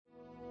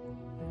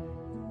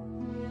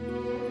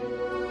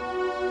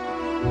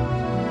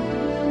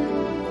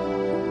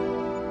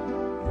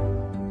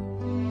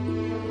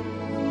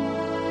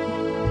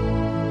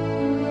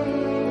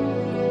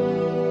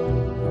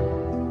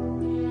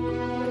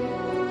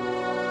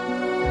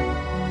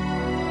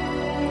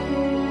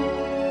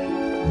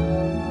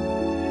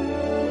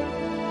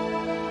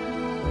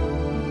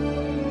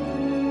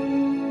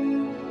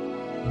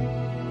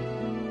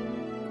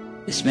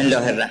بسم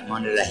الله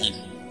الرحمن الرحیم.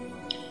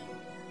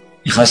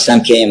 میخواستم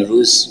که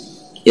امروز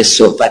یه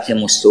صحبت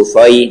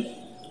مستوفایی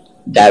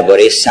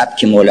درباره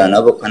سبک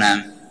مولانا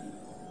بکنم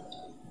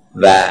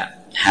و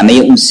همه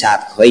اون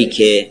سبک هایی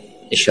که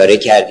اشاره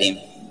کردیم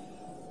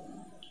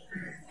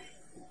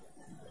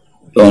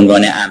به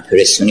عنوان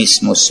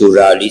امپرسیونیسم و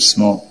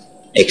سورئالیسم و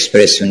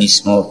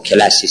اکسپرسیونیسم و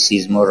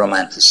کلاسیسیسم و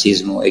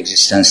رومانتیسیسم و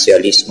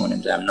اگزیستانسیالیسم و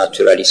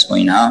ناتورالیسم و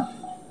اینها،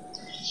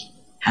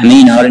 همه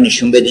اینها رو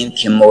نشون بدیم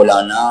که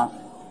مولانا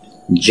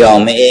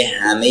جامع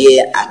همه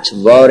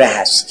اطوار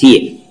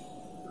هستیه،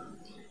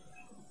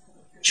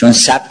 چون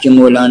سبک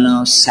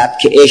مولانا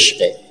سبک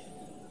عشقه.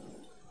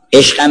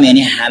 عشق هم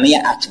یعنی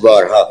همه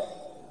اطوارها.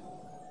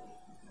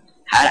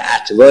 هر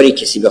اطواری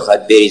کسی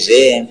بخواد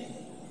بریزه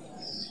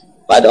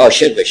باید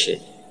عاشق بشه.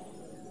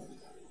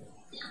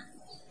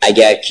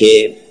 اگر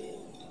که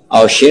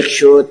عاشق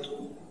شد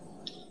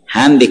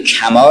هم به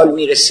کمال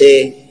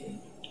میرسه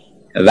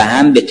و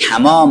هم به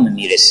تمام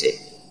میرسه.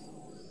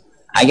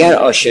 اگر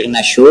عاشق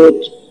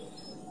نشد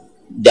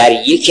در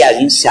یکی از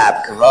این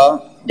سبک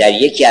ها، در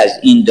یکی از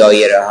این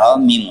دایره ها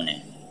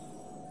میمونه.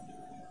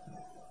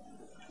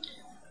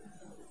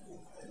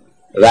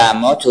 و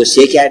ما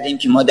توصیه کردیم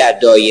که ما در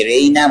دایره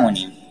ای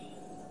نمونیم.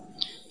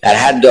 در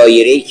هر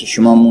دایره ای که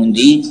شما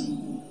موندید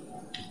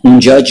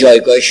اونجا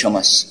جایگاه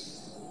شماست.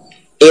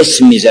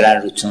 اسم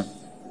میذارن روتون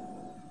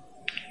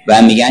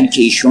و میگن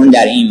که ایشون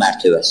در این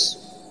مرتبه است.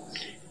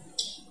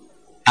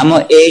 اما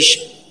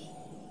عشق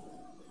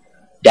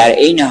در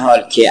این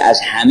حال که از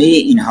همه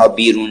اینها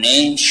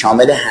بیرونه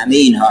شامل همه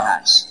اینها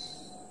هست،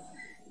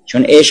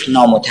 چون عشق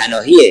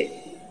نامتناهیه.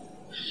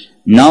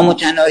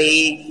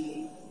 نامتناهی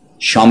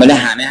شامل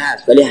همه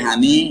هست، ولی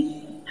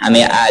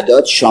همه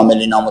اعداد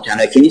شامل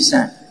نامتناهی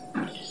نیستن.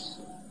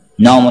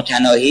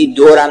 نامتناهی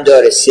دورم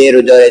داره، 3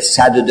 رو داره،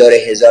 100 رو داره،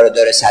 1000 رو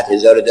داره،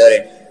 100,000 رو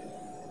داره.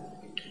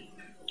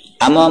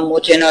 اما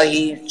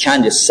متناهی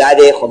چند؟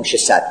 100. خب میشه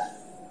 100.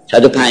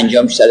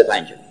 150 میشه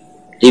 150.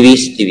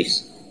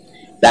 200.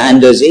 به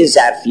اندازه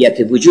ظرفیت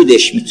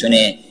وجودش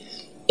میتونه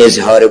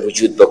اظهار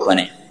وجود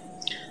بکنه.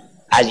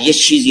 از یه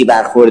چیزی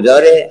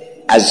برخورداره،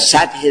 از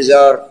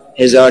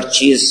 100,000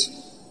 چیز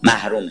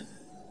محرومه.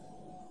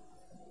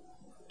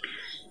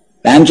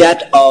 به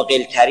همجهت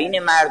عاقل ترین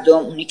مردم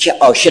اونی که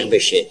عاشق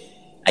بشه.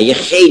 اگه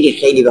خیلی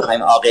خیلی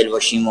بخوایم عاقل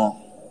باشیم و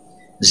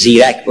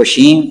زیرک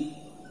باشیم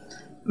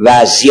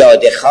و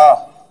زیاده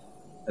خواه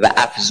و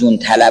افزون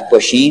طلب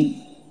باشیم،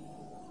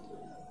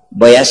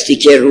 بایستی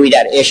که روی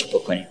در عشق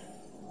بکنیم.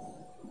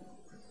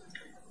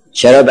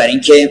 چرا؟ برای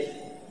اینکه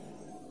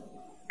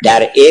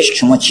در عشق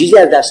شما چیزی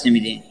از دست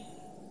نمیدین.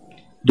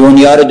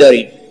 دنیا رو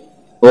دارین،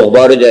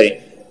 عقبا رو دارین،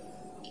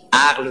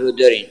 عقل رو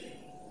دارین،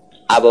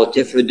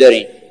 عواطف رو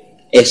دارین،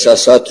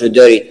 احساسات رو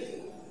دارین.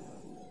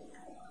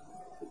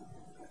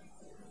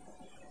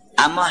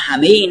 اما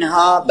همه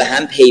اینها به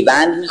هم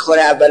پیوند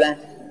میخوره. اولا،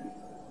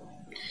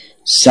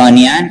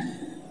 ثانیاً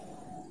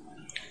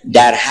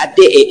در حد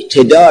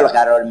اعتدال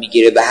قرار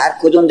میگیره به هر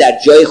کدوم در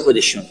جای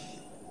خودشون.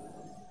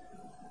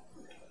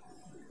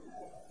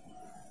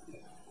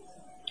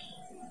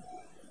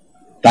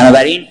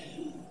 بنابراین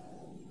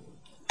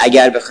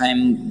اگر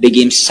بخوایم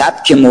بگیم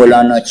سبک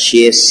مولانا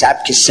چیه،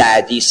 سبک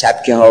سعدی،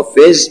 سبک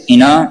حافظ،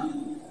 اینا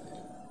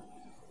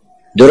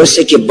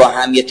درسته که با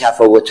هم یه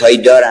تفاوت‌هایی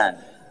دارن.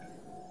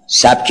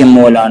 سبک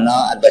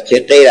مولانا البته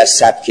غیر از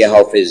سبک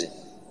حافظ،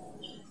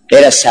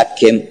 غیر از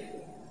سبک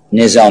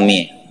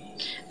نظامیه،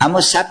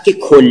 اما سبک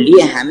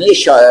کلی همه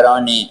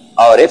شاعران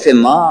عارف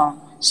ما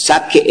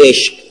سبک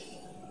عشق.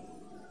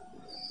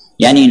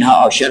 یعنی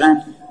اینها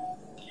عاشقن،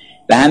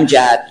 به هم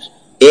جهت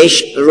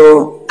عشق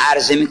رو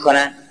عرضه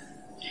میکنن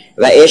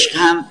و عشق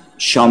هم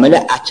شامل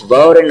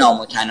اطوار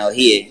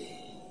نامتناهیه.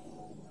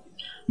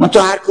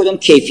 منتها هر کدوم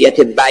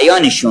کیفیت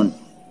بیانشون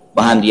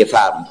با هم دیگه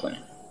فرق میکنه.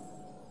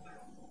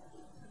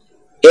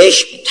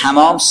 عشق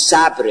تمام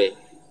صبره،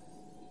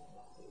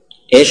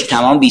 عشق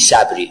تمام بی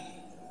صبری.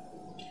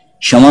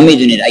 شما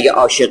میدونید اگه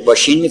عاشق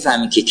باشین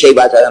میفهمید که کی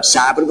باید آدم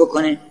صبر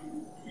بکنه،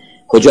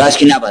 کجا هست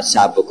که نباید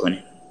صبر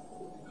بکنه.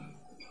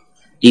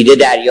 دیده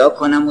دریا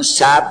کنم و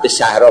صبر به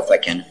صحرا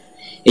فکنم.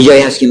 یه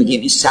جایی هست که میگیم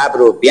این صبر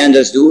رو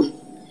بیانداز دور،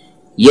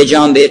 یه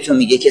جام بهتون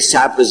میگه که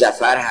صبر و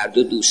ظفر هر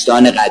دو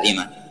دوستان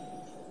قدیمن.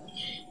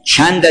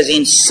 چند از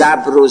این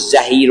صبر و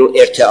زحیر و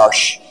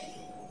ارتعاش،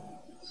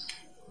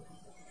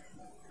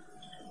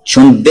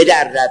 چون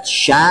بدرد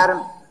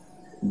شرم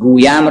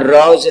گویم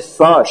راز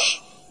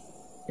فاش،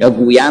 یا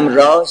گویم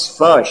راز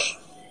فاش.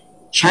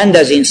 چند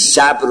از این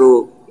صبر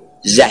و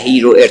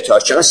زحیر و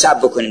ارتعاش. چرا صبر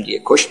بکنیم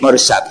دیگه؟ کشت ما رو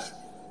صبر.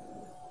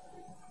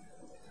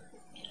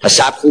 پس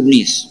صبر خوب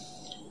نیست.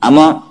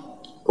 اما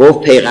گفت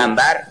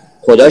پیغمبر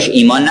خداش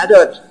ایمان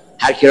نداد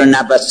هر کی را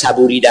نبود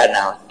صبوری در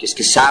نهاد. کسی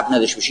که صبر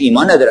نداشته باشه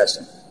ایمان نداره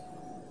اصلا.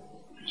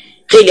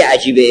 خیلی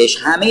عجیبه عشق.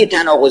 همه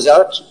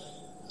تناقضات،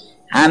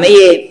 همه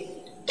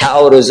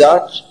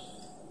تعارضات،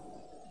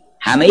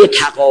 همه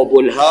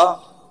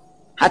تقابلها،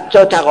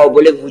 حتی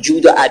تقابل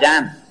وجود و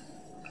عدم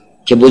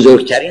که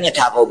بزرگترین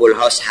تقابل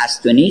هاست،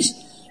 هست و نیست،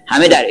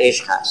 همه در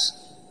عشق هست.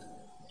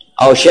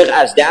 عاشق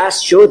از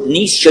دست شد،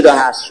 نیست شد و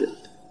هست شد.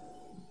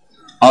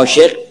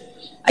 عاشق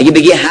اگه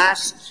بگی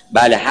هست،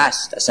 بله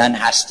هست، اصلا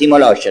هستی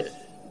مال عاشقه.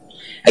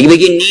 اگه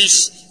بگی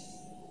نیست،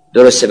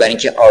 درسته، برای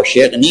اینکه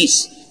عاشق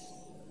نیست.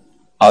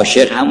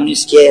 عاشق همون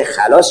نیست که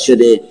خلاص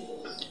شده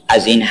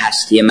از این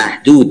هستی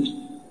محدود.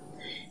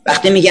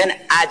 وقتی میگن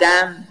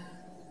عدم،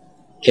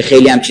 که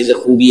خیلی هم چیز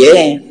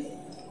خوبیه،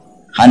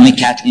 خانم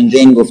کاترین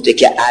وین گفته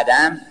که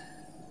عدم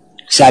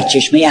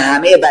سرچشمه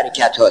همه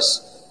برکت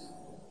هاست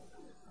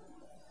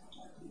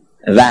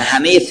و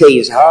همه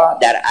فیضها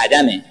در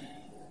عدمه،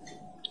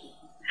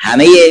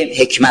 همه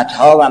حکمت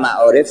ها و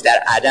معارف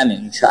در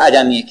عدمه. چه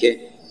عدمیه؟ که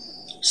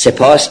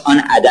سپاس آن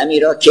عدمی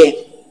را که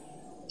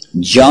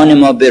جان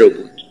ما برو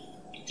بود.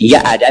 یه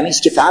عدمی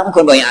است که فرق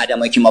میکنه با این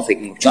عدمایی که ما فکر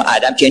میکنیم، چون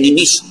عدم که یعنی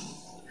نیست.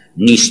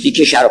 نیستی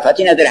که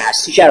شرافتی نداره،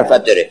 هستی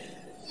شرافت داره.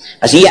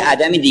 پس این یه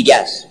عدمی دیگه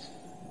است.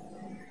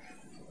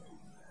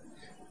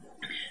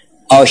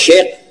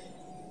 عاشق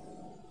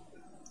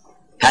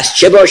پس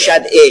چه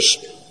باشد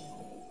عشق؟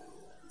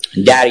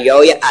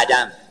 دریای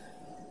عدم،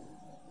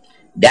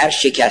 در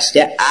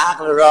شکسته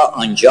عقل را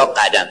آنجا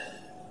قدم.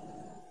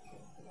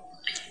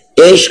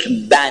 عشق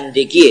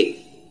بندگیه.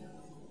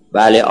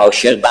 بله،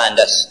 عاشق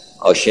بنده است.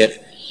 عاشق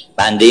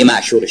بنده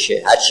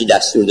معشوقشه، هر چی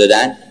دستور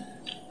دادن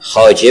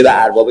خواجه و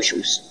اربابش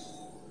اوست.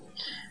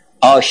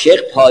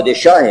 عاشق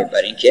پادشاهه،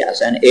 برای اینکه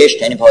اصلا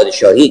عشق یعنی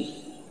پادشاهی.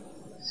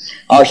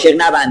 عاشق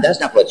نه بنده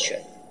است نه پادشاه،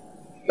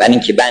 برای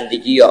اینکه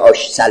بندگی یا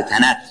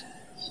سلطنت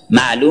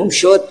معلوم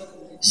شد،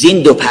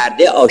 زین دو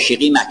پرده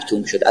عاشقی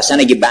مکتوم شد. اصلا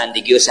اگه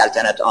بندگی و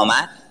سلطنت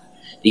آمد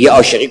دیگه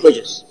عاشقی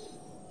کجاست؟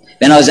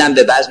 بنازم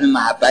به بزم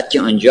محبت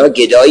که آنجا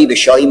گدایی به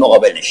شاهی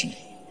مقابل نشینه.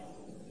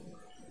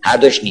 هر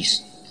دوش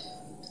نیست،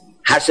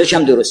 هر سوش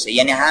هم درسته.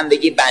 یعنی هم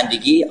بگی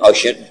بندگی،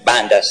 عاشق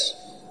بنده است،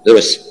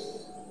 درسته.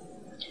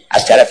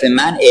 از طرف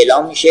من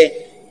اعلام میشه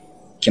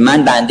که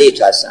من بنده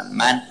تو هستم،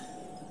 من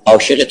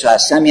عاشق تو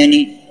هستم،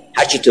 یعنی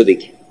هرچی تو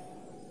بگی.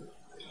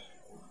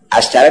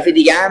 از طرف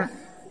دیگه هم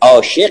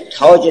عاشق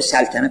تاج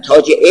سلطنت،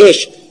 تاج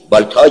عشق،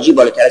 تاجی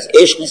بالاتر از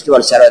عشق نیست که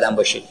بالا سر آدم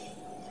باشه،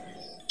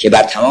 که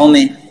بر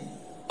تمام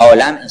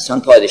عالم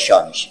انسان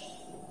پادشاه میشه.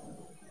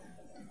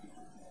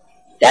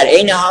 در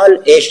این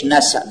حال عشق نه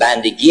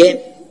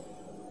بندگیه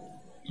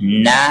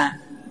نه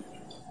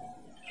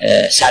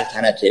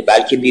سلطنته،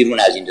 بلکه بیرون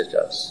از این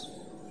دوتاست.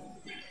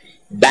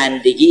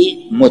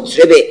 بندگی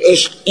مطرب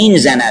عشق این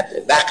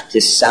زند وقت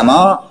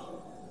سما،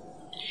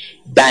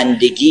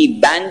 بندگی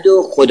بند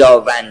و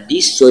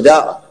خداوندی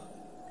صدا.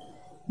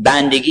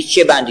 بندگی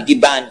چیه؟ بندگی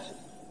بند.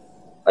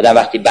 آدم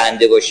وقتی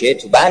بنده باشه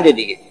تو بنده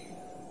دیگه،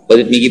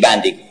 خودت میگی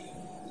بندگی.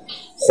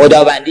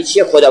 خداوندی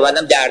چیه؟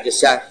 خداوندم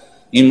دردسر،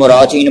 این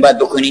مراعات اینو باید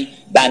بکنی،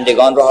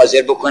 بندگان رو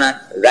حاضر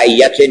بکنن،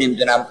 رعیت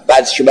نمیدونم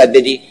بعضشو باید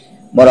بدی،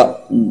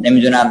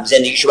 نمیدونم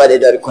زندگیشو باید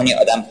اداره کنی.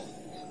 آدم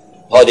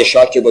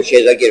پادشاه که باشه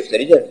هزار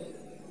گرفتاری داره.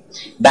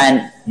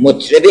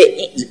 مطرب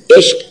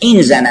عشق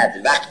این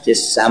زند وقت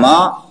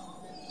سما،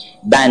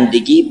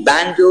 بندگی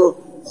بند و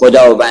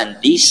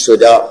خداوندی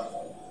صدا.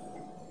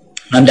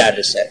 هم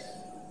دردسر.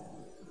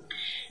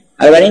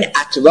 بنابراین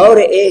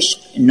اطوار عشق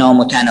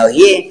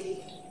نامتناهیه،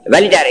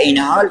 ولی در این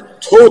حال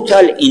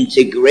total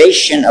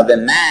integration of a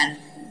man،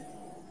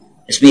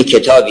 اسم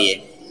کتابیه،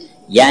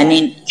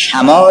 یعنی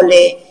کمال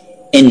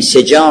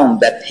انسجام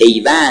و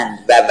پیوند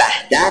و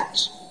وحدت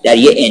در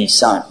یه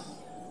انسان.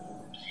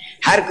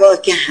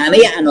 هرگاه که همه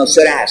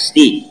عناصر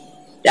هستی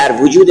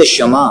در وجود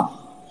شما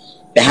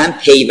به هم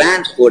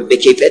پیوند خورد به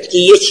کیفیت که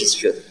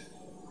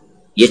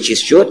یه چیز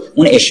شد،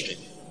 اون عشق.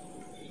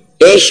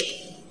 عشق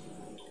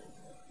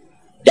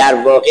در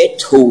واقع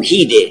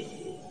توحیده،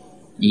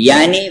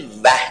 یعنی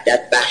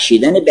وحدت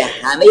بخشیدن به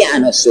همه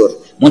عناصر،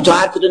 منتها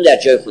هر کدوم در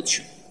جای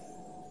خودشون.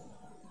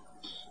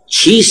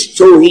 چیست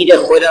توحید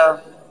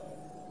خدا؟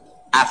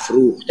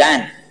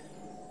 افروختن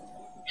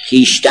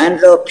خیشتن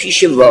را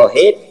پیش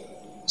واحد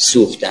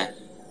سوختن.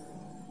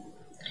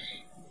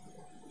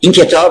 این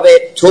کتاب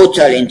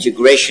Total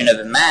Integration of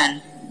a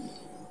Man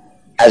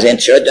از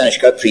انتشارات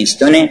دانشگاه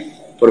پرینستون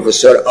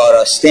پروفسور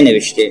آراسته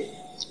نوشته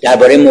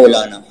درباره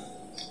مولانا،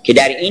 که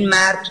در این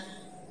مرد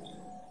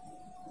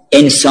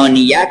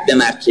انسانیت به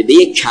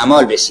مرتبه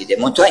کمال رسیده.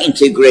 منتها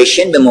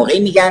اینتگریشن به موقعی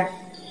میگن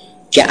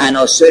که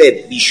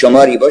عناصر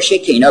بیشماری باشه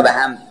که اینا به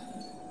هم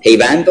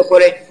پیوند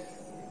بخوره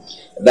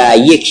و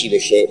یکی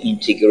بشه،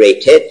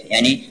 اینتگریتد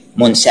یعنی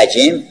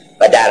منسجم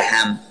و در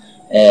هم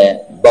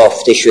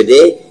بافته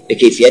شده به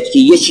کیفیت که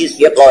یه چیز،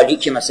 یه قالی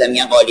که مثلا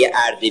میگن قالی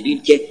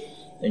اردبیل، که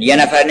یه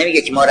نفر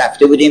نمیگه که ما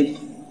رفته بودیم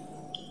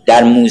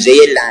در موزه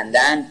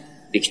لندن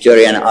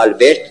ویکتوریان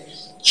آلبرت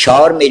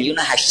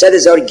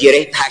 4,800,000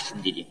 گره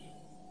پشم دیدیم.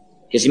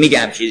 کسی میگه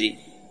هم چیزی؟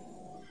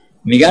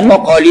 میگن ما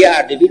قالی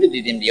اردبیل رو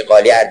دیدیم دیگه.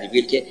 قالی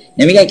اردبیل که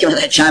نمیگن که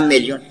مثلا چند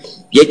میلیون.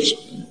 یک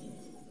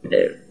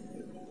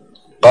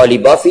قالی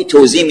بافی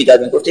توضیح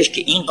میداد، میگفتش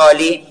که این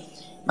قالی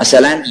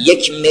مثلا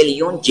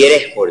 1,000,000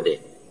 گره خورده،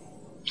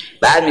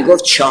 بعد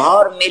میگفت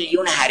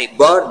 4,000,000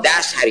 بار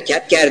دست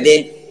حرکت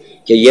کرده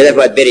که یه دفعه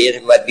باید بره، یه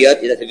دفعه باید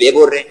بیاد، یه دفعه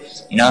ببره.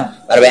 اینا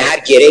برای هر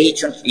گرهی،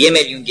 چون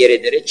 1,000,000 گره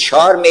داره،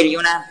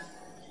 4,000,000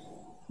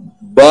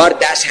 بار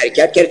دست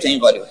حرکت کرده تا این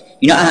قالی باشه.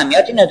 اینا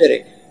اهمیتی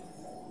نداره.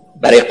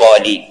 برای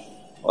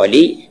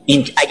قالی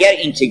اگر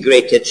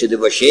اینتگریتد شده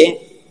باشه،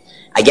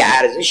 اگر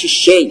ارزش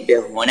شی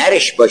به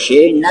هنرش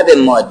باشه نه به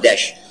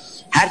مادهش،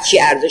 هرچی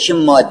ارزش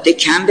ماده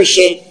کم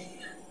بشه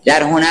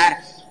در هنر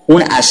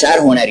اون اثر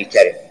هنری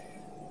تره.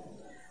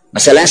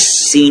 مثلا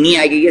سینی،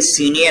 اگه یه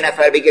سینی یه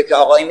نفر بگه که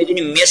آقای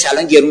میدونی مس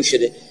الان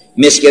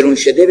گرون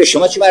شده، به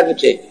شما چه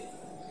مربوطه؟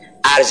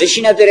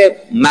 ارزشی نداره.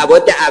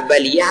 مواد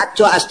اولیه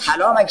حتی از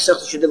طلا اگه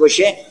ساخته شده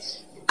باشه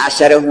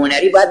اثر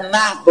هنری باید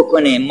محو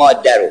بکنه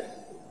ماده رو،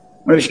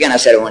 اون رو میگن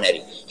اثر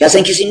هنری، که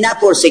اصلا کسی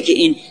نپرسه که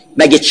این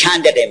مگه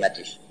چند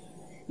قیمتش.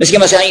 مثل که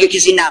مثلا یه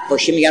کسی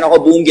نقاشی میگن آقا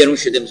بوم گرون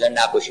شده، مثلا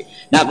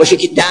نقاشی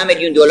که 10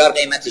 میلیون دلار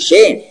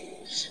قیمتشه،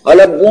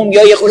 حالا بوم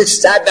یا یه خورده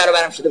 100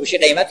 برابرم شده باشه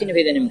قیمتی اینو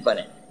پیدا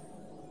نمیکنه.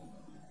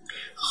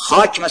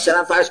 خاک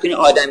مثلا فرض کنید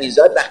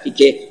آدمیزاد وقتی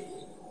که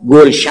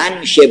گلشن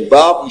میشه،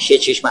 باغ میشه،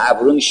 چشم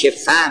ابرو میشه،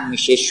 فهم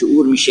میشه،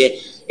 شعور میشه،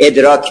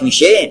 ادراک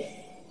میشه،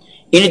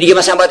 اینو دیگه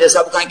مثلا باید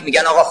حساب کنن که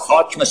میگن آقا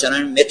خاک مثلا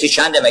متر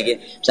چنده، مگه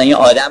مثلا یه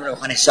آدم رو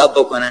میخوان حساب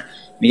بکنن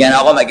میگن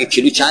آقا مگه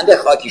کیلو چنده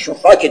خاکیشون،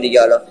 خاک دیگه،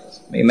 حالا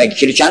مگه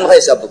کیلو چند میخوای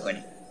حساب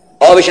بکنی؟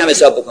 آبش هم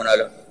حساب بکن،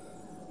 حالا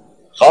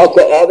خاک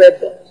و آب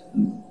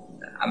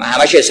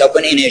همش حساب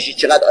کنه، انرژی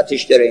چقدر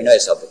آتش داره اینا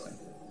حساب بکنه.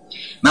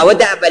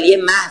 مواد اولیه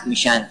محو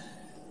میشن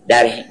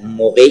در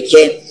موقعی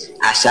که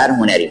اثر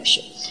هنری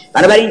میشه.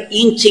 بنابراین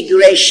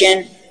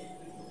اینتگریشن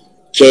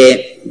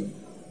که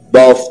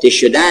بافته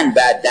شدن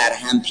و در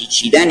هم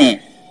پیچیدن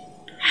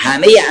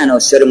همه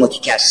عناصر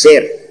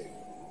متکثر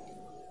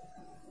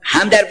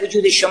هم در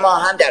وجود شما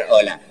هم در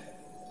عالم،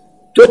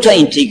 دو تا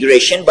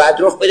اینتگریشن باید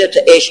رخ بده تا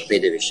عشق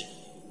پیدا بشه.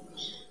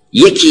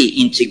 یکی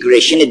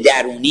اینتگریشن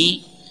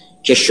درونی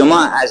که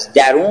شما از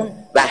درون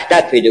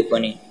وحدت پیدا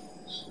کنی،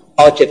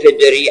 عاطفه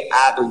داری،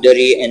 عقل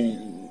داری،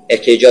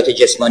 احتیاجات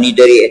جسمانی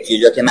داری،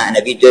 احتیاجات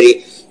معنوی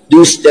داری،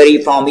 دوست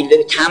داری، فامیل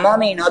داری، تمام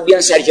اینها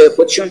بیان سر جای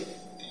خودشون،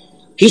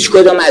 هیچ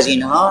کدام از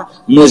اینها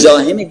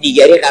مزاحم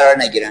دیگری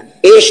قرار نگیرن.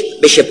 عشق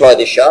بشه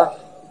پادشاه،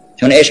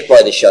 چون عشق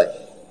پادشاه،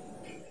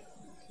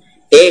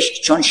 عشق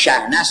چون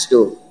شهنست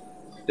و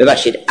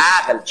ببخشید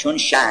عقل چون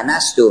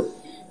شهنست و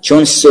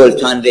چون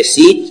سلطان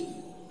رسید،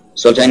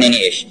 سلطان یعنی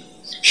عشق،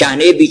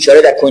 شهنه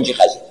بیچاره در کنج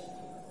خزید،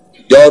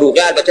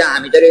 داروغه البته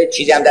همین داره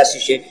چیزی هم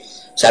دستشه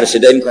سر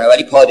صدای میکنه،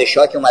 ولی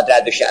پادشاه که اومد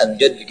رد بشه از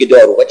اونجا دیگه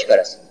داروغه چیکار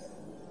است.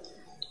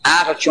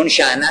 عقل چون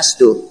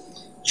شهنست و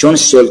چون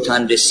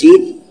سلطان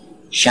رسید،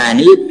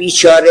 شهنه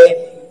بیچاره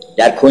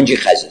در کنج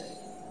خزید.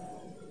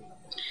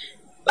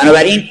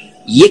 بنابراین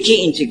یکی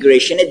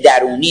اینتگریشن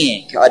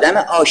درونیه که آدم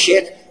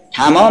عاشق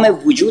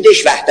تمام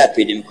وجودش وحدت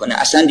پیدا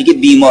میکنه، اصلا دیگه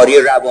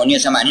بیماری روانی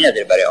اصلا معنی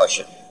نداره برای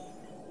عاشق،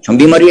 چون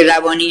بیماری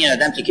روانی این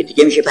آدم تیکه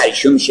تیکه میشه،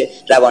 پریشون میشه،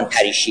 روان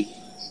پریشی،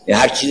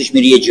 هر چیزش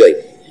میره یه جایی،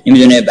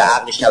 نمیدونه به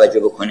عقلش توجه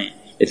بکنه،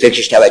 به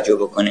فکرش توجه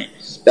بکنه،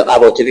 به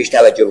عواطفش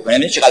توجه بکنه،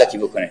 نمیدونه چه غلطی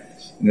بکنه،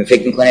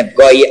 فکر میکنه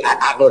گاهی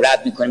عقل رو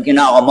رد میکنه که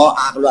نه آقا ما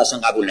عقل رو اصلا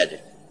قبول نداریم،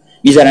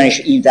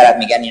 میذارنش این طرف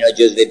میگن اینا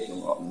جزء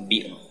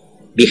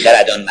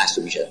بیخردان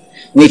محسوب میشن،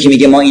 اون یکی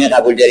میگه ما اینو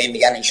قبول داریم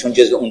میگن ایشون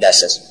جزء اون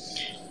دسته است.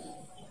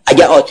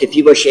 اگه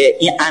عاطفی باشه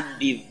این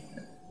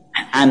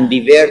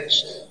امبیورت،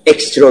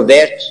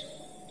 اکستروورت،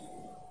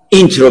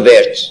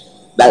 اینتروورت،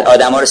 بعد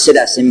آدما رو سه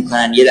دسته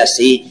میکنن، یه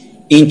دسته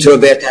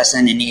اینتروورت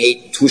هستن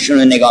یعنی توشون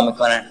رو نگاه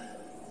میکنن،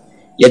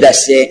 یه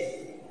دسته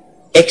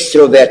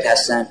اکستروورت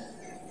هستن،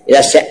 یه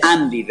دسته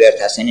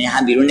امبیورت هستن یعنی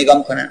هم بیرون نگاه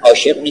میکنن.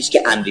 عاشق نیست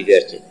که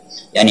امبیورته،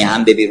 یعنی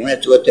هم به بیرون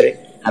ارتباط داره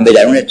هم به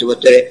درون ارتباط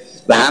داره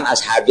و هم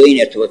از هر دو این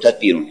ارتباطات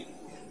بیرونه.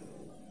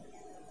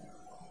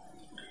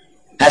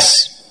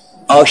 پس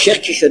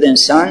عاشق که شد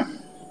انسان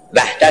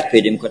وحدت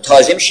پیدا میکنه،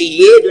 تازه میشه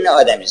یه دونه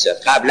آدمی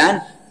زاد.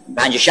 قبلا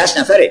 50-60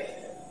 نفره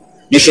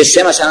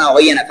نشسته، مثلا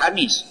آقا یه نفر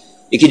نیست،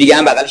 یکی دیگه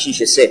هم بغلش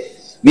نشسته،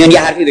 میان یه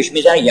حرفی بهش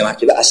میزنن، یه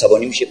مرتبه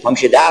عصبانی میشه، پا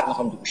میشه درد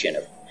میخوام تو گوشه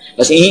نبود،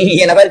 بس این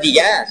یه نفر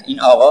دیگه است، این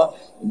آقا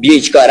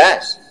بیچاره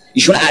است،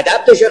 ایشون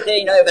ادب داشته خیلی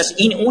اینا، بس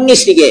این اون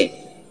نیست دیگه،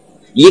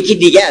 یکی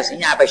دیگه است.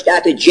 این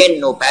 7-8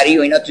 جن و پری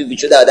و اینا توی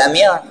وجود آدم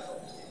میان.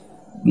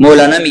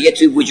 مولانا میگه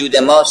توی وجود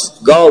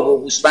ماست گاو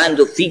و گوسفند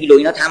و فیل و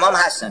اینا تمام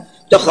هستن،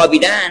 تا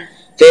خوابیدن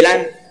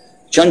فعلا،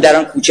 چون در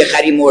آن کوچه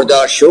خری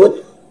مردار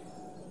شد،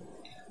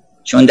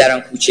 چون در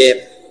آن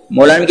کوچه،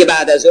 مولانا میگه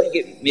بعد از اون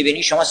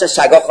میبینی شما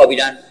سگا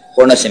خوابیدن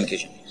خورناسه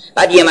میکشن،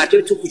 بعد یه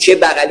مرتبه تو کوچه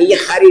بغلی یه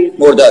خری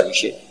مردار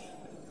میشه،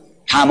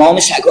 تمام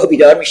سگا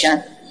بیدار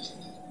میشن.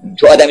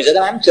 تو آدمی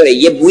زاده همینطوره،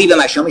 یه بویی به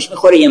مشامش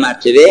میخوره، یه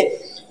مرتبه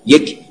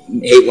یک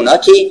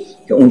حیواناتی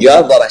که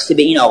اونجا وابسته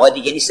به این آقا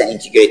دیگه نیستن،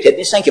 اینتگریتد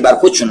نیستن، که بر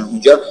خودشون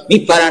اونجا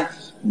میپرن،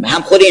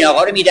 هم خود این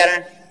آقا رو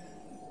میدرن.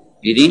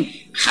 دیدین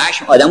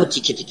خشم آدمو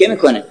تیکه تیکه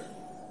میکنه،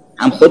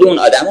 هم خود اون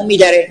آدمو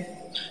میدره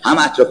هم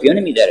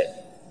اطرافیانو میدره.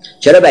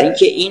 چرا؟ برای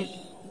اینکه این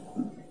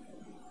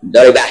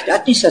داره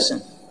وحدت نیست،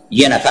 اصلا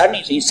یه نفر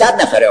نیست، این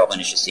 100 نفره آقا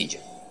نشسته اینجا.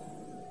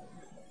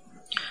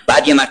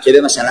 بعد یه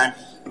مرتبه مثلا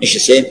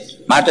نشسته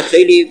مرد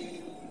خیلی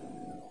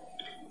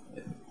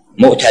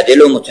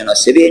معتدل و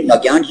متناسبه،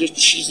 ناگهان یه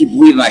چیزی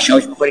بوی به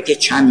مشامش میخوره که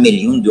چند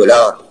میلیون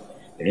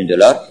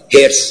دلار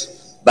هرس،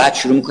 بعد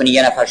شروع میکنه،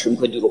 یه نفر شروع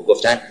میکنه دروغ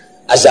گفتن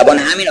از زبان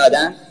همین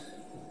آدم،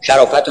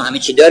 شرافت و همه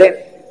چی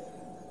داره،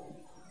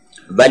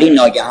 ولی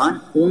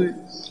ناگهان اون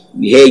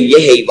یه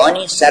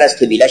حیوانی سر از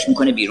طویلش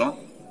میکنه بیرون.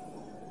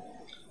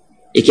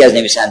 یکی از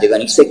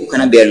نویسندگانی که فکر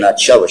میکنم برنارد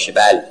شا باشه،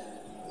 بله،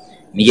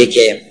 میگه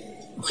که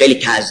خیلی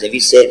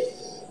طنزنویس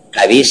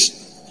قوی است،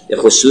 به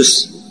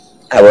خصوص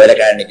اوایل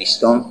قرن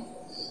 20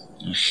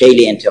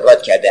 خیلی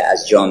انتقاد کرده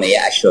از جامعه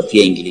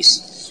اشرافی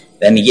انگلیس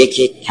و میگه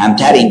که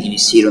کمتر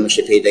انگلیسی رو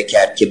میشه پیدا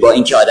کرد که با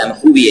اینکه آدم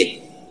خوبیه،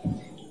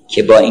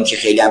 که با اینکه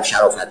خیلی هم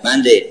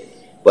شرافتمنده،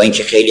 با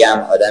اینکه خیلی هم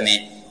آدم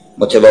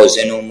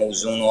متوازن و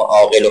موزون و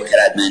عاقل و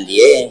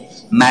خردمندیه،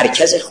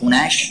 مرکز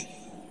خونش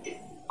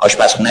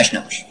آشپزخونش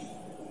نباشه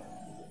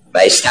و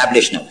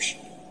استبلش نباشه.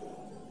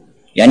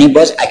 یعنی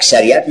باز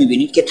اکثریت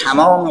میبینید که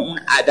تمام اون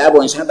ادب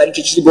و انسان برای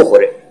اینکه چیزی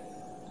بخوره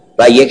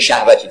و یک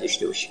شهوتی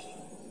داشته باشه،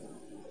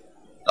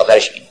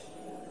 آخرش این.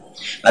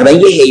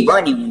 بنابراین یه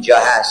حیوانی اونجا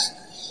هست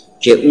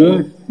که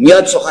اون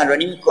میاد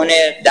سخنرانی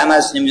میکنه، دم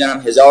از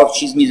نمیدونم 1000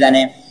 چیز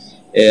میزنه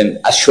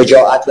از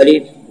شجاعت،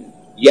 ولی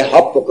یه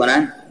هاپ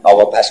بکنن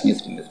آقا پس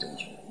میفته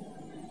اونجا.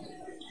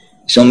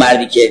 اون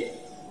مردی که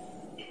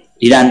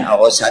دیدن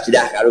آقا ساعت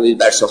 10 قرار بود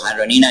بر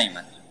سخنرانی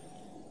نیومد،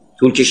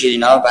 طول کشید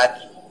اینا، بعد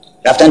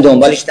رفتن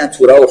دنبالش، دیدن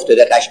تورا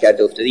افتاده، قش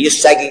کرده افتاده، یه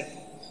سگی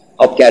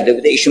آب کرده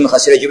بوده، ایشون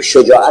می‌خواسته راجع به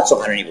شجاعت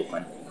سخنرانی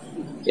بکنه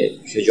که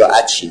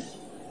شجاعت چی؟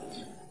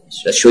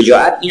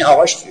 شجاعت این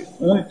آقاش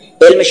اون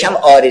علمش هم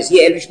عارضی،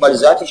 علمش مال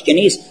ذاتش که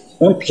نیست،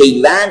 اون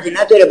پیوند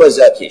نداره با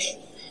ذاتش.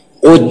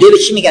 قده به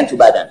چی میگن تو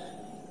بدن؟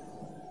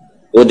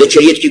 قده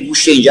چریت که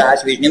گوشت اینجا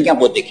هست بهش نمیگن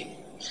قده، که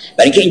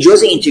برای اینکه این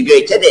جزء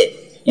اینتگریتده،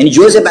 یعنی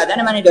جزء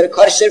بدن من داره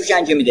کارش صرفش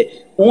انجام میده.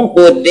 اون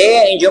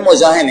قده اینجا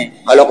مزاحمه،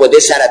 حالا قده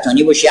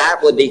سرطانی باشه، هر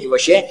قده‌ای که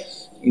باشه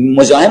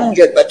مزاحم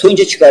اونجا، و تو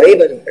اینجا چیکاره ای؟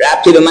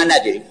 ربطی به من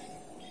نداری،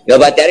 یا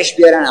باید درش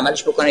بیارن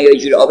عملش بکنن یا یه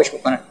جوری آبش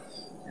بکنن.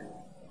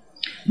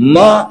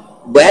 ما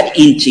باید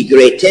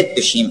اینتگریتد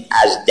بشیم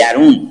از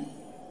درون.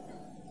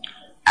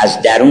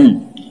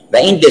 و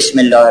این بسم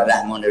الله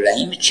الرحمن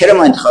الرحیم چرا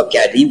ما انتخاب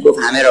کردیم؟ گفت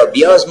همه را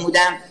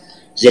بیازمودم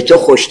ز تو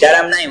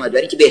خوشترم نیامد،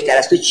 برای که بهتر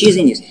از تو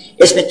چیزی نیست.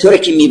 اسم تو رو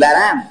که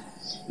میبرم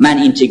من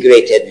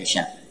اینتگریتد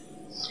میشم.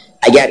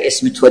 اگر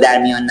اسم تو در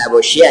میان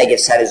نباشه، اگر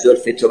سر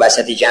زلف تو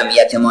وسط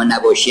جمعیت ما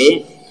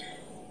نباشه،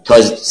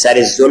 تا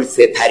سر زلف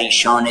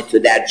پریشان تو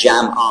در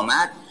جمع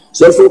آمد،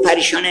 زلف او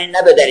پریشانه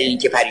نه به دلیل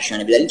اینکه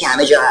پریشانه، به دلیل اینکه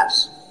همه جا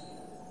هست.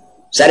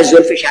 سر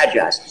زلفش هر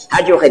جا هست،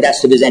 هر جا بخوای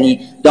دستو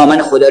بزنی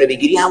دامن خدا رو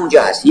بگیری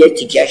همونجا هست، یه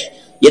تیکش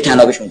یه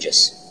تنابش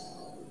اونجاست.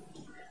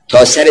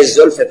 تا سر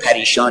زلف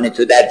پریشان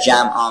تو در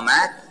جمع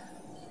آمد،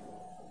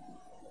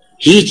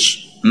 هیچ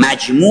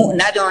مجموع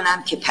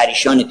ندانم که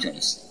پریشان تو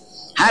نیست.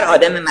 هر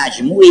آدم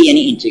مجموعی یعنی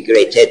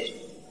اینتگریتد.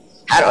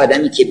 هر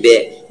آدمی که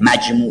به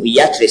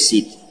مجموعیت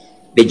رسید،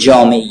 به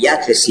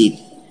جامعیت رسید،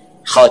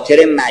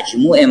 خاطر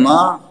مجموع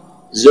ما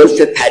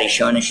زلف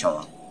پریشان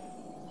شما.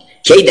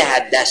 کی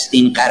دهد دست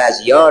این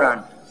غرض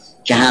یاران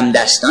که هم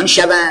دستان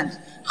شوند،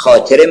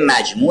 خاطر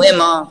مجموع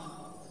ما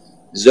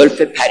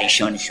زلف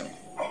پریشان شما.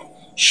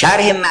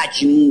 شرح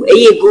مجموعه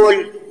گل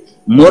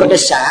مرغ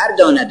سحر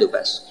داند و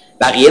بس.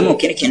 بقیه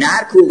ممکنه که نه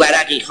هر کو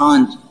ورقی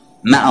خواند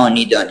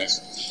معانی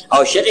دانست.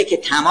 عاشقی که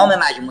تمام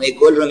مجموعه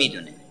گل رو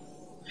میدونه،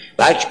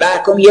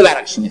 برکم یه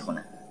ورقشو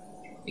میخونه،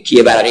 یکی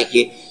یه ورقی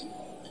که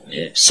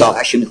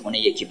ساقهشو میخونه،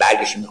 یکی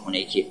برگشو میخونه،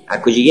 یکی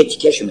هر کجا یه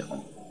تیکهشو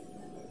میخونه.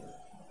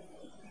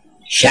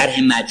 شرح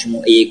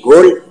مجموعه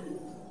گل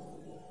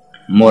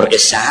مرغ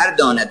سحر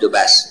داند و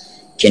بس،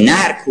 که نه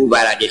هر کو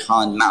ورقی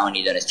خواند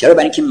معانی دانست. چرا؟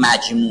 برای اینکه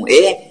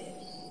مجموعه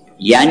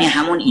یعنی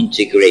همون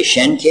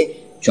اینتگریشن، که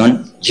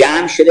چون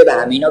جمع شده به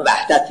همینا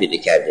وحدت پیدا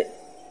کرده.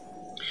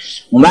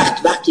 اون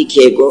وقتی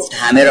که گفت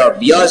همه را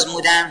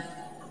بیازمودم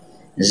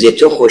ز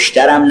تو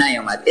خوشترم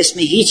نیامد، اسم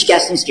هیچ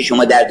کس نیست که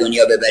شما در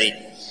دنیا ببرید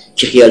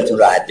که خیالتون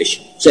راحت بشه.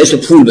 اسم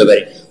پول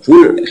ببرید،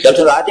 پول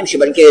خیالتون راحت نمیشه،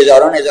 برای اینکه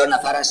هزار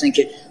نفر هستن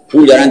که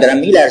پول دارن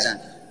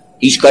میلرزن،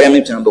 هیچ کاری هم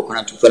نمیتونن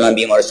بکنن. تو فلان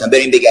بیمارستان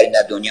بریم بگردید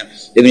در دنیا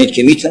ببینید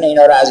که میتونه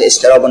اینا رو از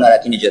اضطراب و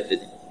ناراحتی نجات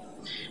بده.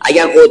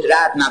 اگر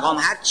قدرت، مقام،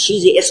 هر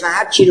چیزی، اسم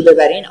هر چی رو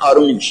ببرین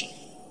آروم نمیشه.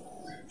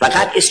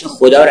 فقط اسم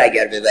خدا رو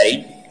اگر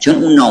ببرین،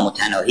 چون اون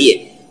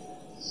نامتناهیه،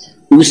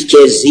 اوست که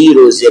زیر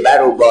و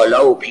زبر و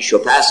بالا و پیش و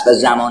پس و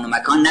زمان و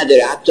مکان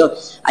نداره. حتی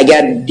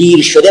اگر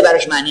دیر شده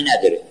براش معنی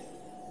نداره.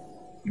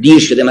 دیر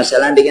شده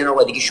مثلا بگن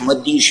آقا دیگه شما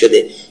دیر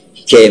شده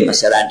که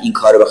مثلا این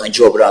کار رو بخواین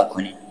جبران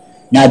کنین.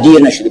 نه،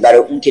 دیر نشده، برای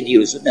اون که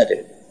دیر و زود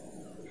نداره.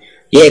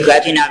 یه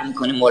حکایتی نقل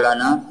میکنه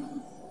مولانا.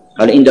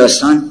 حالا این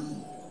داستان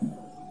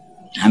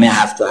همه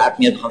هفت و هفت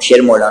میاد، بخوام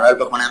شعر مولانا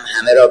رو بخونم.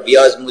 همه را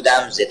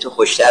بیازمودم ز تو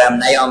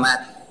خوشترم نیامد،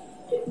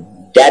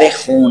 در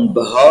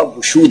خونبها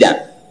گشودم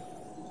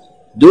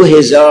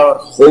 2000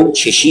 خون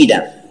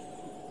چشیدم،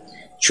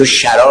 چو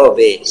شراب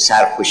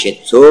سرخوش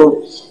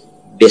تو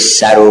به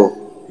سر و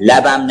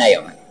لبم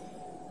نیامد.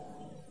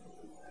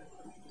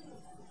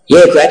 یه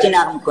حکایتی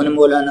نقل میکنه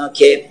مولانا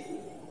که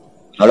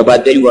حالا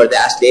باید بریم وارد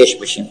اصل عشق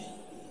بشیم.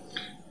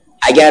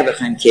 اگر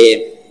بخوایم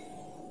که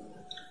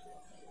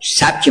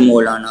سبک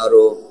مولانا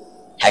رو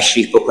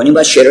تشریح بکنیم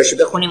باید شعراشو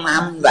بخونیم و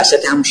همون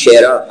وسط همون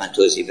شعرها من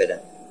توضیح بدم.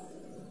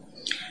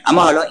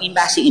 اما حالا این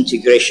بحث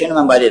اینتگریشن رو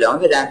من باید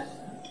ادامه بدم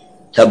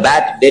تا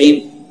بعد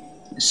بریم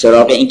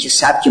سراغ این که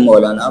سبک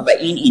مولانا و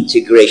این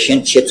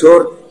اینتگریشن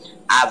چطور.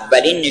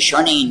 اولین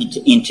نشان این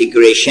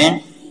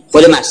اینتگریشن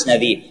خود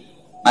مثنوی.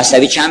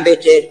 مثنوی چند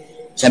بیته؟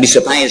 مثلا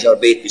 25000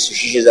 بیت،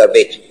 26000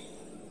 بیت.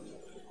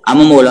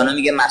 اما مولانا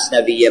میگه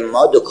مثنوی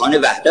ما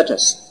دکان وحدت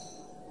است،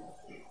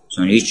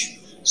 چون هیچ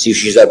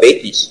 36000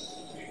 بیت نیست.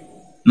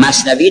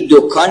 مثنوی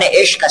دکان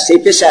عشق است ای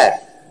پسر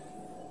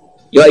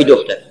یا ای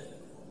دختر.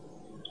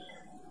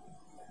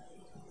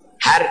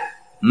 هر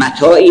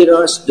متاعی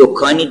راست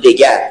دکانی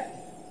دیگر.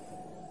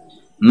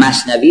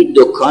 مثنوی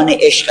دکان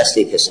عشق است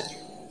ای پسر.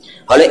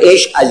 حالا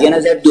عشق از یه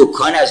نظر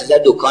دکان، از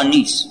نظر دکان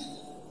نیست.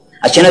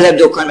 از چه نظر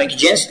دکان؟ بلکه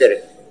جنس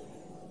داره.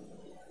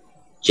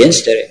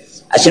 جنس داره.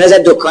 از چه نظر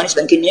دکان نیست؟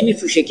 بلکه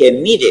نمیفروشه، که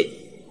میده.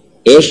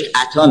 عشق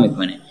عطا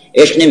میکنه،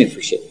 عشق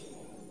نمیفروشه.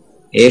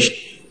 عشق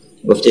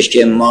گفتش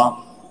که ما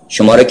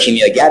شما را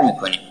کیمیاگر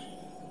میکنیم،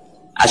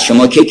 از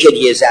شما که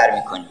هدیه زر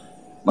میکنیم،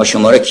 ما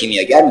شما را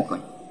کیمیاگر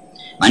میکنیم.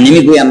 من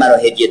نمیگویم مرا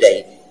هدیه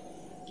دهید،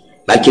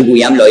 بلکه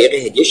گویم لایق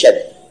هدیه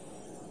شده.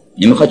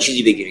 نمیخواد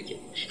چیزی بگیره، که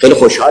خیلی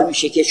خوشحال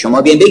میشه که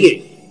شما بیاین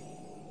بگیرید.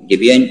 میگه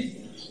بیاین،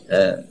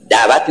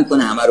 دعوت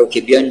میکنه همه رو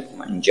که بیاین.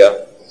 من اینجا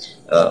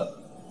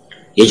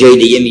یه جای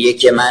دیگه میگه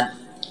که من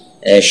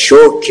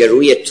شوق که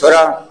روی تو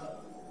را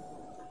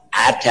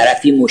هر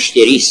طرفی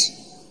مشتریست.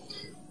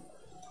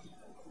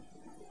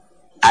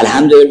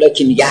 الحمدلله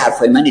که میگه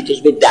حرفای من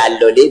احتیاج به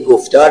دلاله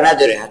گفتار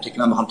نداره، حتی که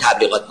من میخوام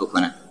تبلیغات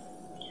بکنم.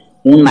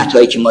 اون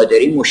متاعی که ما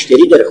داریم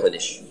مشتری داره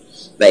خودش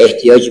و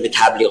احتیاج به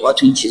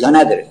تبلیغات و این چیزا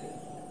نداره.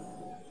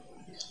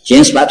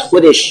 جنس باید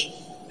خودش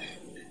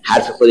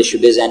حرف خودشو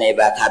بزنه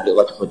و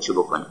تبلیغات خودشو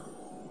بکنه.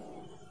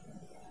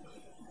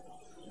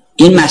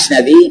 این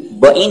مثنوی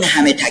با این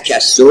همه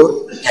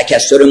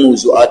تکثر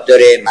موضوعات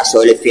داره،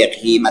 مسائل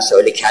فقهی،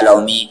 مسائل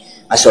کلامی،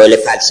 مسائل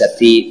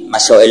فلسفی،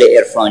 مسائل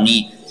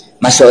عرفانی،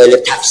 مسائل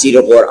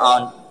تفسیر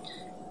قرآن،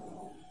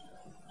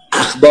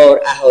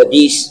 اخبار،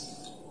 احادیث،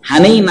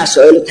 همه این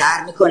مسائل رو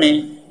طرح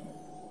میکنه.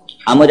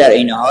 اما در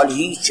این حال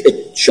هیچ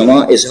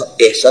شما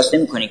احساس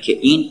نمیکنی که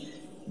این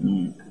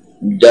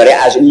داره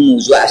از اون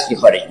موضوع اصلی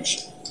خارج میشه.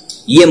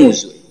 یه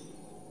موضوع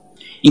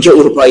این که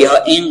اروپایی ها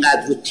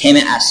اینقدر رو تم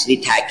اصلی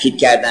تاکید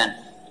کردن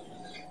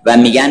و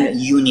میگن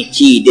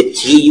یونیتی، the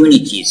three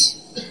unities.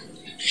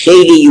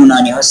 خیلی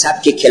یونانی ها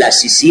سبک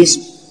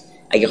کلاسیسیسم،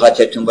 اگه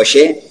خاطرتون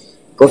باشه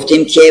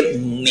گفتیم که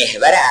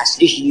محور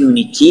اصلیش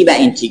یونیتی و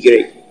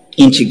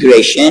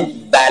اینتگریشن،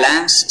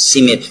 بالانس،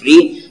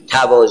 سیمتری،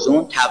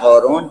 توازن،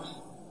 تقارن،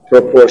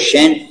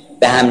 پروپورشن،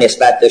 به هم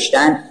نسبت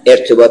داشتن،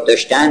 ارتباط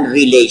داشتن،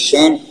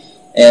 ریلیشن،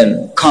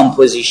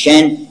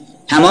 کامپوزیشن،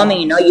 تمام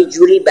اینا یه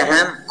جوری به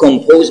هم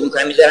کمپوز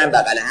میکنن، میذارن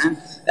بغل هم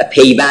و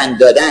پیوند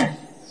دادن.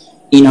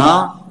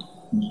 اینها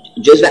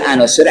جزو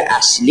عناصر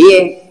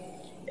اصلی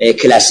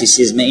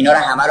کلاسیسیسم. اینا رو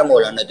همه رو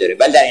مولانا داره،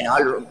 ولی در این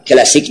حال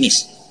کلاسیک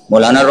نیست.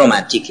 مولانا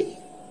رومانتیکه،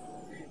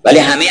 ولی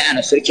همه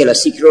عناصر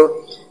کلاسیک رو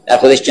در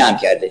خودش جمع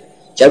کرده.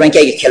 چرا؟ اینکه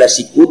اگه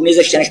کلاسیک بود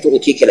میذاشتنش تو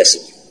قوطی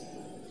کلاسیک.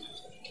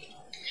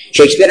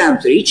 شکسپیر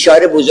همونطوری. هیچ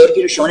شاعر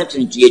بزرگی رو شما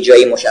نمیتونید یه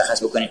جایی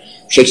مشخص بکنید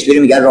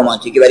شکسپیر میگن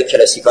رمانتیکه ولی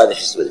کلاسیک ازش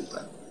استفاده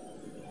میکنن.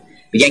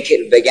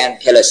 بگن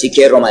کلاسیک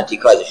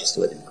رمانتیک ازش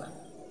استفاده میکنن.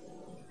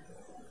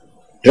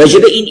 راجع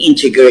به این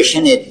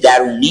اینتگریشن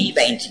درونی و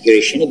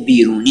اینتگریشن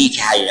بیرونی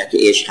که حقیقت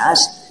عشق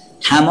هست،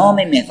 تمام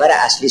محور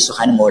اصلی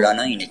سخن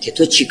مولانا اینه که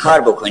تو چی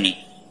کار بکنی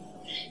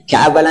که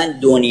اولا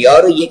دنیا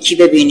رو یکی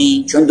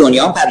ببینی، چون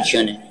دنیا هم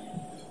پریشانه.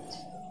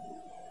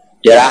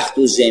 درخت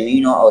و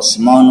زمین و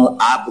آسمان و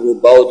ابر و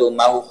باد و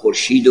مه و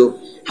خورشید و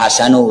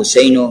حسن و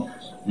حسین و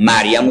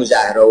مریم و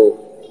زهرا و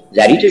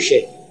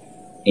زریتوشه،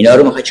 اینا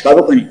رو میخوای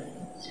چیکار بکنی؟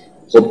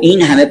 خب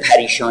این همه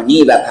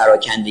پریشانی و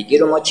پراکندگی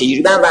رو ما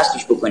چجوری به هم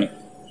وصلش بکنیم؟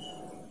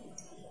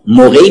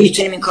 موقعی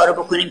میتونیم این کار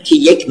رو بکنیم که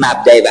یک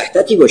مبدأ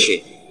وحدتی باشه،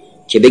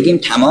 که بگیم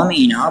تمام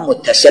اینها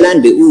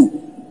متصلن به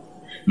او،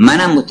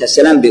 منم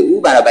متصلم به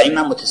او، بنابراین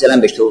من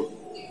متصلم به تو،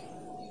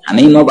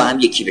 همه ما با هم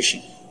یکی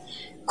بشیم.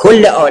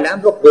 کل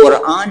عالم رو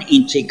قرآن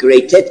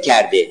اینتگریتد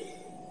کرده.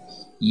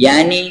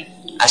 یعنی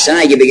اصلا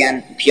اگه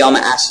بگن پیام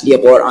اصلی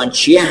قرآن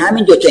چیه،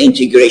 همین دوتا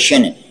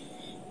اینتگریشنه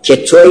که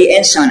توی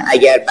انسان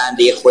اگر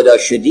بنده خدا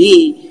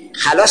شدی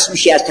خلاص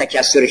میشی از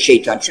تکثر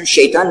شیطان، چون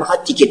شیطان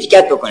میخواد تیکه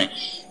تیکت بکنه.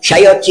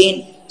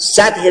 شیاطین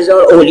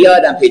 100,000 اولیاء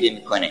آدم پیدا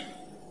میکنه.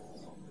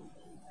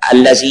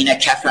 الذین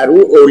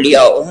کفروا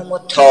اولیاءهم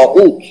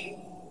الطاغوت،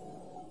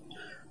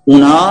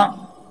 اونها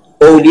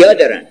اولیاء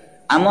دارن،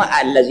 اما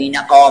الذین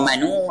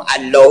آمنوا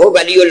الله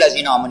ولی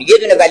الذین آمنوا، یه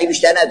دونه ولی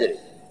بیشتر نداره.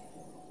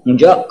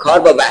 اونجا کار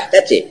با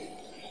وحدته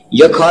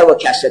یا کار با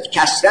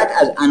کثرت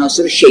از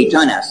عناصر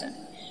شیطان هستن.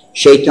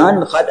 شیطان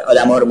میخواد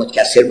آدم‌ها رو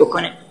متکثر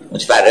بکنه،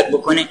 متفرق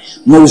بکنه،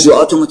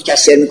 موضوعات رو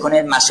متکثر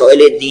میکنه،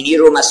 مسائل دینی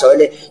رو،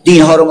 مسائل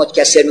دینها رو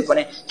متکثر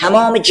میکنه.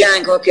 تمام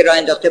جنگ ها که راه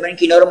انداخته برای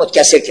اینکه اینا رو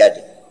متکثر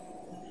کرده.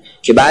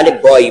 که بله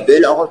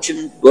بایبل آقا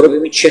برو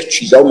ببین چه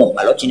چیزا و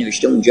مقبلاتی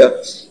نوشته اونجا،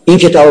 این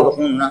کتابو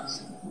بخون، اونا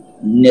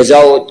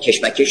نزاع و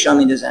کشمکش را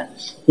میندازن.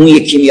 اون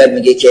یکی میاد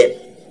میگه که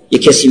یه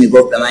کسی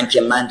میگفت به من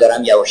که من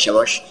دارم یواش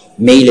یواش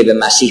میل به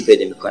مسیح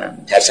پیدا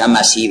میکنم، ترسم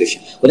مسیحی بشم.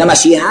 خودم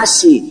مسیحی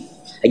هستی،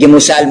 اگه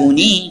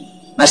مسلمونی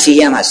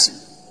مسیحی هم هستی.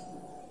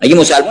 اگه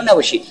مسلمان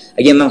نباشی.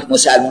 اگه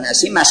مسلمان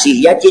هستی،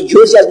 مسیحیت یه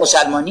جزئی از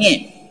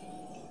مسلمانیه.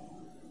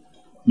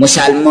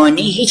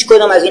 مسلمانی هیچ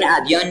کدام از این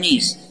ادیان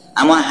نیست،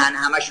 اما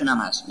همشون هم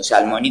هست.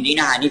 مسلمانی دین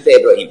حنیف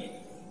ابراهیم،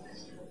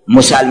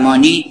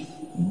 مسلمانی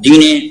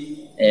دین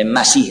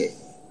مسیحه،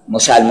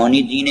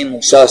 مسلمانی دین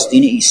موسی است،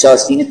 دین عیسی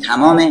است، دین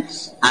تمام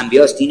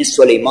انبیا است، دین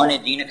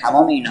سلیمان، دین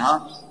تمام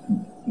اینها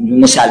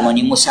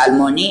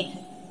مسلمانی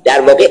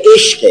در واقع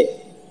عشقه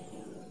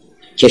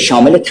که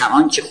شامل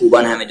تمام چه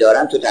خوبان همه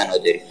دارن تو تنها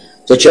داری.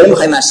 تو چرا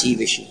میخوای مسیحی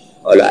بشی؟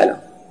 حالا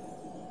الان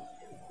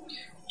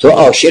تو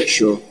عاشق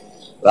شو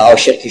و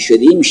عاشق که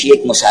شدی میشی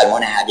یک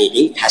مسلمان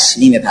حقیقی،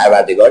 تسلیم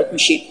پروردگارت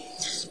میشی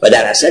و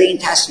در اثر این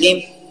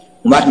تسلیم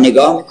اون وقت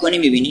نگاه میکنی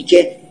میبینی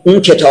که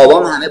اون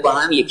کتابام همه با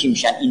هم یکی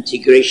میشن.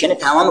 اینتگریشن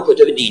تمام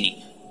کتب دینی.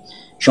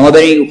 شما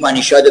برید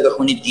اپانیشاد رو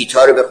بخونید،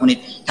 گیتا رو بخونید،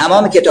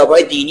 تمام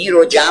کتاب‌های دینی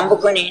رو جمع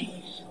بکنین،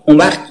 اون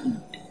وقت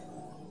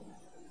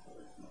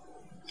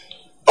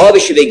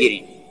آبشو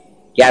بگیرین.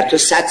 گر تو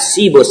 100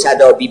 سیب و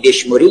 100 آبی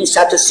بشمری،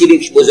 100 تا سیب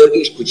یکیش بزرگه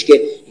یکیش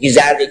کوچیکه، یکی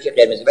زرده یکی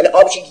قرمزه، ولی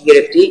آبش که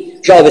گرفتی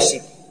چه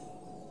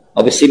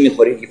آب سیب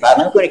میخوری که فرق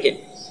نمیکنه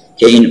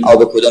که این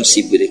آب کدام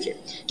سیب بوده. که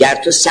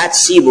گر تو 100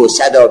 سیب و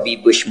 100 آبی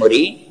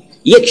بشمری،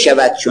 یک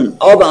شود چون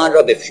آب آن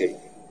را بفشاری.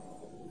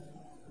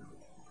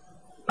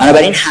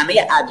 بنابراین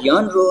همه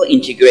ادیان رو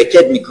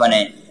اینتگریتد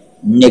میکنه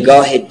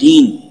نگاه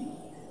دین،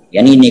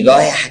 یعنی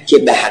نگاه که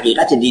به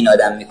حقیقت دین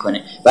آدم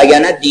میکنه.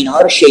 وگرنه دین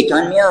ها رو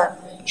شیطان میاد.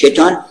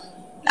 شیطان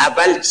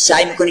اول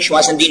سعی میکنه شما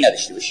اصلا دین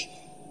نداشته باشی،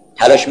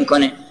 تلاش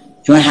میکنه،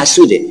 چون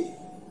حسوده،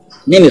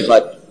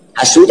 نمیخواد.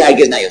 حسود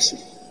هرگز نیاسود،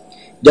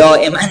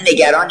 دائما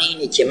نگران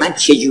اینه که من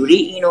چجوری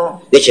اینو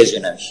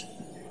بچزونمش.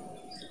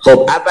 خب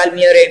اول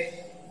میاره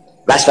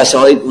وسوسه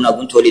های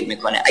گوناگون تولید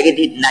میکنه. اگه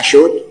دید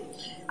نشد،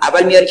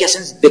 اول میاره که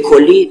اصلا به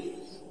کلی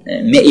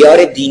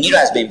معیار دینی رو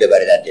از بین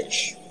ببره در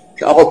دلش،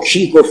 که آقا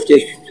کی گفته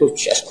تو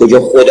از کجا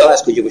خدا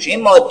از کجا باشه؟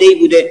 این ماده‌ای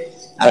بوده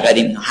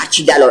القدیم،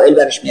 هرچی دلایل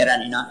برش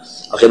میارن اینا.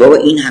 آخه بابا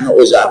این همه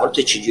اوضاع احوال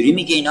تو چجوری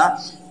میگه اینا؟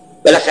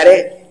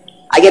 بالاخره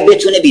اگه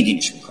بتونه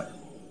بیدینش میکنه،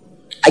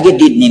 اگه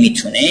دید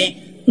نمیتونه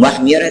اون وقت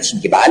میاره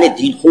که بله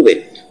دین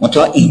خوبه،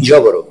 منتها اینجا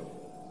برو،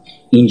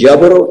 اینجا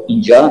برو،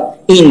 اینجا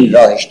این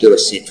راهش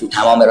درسته، تو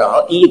تمام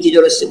راهها این یکی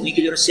درسته، اون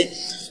یکی درسته.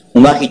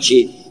 اون وقت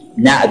چی؟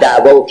 نه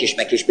دعوا و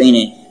کشمکش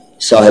بین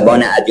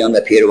صاحبان ادیان و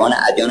پیروان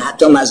ادیان،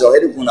 حتی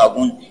مذاهب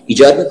گوناگون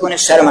ایجاد میکنه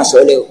سر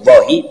مسائل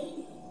واهی.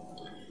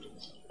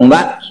 اون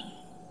وقت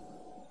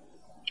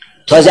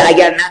تازه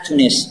اگر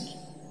نتونست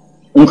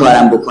اون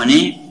کارم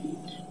بکنه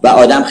و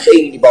آدم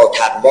خیلی با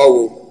تقوا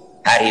و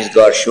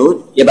پرهیزگار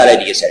شد، یه بلای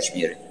دیگه سرش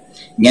میاره.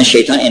 میگن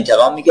شیطان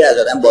انتقام میگیره از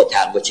آدم با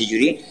تقوا.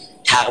 چجوری؟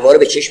 تقوا رو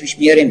به چشمش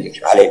میاره،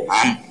 میگه بله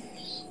من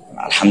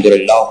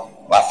الحمدلله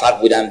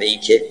موفق بودم به این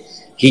که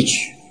هیچ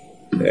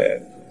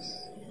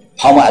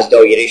پامو از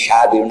دایره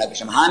شهر بیرون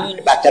نکشم، همین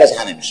بدتر از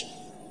همه میشه،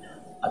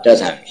 بدتر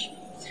از همه میشه.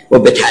 و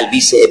به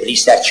تلبیس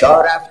ابلیس در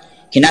چاه رفت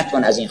که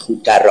نتوان از این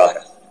خوبتر راه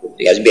رفت،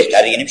 دیگه از این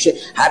بهتر دیگه نمیشه.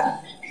 هر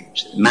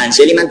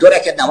منزلی من 2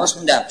 رکعت نماز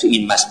خوندم تو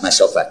این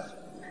مسافت،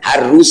 هر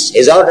روز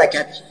 1000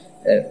 رکعت،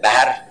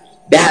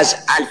 به از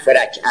 1000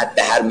 رکعت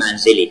به هر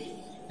منزلی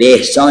به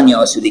احسانی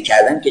آسوده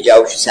کردن، که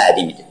جوابشو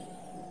سعدی میده.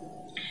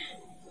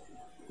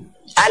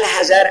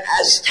 الحذر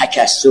از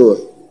تکثر.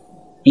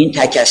 این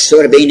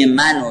تکثر بین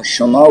من و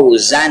شما و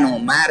زن و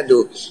مرد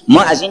و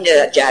ما از این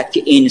جهت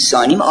که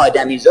انسانیم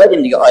آدمی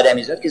زادیم دیگه.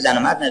 آدمی زاد که زن و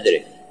مرد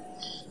نداره.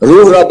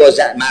 روح را با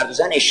مرد و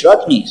زن اشراک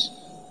نیست.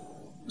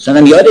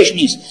 مثلا یادش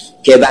نیست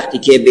که وقتی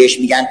که بهش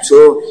میگن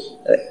تو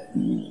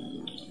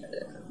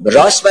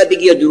راست باید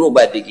بگی یا دروغ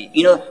باید بگی،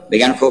 اینو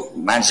بگن خب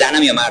من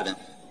زنم یا مردم.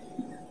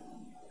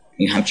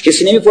 این همچی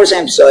کسی نمیپرسه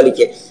این سوالی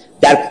که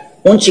در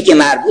اون چی که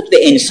مربوط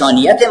به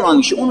انسانیت ما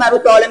میشه، اون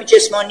مربوط به عالم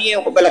جسمانیه.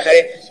 خب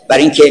بالاخره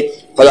برای اینکه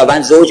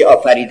خداوند زوج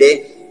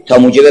آفریده تا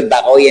موجب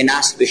بقای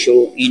نسل بشه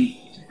و این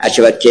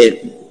عجبت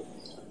که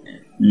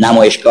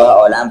نمایشگاه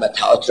عالم و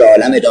تئاتر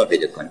عالم ادامه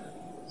پیدا کنه.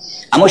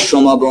 اما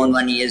شما به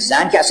عنوان یه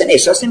زن که اصلا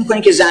احساس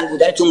نمی‌کنید که زن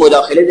بودن تو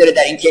مداخله داره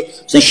در این که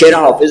مثلا شعر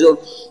حافظ رو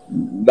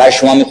برای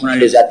شما میخونن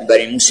لذت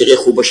میبرین، موسیقی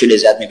خوب باشه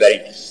لذت میبرین،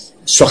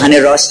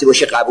 سخن راستی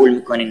باشه قبول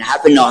میکنین،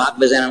 حرف ناحق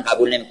بزنن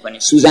قبول نمیکنین،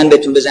 سوزن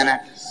بهتون بزنن.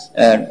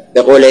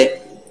 به قول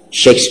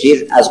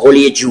شکسپیر از قول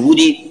یه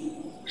جهودی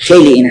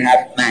خیلی این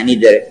حرف معنی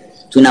داره.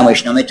 تو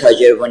نمایشنامه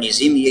تاجر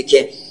ونیزی میگه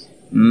که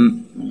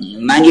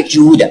من یک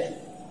جهودم،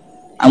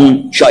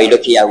 همون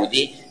شایلوک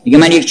یهودی میگه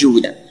من یک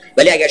جهودم،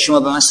 ولی اگر شما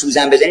به من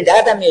سوزن بزنید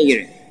دردم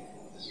میگیره،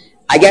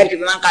 اگر که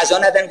به من غذا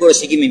ندن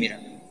گرسنگی میمیرم،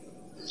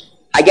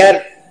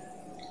 اگر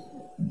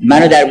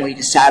منو در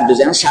محیط سرد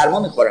بزنن سرما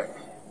میخورم،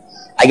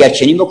 اگر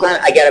چنین بکنن،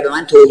 اگر به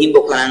من توهین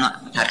بکنن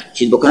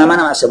چیز بکنن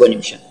منم عصبانی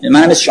میشم.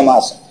 منم مثل شما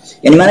هستم،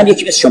 یعنی منم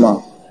یکی مثل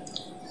شما.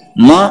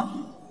 ما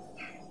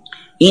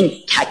این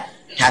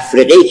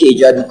تفرقه‌ای که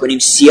ایجاد میکنیم،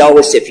 سیاه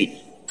و سفید،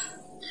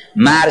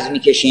 مرز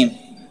میکشیم،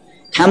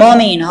 تمام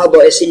اینها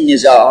باعث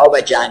نزاع‌ها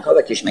و جنگ‌ها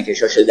و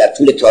کشمکش‌ها شده در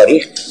طول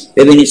تاریخ.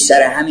 ببینید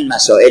سر همین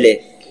مسائل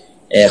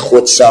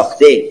خود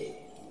ساخته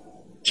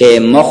که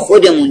ما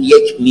خودمون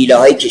یک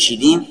میله‌هایی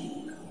کشیدیم.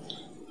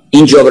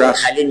 این جبران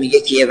خلیل میگه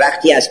که یه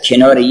وقتی از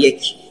کنار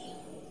یک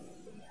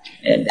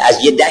از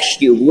یه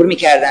دشتی عبور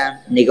میکردم،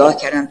 نگاه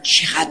کردم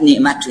چقدر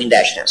نعمت تو این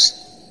دشت هست.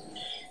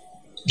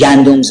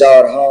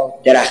 گندمزارها،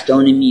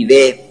 درختان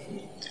میوه،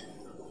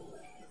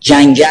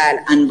 جنگل،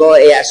 انواع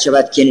از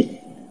شود که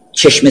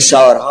چشم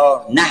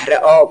سارها، نهر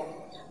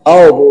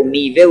آب و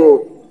میوه و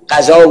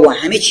غذا و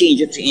همه چی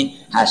اینجا تو این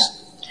هست.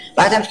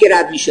 بعدم که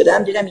رد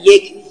میشدم دیدم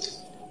یک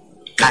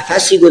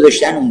قفسی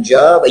گذاشتن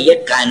اونجا و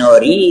یک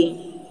قناری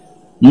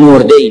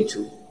مرده این تو.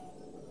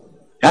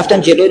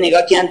 رفتم جلو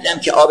نگاه کردم دیدم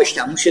که آبش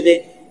تموم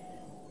شده،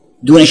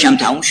 دونش هم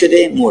تموم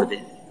شده، مرده.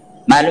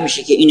 معلوم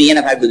میشه که اینو یه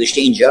نفر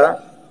گذاشته اینجا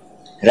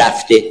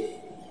رفته،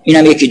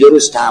 اینم یکی دو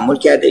روز تحمل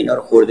کرده اینا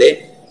رو خورده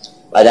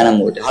بعدنم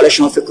مرده. حالا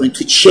شما فکر کنید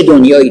تو چه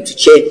دنیایی، تو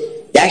چه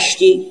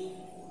دشتی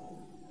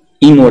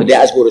این مرده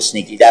از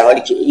گرسنگی، در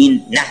حالی که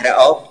این نهر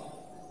آب،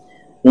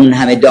 اون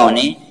همه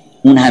دانه،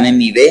 اون همه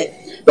میوه،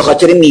 به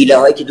خاطر میله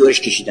هایی که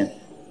دورش کشیدن.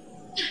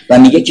 و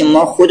میگه که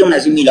ما خودمون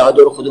از این میله ها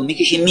دور خودمون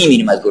میکشیم،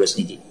 میمیریم از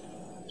گرسنگی.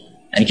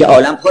 یعنی که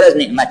عالم پر از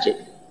نعمته،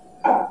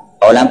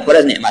 عالم پر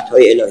از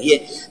نعمت‌های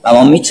الهیه و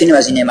ما میتونیم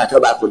از این نعمت‌ها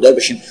برخوردار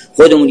بشیم.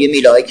 خودمون یه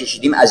میله‌ای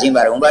کشیدیم از این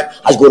ور اون ور،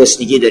 از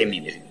گرسنگی داریم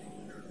میمیریم.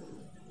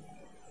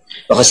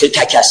 به خاطر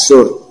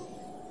تکثر.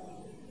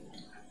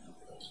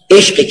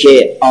 عشقی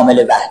که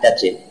عامل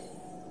وحدته.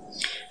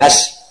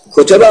 پس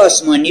کتب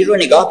آسمانی رو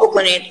نگاه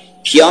بکنید،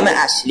 پیام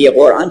اصلی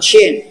قرآن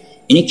چیه؟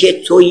 اینی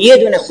که تو یه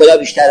دونه خدا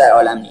بیشتر در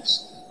عالم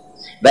نیست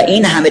و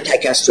این همه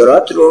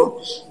تکثرات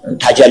رو،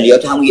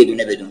 تجلیات همون یه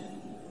دونه بدون.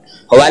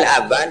 هو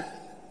الاول،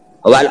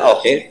 هو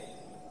الاخر،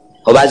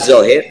 هو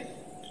الظاهر،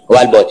 هو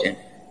الباطن.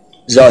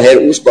 ظاهر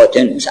اوست،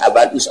 باطن اوست،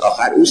 اول اوست،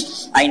 آخر اوست.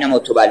 اینما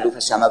تولوا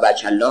فثم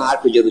وجه الله، هر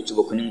کجا رو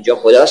تو بکنیم اونجا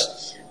خداست.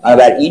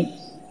 بنابراین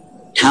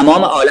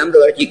تمام عالم رو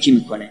برات یکی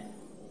میکنه.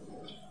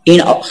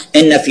 این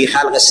ان فی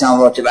خلق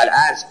السماوات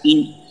والارض،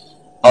 این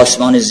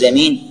آسمان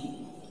زمین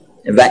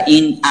و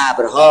این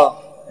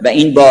ابرها و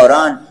این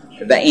باران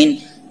و این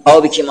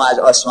آبی که ما از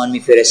آسمان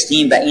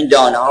میفرستیم و این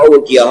دانه ها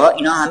و گیاه ها،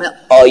 اینا همه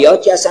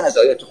آیاتی هستن از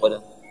آیات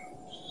خدا.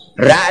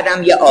 رعد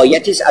هم یه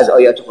آیتی است از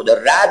آیات خدا.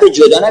 رعد رو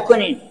جدا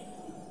نکنین.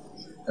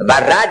 و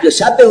رعد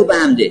یسبح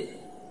بحمده،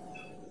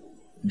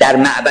 در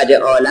معبد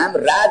عالم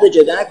رعد رو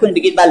جدا نکنین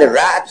بگید بله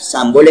رعد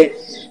سمبل،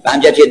 و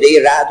همجا جده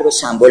رعد رو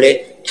سمبل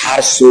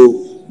ترس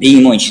و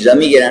بیم و این چیزا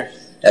میگیرن،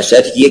 در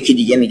صورتی که یکی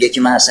دیگه میگه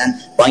که من اصلا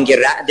بانگ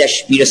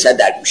رعدش میرسد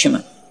در گوش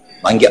من،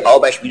 بانگ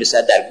آبش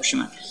میرسد در گوش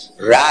من.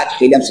 رعد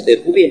خیلی هم صدای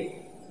خوبیه.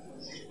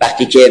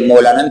 وقتی که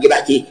مولانا میگه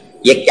وقتی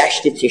یک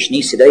دشت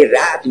تشنه صدای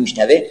رعد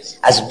میشنوه،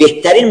 از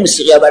بهترین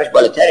موسیقی ها براش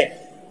بالاتره،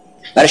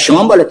 برای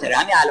شما بالاتره.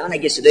 همین الان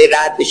اگه صدای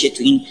رعد بشه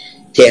تو این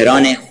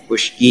تهران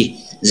خشکی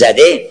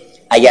زده،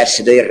 اگر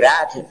صدای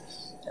رعد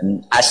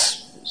از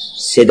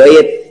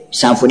صدای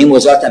سمفونی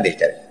موزارت هم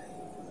بهتره.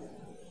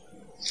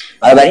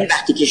 بنابراین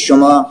وقتی که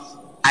شما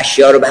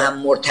اشیاء رو به هم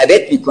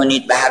مرتبط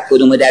میکنید و هر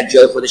کدوم در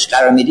جای خودش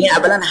قرار میدین،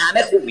 اولا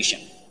همه خوب میشن.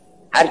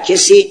 هر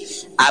کسی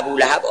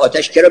ابولهب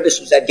آتش کرا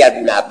بسوزد گر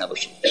بولهب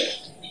نباشه.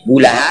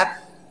 بولهب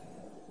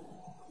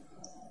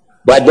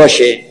باید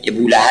باشه، یه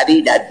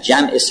بولهبی در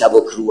جمع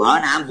سبک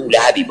روحان هم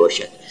بولهبی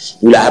باشد.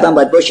 بولهب هم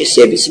باید باشه،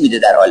 سرویسی میده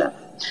در عالم.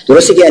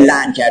 درسته که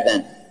لعن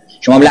کردن،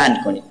 شما لعن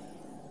کنید،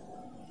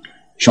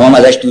 شما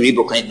ازش دوری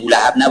بکنید،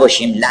 بولهب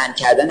نباشیم. لعن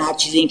کردن هر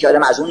چیزی این که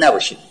آدم از اون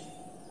نباشه.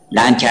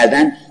 لعن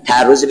کردن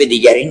تعرض به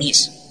دیگری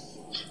نیست.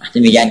 وقتی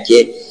میگن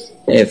که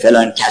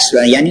فلان کس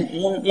رو، یعنی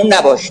اون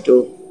نباش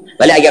تو،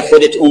 ولی اگر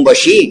خودت اون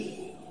باشی،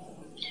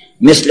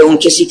 مثل اون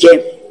کسی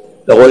که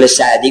به قول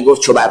سعدی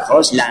گفت چو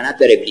برخاست لعنت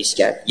بر ابلیس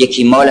کرد.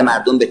 یکی مال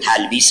مردم به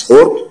تلبیس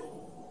خورد،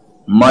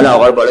 مال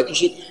آقا رو بالا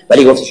کشید،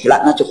 ولی گفتش که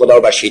لعنت خدا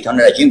بر شیطان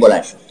رجیم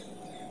بلند شد.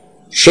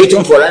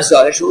 شیطان فلان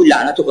ظاهر شد،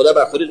 لعنت خدا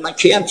بر خودت، من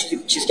کی هم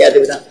چیز کرده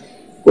بودم؟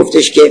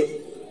 گفتش که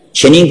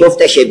چنین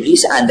گفتش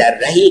ابلیس اندر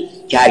رهی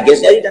که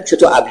هرگز ندیدم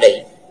چطور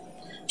ابلهی.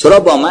 تو را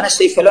با من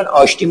هستی فلان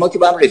آشتی، ما که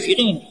با هم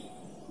رفیقیم،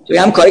 تو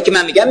هم کاری که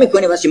من میگم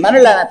میکنی واسه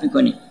منو لعنت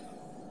میکنی.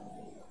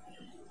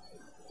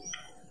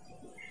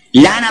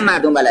 لعنت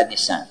مردم بلد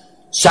نیستن.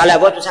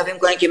 صلوات مثلا فکر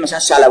میکنن که مثلا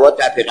صلوات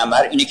بر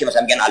پیغمبر اینه که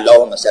مثلا میگن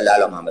اللهم صل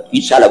علی محمد.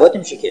 این صلوات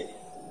نمیشه که.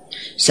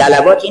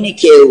 صلوات اینه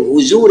که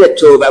حضور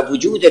تو و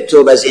وجود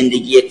تو و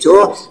زندگی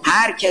تو،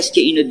 هر کس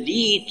که اینو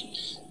دید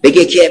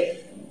بگه که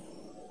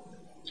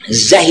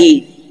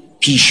زهی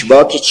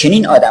پیشوا که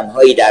چنین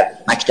آدم‌هایی در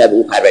مکتب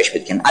او پرورش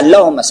بدن.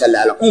 اللهم صل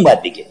علی، اون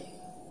باید بگه.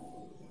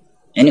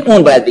 یعنی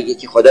اون باید بگه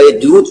که خدای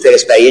درود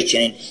فرست برای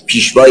چنین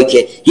پیشوایی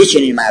که یه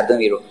چنین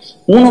مردمی رو،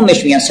 اونو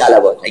مش میگن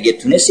صلوات. اگه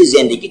تونستی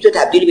زندگی تو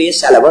تبدیل به یه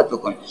صلوات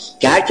بکن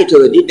که هر کی تو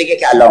رو دید بگه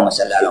که اللهم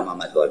صل علی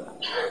محمد و آل محمد.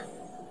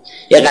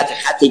 یه قطع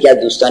خطی که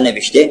دوستان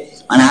نوشته،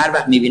 من هر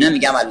وقت میبینم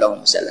میگم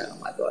اللهم صل علی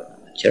محمد و آل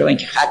محمد. چرا؟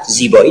 اینکه خط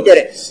زیبایی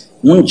داره.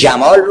 اون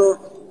جمال رو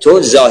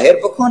تو ظاهر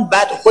بکن،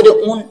 بعد خود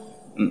اون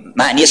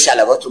معنی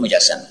صلوات رو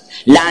مجسم.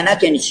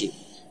 لعنت یعنی چی؟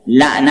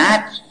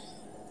 لعنت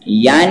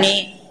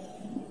یعنی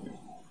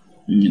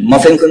ما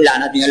فکر می‌کنیم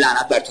لعنت میگن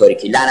لعنت بر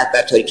تاریکی. لعنت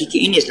بر تاریکی که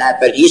این نیست. لعنت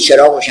بر یه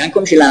چراغ روشن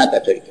کن میشه لعنت بر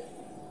تاریکی.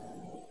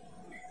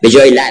 به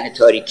جای لعنت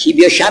تاریکی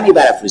بیا شمعی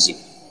برافروزی.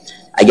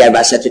 اگر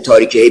وسط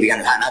تاریکی بگن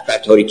لعنت بر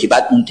تاریکی،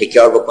 بعد اون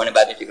تکرار بکنه،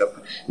 بعد تکرار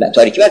کنه،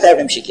 تاریکی برطرف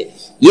نمیشه که.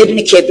 یه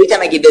دونه کبریت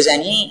هم اگه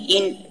بزنی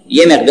این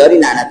یه مقداری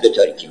لعنت به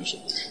تاریکی میشه.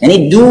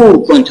 یعنی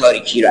دور کن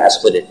تاریکی رو از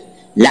خودت.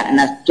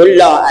 لعنت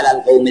الله علی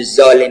القوم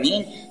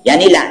الظالمین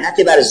یعنی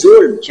لعنت بر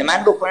ظلم که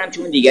من بکنم که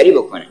اون دیگری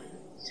بکنه.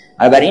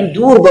 برای این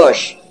دور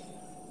باش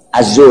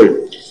از ظلم.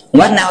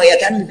 اون وقت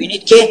نهایتا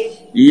میبینید که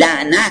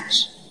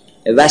لعنت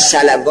و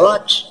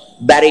صلوات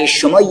برای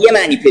شما یه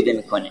معنی پیدا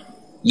میکنه.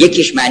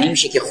 یکیش معنی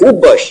میشه که خوب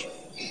باش،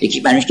 یکی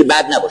معنی میشه که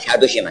بد نباش. هر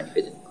دوش یه معنی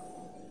پیدا میکنه.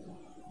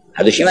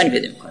 هر دوش یه معنی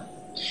پیدا میکنه.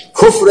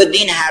 کفر و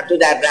دین هر دو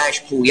در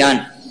رهش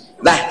پویان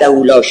وحده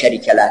لا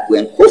شریک له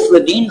گویان. کفر و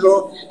دین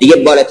رو دیگه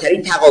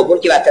بالاترین تقابل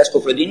که بدتر از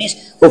کفر و دین نیست،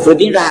 کفر و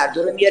دین رو هر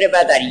دو رو میاره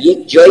و در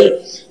یک جایی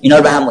اینا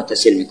رو به هم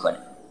متصل میکنه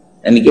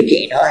و میگه که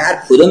اینها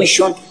هر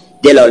کدومشون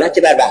دلالت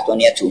بر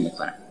وحدانیت او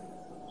میکنن.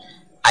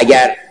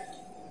 اگر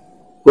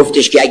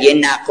گفتش که اگه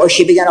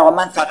نقاشی بگن آقا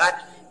من فقط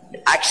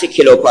عکس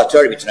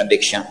کلئوپاترا رو میتونم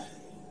بکشم،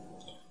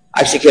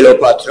 عکس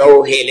کلئوپاترا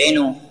و هلن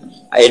و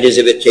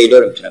الیزابت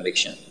تیلور رو میتونم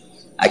بکشم،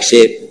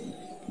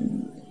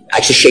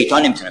 عکس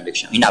شیطان نمیتونم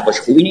بکشم، این نقاش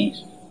خوبی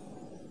نیست؟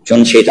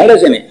 چون شیطان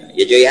لازمه.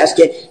 یه جایی هست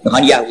که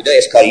میخوان یهودا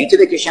اسکاریوت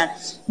بکشن،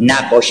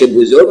 نقاش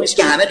بزرگ نیست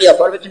که همه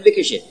قیافه رو بتونه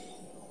بکشه.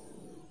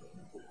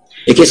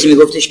 یه کسی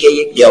میگفتش که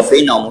یک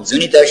قیافه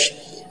ناموزونی داشت،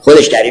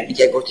 خودش تعریف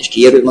میکرد، گفتش که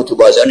یه روز ما تو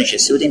بازار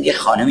نشسته بودیم، یه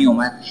خانمی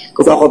اومد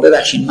گفت آقا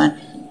ببخشید من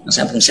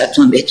مثلا 500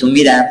 تومن بهتون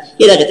میدم،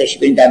 یه دقیقه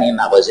تشریف برید دم این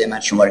مغازه من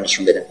شما رو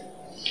نشون بدم.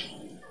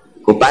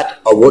 گفت بعد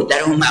آورد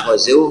در اون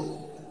مغازه و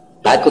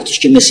بعد گفتش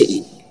که مثل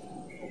این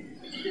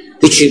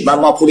هیچی،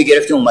 ما پولی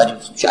گرفتیم اومدیم،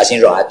 از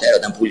این راحت تر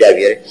آدم پول در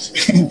بیاره.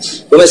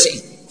 گفت مثل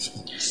این.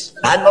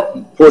 بعد ما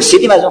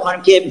پرسیدیم از اون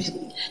خانم که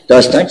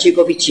داستان چی؟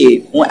 گفت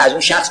چی؟ اون از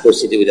اون شخص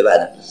پرسیده بوده.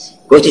 بعدم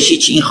گفتش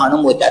چی؟ این خانم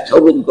مدت‌ها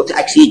بود میگفت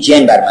عکس یه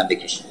جن بر من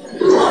بکش.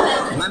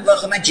 من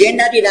واقعا من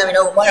جن ندیدم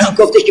اینا. اون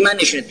گفتش که من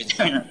نشونت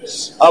میدم اینا.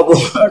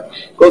 آورد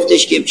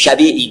گفتش که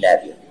شبیه این در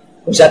بیاد.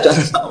 500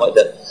 تومن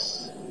آماده.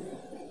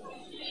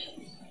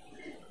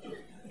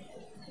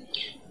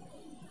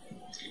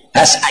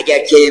 پس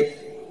اگر که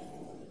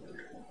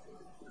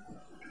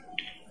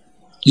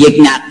یک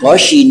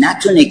نقاشی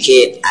نتونه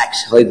که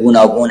عکس‌های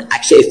گوناگون،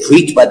 عکس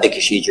افریت باید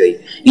بکشه یه جایی،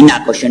 این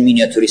نقاشان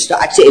مینیاتوریستا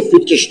عکس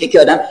افریت کشیده که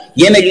آدم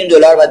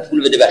 $1,000,000 باید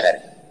پول بده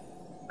بخره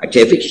عکس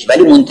افریت،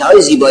 ولی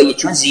منتهای زیبایی،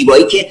 چون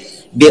زیبایی که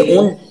به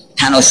اون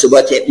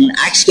تناسبات اون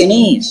عکس که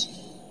نیست،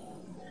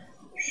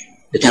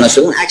 به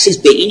تناسب اون عکس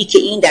به اینی که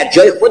این در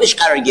جای خودش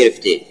قرار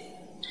گرفته.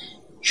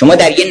 شما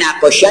در یه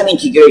نقاشی هم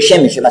اینتگریشن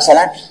میشه.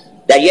 مثلا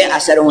در یه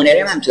اثر هنری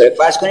هم همینطوره.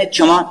 فرض کنید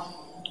شما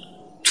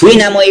توی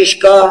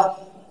نمایشگاه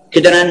که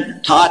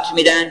دارن تئاتر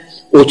میدن،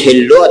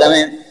 اوتلو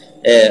آدم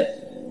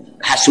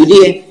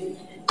حسودیه،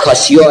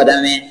 کاسیو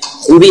آدم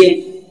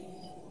خوبیه،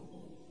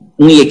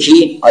 اون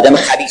یکی آدم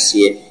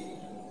خبیثیه،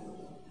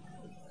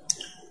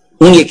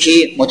 اون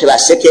یکی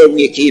متوسطه، اون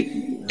یکی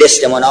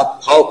دستمانا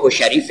پاک و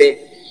شریفه،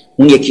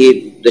 اون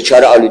یکی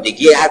دچار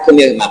آلودگیه. هر کدوم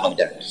یک مقام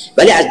داره.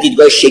 ولی از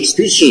دیدگاه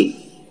شکسپیر چی؟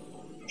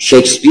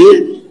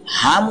 شکسپیر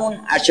همون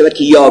هرچند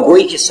که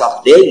یاگویی که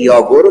ساخته،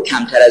 یاگو رو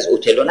کمتر از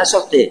اوتلو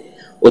نساخته،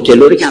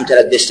 اوتلو رو کمتر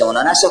از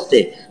دستمانا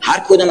نساخته.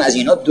 هر کدوم از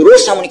اینا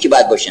درست همونی که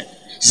باید باشن.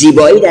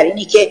 زیبایی در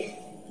اینی که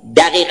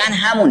دقیقاً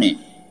همونه،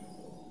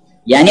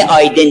 یعنی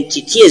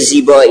آیدنتیتی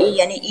زیبایی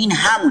یعنی این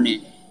همونه.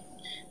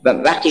 و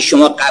وقتی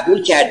شما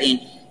قبول کردین،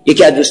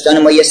 یکی از دوستان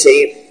ما یه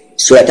سری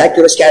صورتک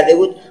درست کرده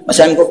بود،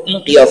 مثلا میگفت این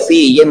قیافه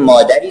یه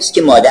مادری است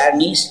که مادر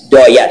نیست،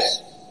 دایه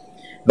است،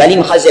 ولی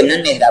میخواد ضمناً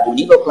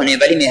مهربونی بکنه،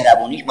 ولی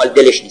مهربونیش مال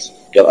دلش نیست،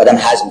 آدم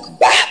هضم میکنه.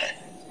 به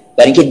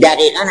برای اینکه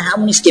دقیقاً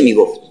همون نیست که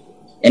میگفت.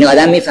 یعنی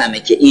آدم میفهمه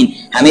که این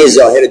همه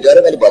ظاهر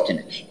داره ولی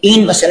باطنه.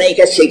 این مثلا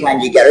یکی از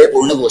شکنجهگرای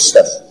قرون وسطی،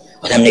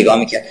 آدم نگاه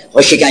میکرد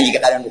ها شکنجهگر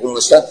قرون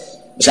وسطی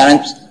مثلا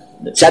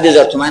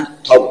 100,000 تومان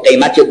تا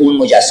قیمت اون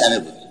مجسمه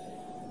بود.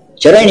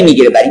 چرا اینو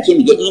میگیره؟ برای اینکه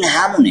میگه این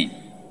همونه،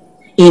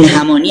 این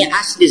همانی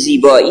اصل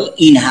زیبایی،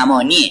 این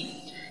همانیه،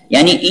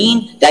 یعنی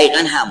این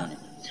دقیقاً همونه.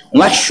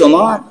 اون وقت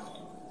شما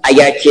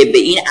اگر که به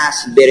این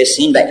اصل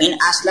برسین و این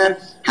اصلا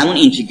همون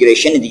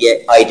اینتگریشن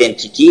دیگه،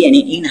 آیدنتیتی، یعنی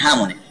این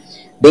همونه،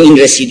 به این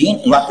رسیدین،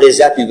 اون وقت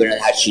لذت میبرید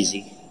هر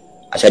چیزی،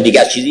 اصلا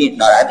دیگه از چیزی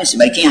ناراحت نیستید،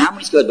 برای که این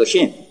همونیه که باید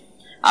باشه.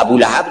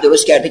 ابولهب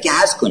درست کرده که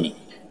حذف کنی.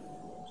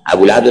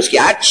 ابولهب درست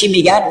که هر چی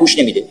میگن گوش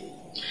نمیده.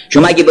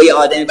 شما اگه با یه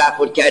آدمی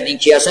برخورد کردین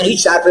که اصلا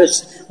هیچ حرف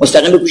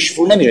مستقیم به گوشش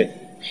فرو نمیره،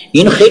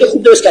 اینو خیلی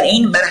خوب درست کرد،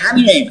 این برای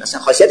همینه، اصلا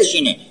خاصیتش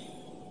اینه،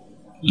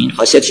 این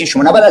خاصیتش اینه،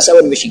 شما نباید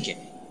عصبانی بشین که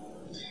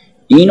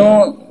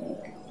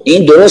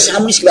این درست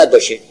همونیه که باید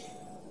باشه.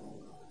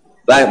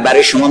 و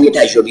برای شما یه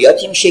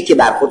تجربیاتی میشه که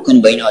برخورد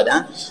کنید با این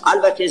آدم.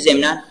 البته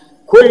ضمناً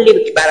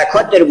کلی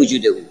برکات در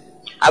وجود او.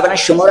 اولا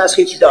شما رو از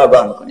خیلی چیزا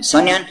آگاه میکنه،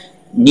 ثانیاً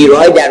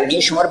نیروهای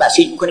درونی شما رو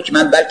بسیج میکنه که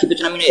من بلکه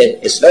بتونم اینو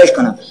اصلاحش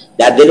کنم.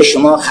 در دل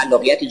شما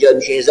خلاقیت ایجاد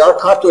میشه، هزار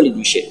کار تولید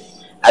میشه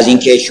از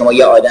اینکه شما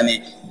یه آدم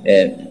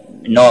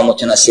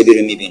نامتناسبی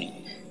رو میبینید.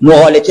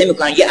 مغالطه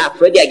میکنن. یه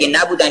افرادی اگه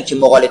نبودن که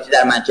مغالطه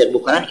در منطق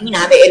بکنن، این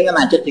همه علم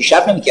منطق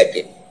پیشرفت نمیکرد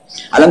که.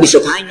 الان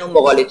 25 نوع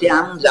مغالطه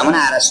همون زمان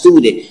ارسطو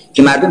بوده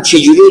که مردم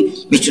چجوری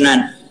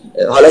میتونن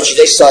حالا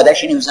چیزای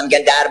سادهش اینه، مثلا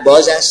میگن در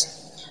باز است،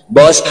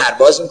 باز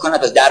پرواز میکنه،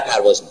 پس در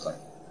پرواز میکنه.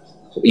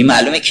 خب این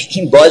معلومه که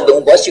این باز به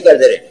اون باز چیکار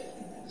داره؟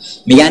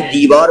 میگن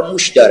دیوار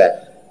موش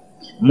دارد،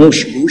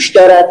 موش گوش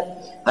دارد،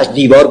 پس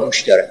دیوار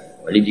گوش دارد،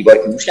 ولی دیوار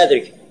که موش نداره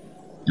که.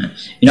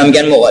 اینا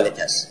میگن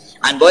مغالطه است.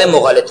 انواع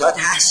مغالطات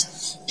هست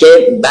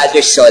که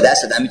بعضیش ساده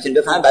است، آدم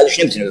میتونه بفهمه، بعضیش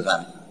نمیتونه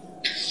بفهمه.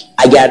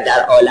 اگر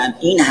در عالم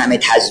این همه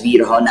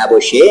تزویرها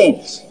نباشه،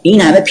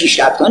 این همه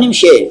پیشرفت‌ها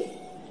نمیشه.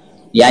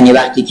 یعنی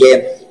وقتی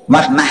که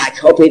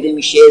محک‌ها پیدا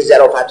میشه،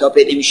 ظرافت‌ها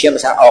پیدا میشه،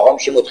 مثلا آقا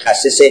میشه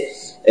متخصص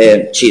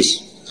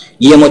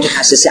یه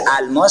متخصص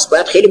الماس،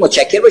 باید خیلی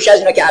متشکر باشه از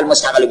اینا که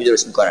الماس تقلبی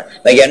درست میکنن،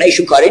 وگرنه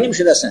ایشون کاری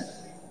نمیشد، اصلا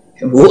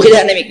حقوقی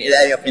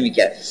دریافت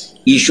نمیکرد.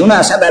 ایشون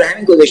اصلا برای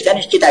همین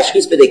گذاشتنش که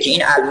تشخیص بده که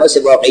این الماس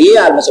واقعی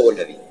یا الماس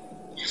قلابی.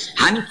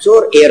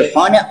 همینطور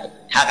عرفان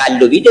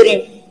تقلبی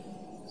داریم،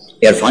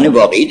 عرفان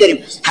واقعی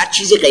داریم. هر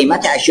چیزی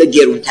قیمت اشیا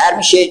گرونتر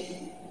میشه،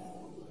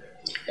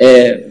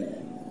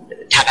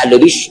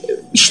 تقلبیش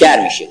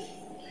بیشتر میشه.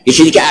 یه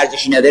چیزی که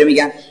ارزشی نداره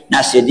میگن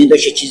نصرالدین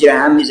داشت چیزی رو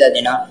هم میزد،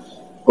 اینا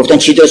گفتن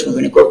چی درست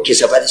میکنه؟ گفت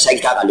کثافت سگ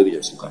تقلبی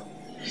درست میکنه.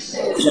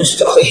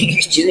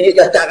 هیچ چیزی نیست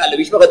که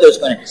تقلبیش بخواد درست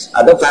کنه،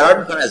 آدم فرار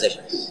میکنه ازش.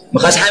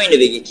 میخواست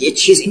همینو بگه که یه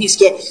چیزی نیست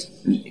که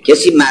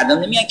کسی، مردم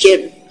نمیان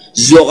که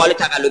زغال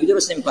تقلبی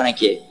درست نمیکنن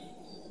که،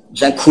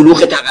 مثلا کلوخ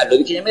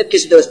تقلبی که نمیاد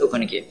کسی درست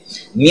بکنه که،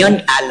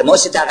 میان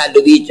الماس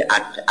تقلبی،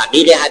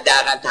 عقیق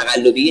حداقل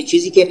تقلبی، یه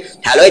چیزی که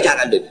طلای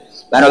تقلبی.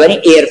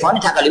 بنابراین عرفان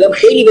تقلبی هم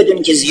خیلی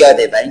بدونین که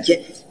زیاده، برای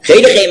اینکه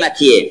خیلی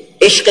قیمتیه.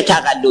 عشق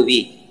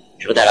تقلبی،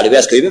 عشق تقلبی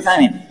از کجا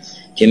بفهمیم؟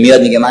 که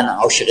میاد میگه من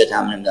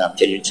عاشقتم، نمیدونم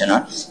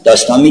چنان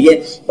داستان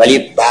میگه، ولی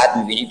بعد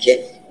میبینیم که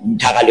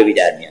تقلبی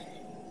در میاد.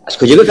 از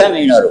کجا بفهمیم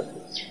اینا رو؟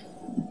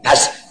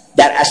 پس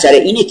در اثر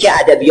اینه که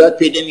ادبیات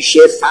پیدا میشه،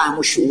 فهم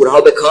و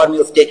شعورها به کار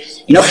میفته.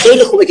 اینا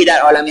خیلی خوبه که در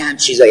عالمی هم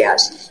چیزایی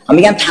هست. من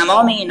میگم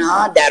تمام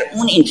اینها در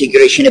اون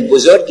اینتگریشن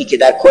بزرگی که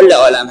در کل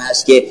عالم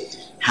هست که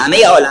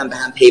همه عالم به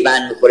هم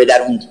پیوند میخوره،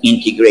 در اون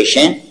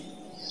اینتگریشن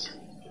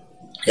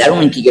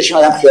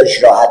آدم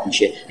خیالش راحت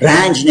میشه،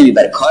 رنج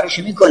نمیبره،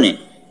 کارشو میکنه.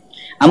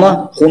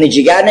 اما خون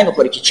جگر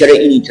نمیخوره که چرا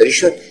این اینطوری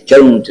شد،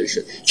 چرا اون اینطوری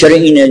شد، چرا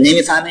این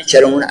نمیفهمه،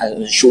 چرا اون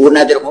شعور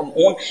نداره.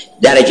 اون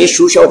درجه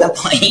شعورش آدم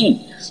پایین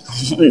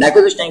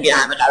نگذاشتن که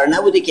همه قرار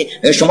نبوده که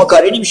شما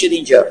کاری نمیشد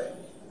اینجا.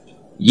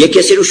 یه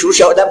کسی رو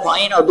شعورش آدم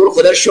پایین، دور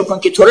خدا رو شکر کن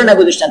که تو رو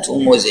نگذاشتن تو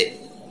اون موضع.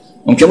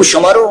 ممکنه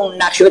شما رو اون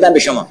نقشه بدن به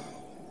شما.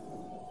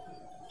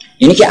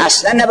 اینی که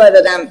اصلا نباید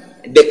آدم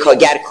به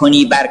کاگر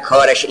کنی بر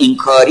کارش این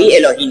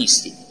کاری الهی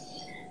نیستی.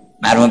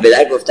 مرحوم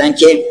بدر گفتن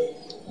که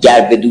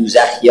گر به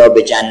دوزخ یا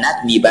به جنت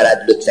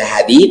میبرد لطف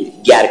حبیب،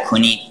 گر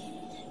کنی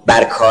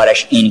بر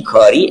کارش این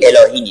کاری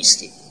الهی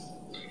نیستی.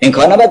 این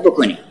کار نباید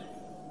بکنی.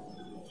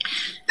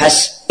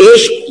 پس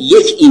عشق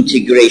یک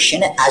اینتگریشن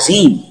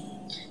عظیم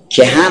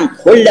که هم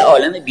کل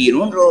عالم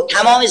بیرون رو،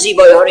 تمام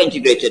زیبایی ها رو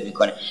اینتگریتد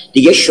میکنه.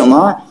 دیگه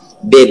شما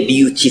به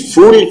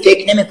بیوتیفول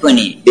فکر نمی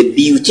کنی، به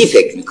بیوتی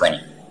فکر میکنی.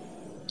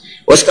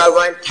 اسکار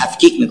وایلد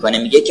تفکیک میکنه،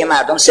 میگه که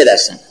مردم سه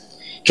دستن.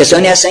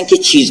 کسانی هستن که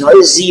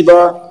چیزهای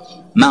زیبا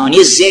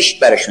معانی زشت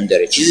براشون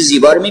داره، چیز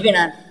زیبا رو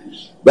میبینن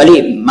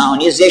ولی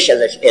معانی زشت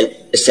ازش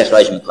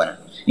استخراج میکنن،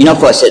 اینا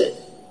فاسده.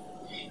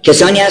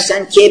 کسانی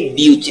هستن که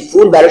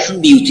بیوتیفول براشون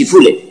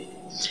بیوتیفوله،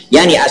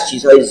 یعنی از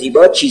چیزهای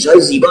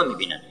زیبا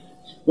میبینن،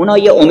 اونا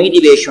یه امیدی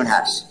بهشون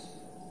هست.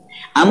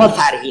 اما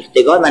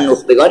فرهیختگار و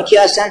نخبگار کی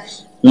هستن؟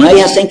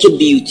 اونایی هستن که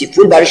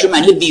بیوتیفول براشون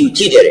معنی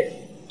بیوتی داره،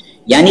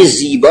 یعنی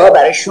زیبا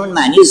براشون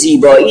معنی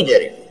زیبایی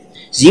داره.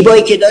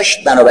 زیبایی که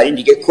داشت، بنابراین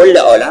دیگه کل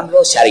عالم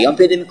رو سریان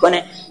پیدا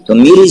میکنه. تو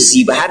میری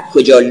زیبا، هر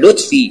کجا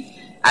لطفی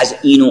از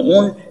این و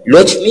اون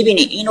لطف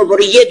میبینی، اینو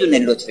برو یه دونه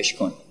لطفش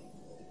کن،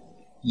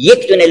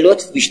 یک دونه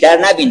لطف بیشتر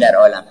نبین در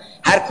عالم.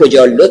 هر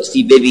کجا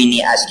لطفی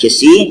ببینی از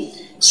کسی،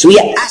 سوی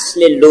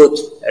اصل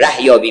لطف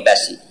ره یابی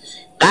بسی.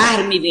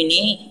 قهر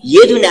میبینی،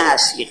 یه دونه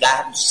هست که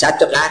قهر، 100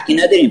 تا قهر که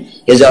نداریم،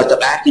 1000 تا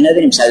قهر که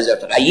نداریم، 100,000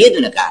 تا قهر، یه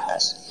دونه قهر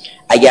هست.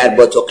 اگر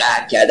با تو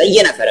قهر کرده،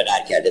 یه نفر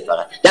قهر کرده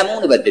فقط، دم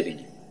اونو باید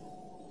ببینی.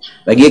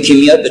 و یکی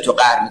میاد به تو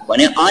قهر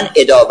میکنه، آن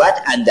عداوت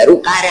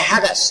اندرو قهر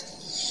حق است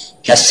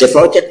که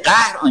صفات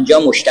قهر آنجا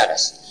مشتق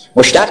است.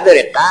 مشتق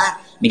داره قهر،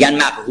 میگن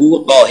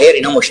مقهور، قاهر،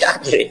 اینا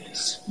مشتق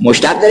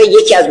داره.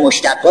 یکی از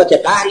مشتقات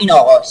قهر این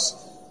آقاست،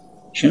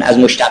 چون از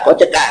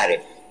مشتقات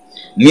قهره.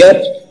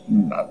 میاد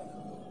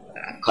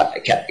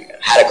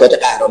حرکات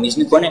قهرآمیز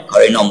میکنه،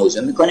 کارهای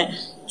ناموزون میکنه.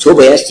 تو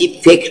بایستی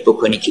فکر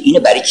بکنی که اینو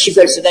برای چی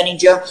فرستادن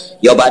اینجا،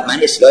 یا باید من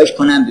اصلاحش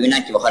کنم،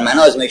 ببینن که بخوان من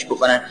آزمایش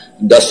بکنن،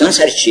 داستان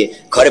سر چیه،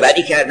 کار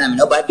بدی کردم.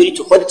 اینا باید بری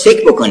تو خودت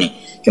فکر بکنی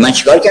که من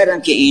چیکار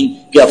کردم که این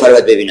قیافه رو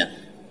باید ببینم.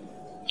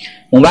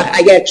 اون وقت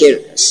اگر که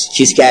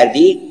چیز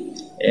کردی،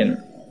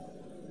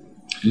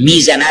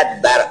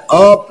 میزند بر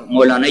آب،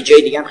 مولانا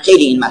جای دیگه هم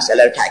خیلی این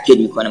مسئله رو تاکید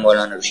میکنه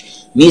مولانا روش،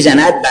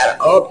 میزند بر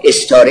آب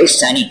استاره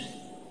سنی.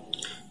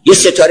 یه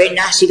ستاره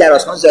نحسی در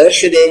آسمان ظاهر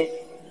شده،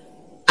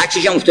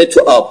 عکسش هم افتاده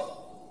تو آب.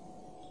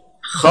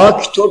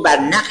 خاک تو بر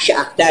نقش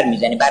اختر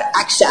میزنی، بر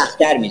عکس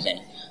اختر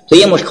میزنی. تو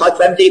یه مشت خاک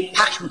برمی‌داری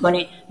پخش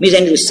میکنی،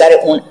 میزنی رو سر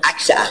اون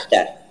عکس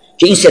اختر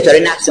که این ستاره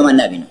نحس من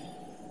نبینم.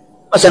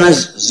 مثلا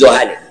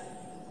زحله،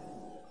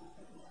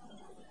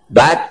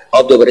 بعد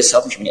آب دوباره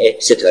صاف میشه،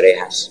 ستاره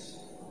هست،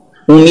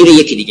 اون میره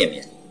یکی دیگه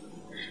میاد.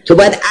 تو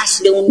باید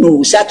اصل اون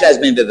نحوست رو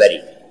از بین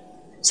ببری،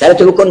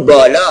 سرتو بکن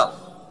بالا.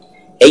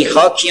 ای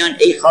خاکیان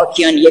ای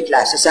خاکیان، یک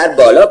لحظه سر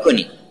بالا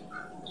کنی،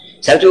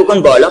 سرتو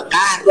بکن بالا،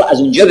 قهر رو از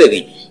اونجا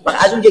ببین. و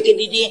از اونجا که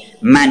دیدی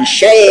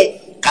منشأ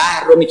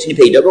قهر رو میتونی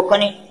پیدا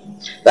بکنی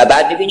و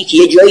بعد میبینی که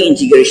یه جای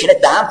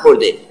اینتگریشنت به هم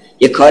خورده،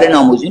 یه کار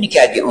ناموزونی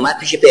کردی، اومد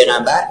پیش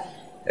پیغمبر،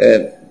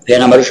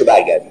 پیغمبرشو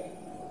برگردی.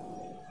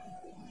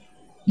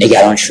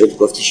 نگران شد،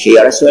 گفتش که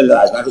یا رسول الله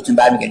از من روتون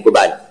برمیگردین؟ گفت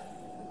بله.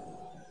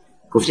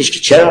 گفتش که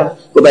چرا؟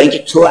 گفت برای اینکه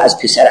تو از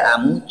پسر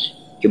عمود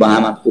که با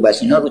هم خوب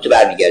است اینا روتو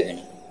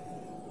برمیگردونی.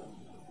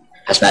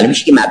 پس معلوم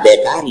میشه که مبدأ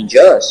قهر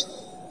اینجاست.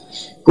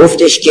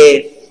 گفتش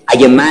که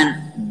اگه من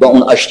با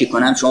اون آشتی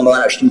کنم شما با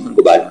من آشتی میکنید؟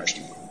 گفت بله من آشتی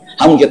میکنم.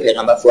 همونجا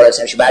پیغمبر فوراً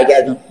سرش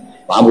برگردون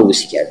با هم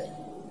روبوسی کردن.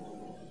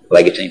 و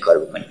اگه تو این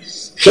کارو بکنی،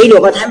 خیلی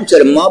اوقات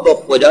همینطوره، ما با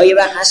خدا یه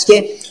وقت هست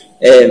که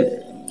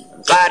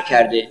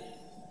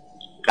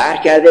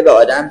قهر کرده به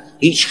آدم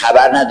هیچ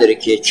خبر نداره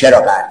که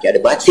چرا قهر کرده،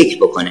 باید فکر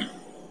بکنه.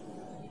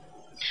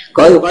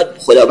 گاهی اوقات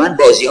خداوند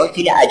بازی‌ها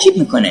خیلی عجیب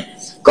میکنه.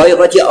 گاهی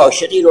اوقات یه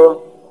عاشقی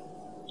رو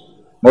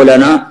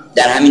مولانا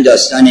در همین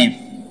داستان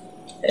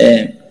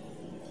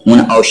اون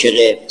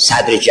عاشق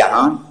صدر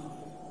جهان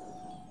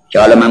که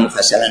حالا من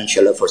مفصلا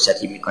انشالله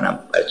فرصتی میکنم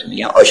براتون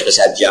میگم، عاشق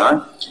صدر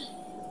جهان،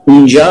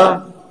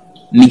 اونجا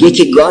میگه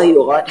که گاهی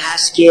اوقات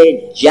هست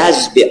که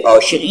جذب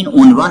عاشق، این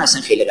عنوان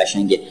اصلا خیلی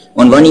قشنگه،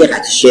 عنوان یه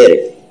قطع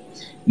شعره،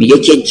 میگه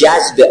که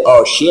جذب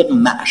عاشق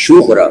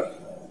معشوق را.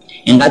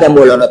 اینقدر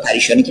مولانا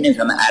پریشانی که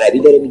نمیفهمه عربی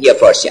داره میگه یا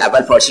فارسی.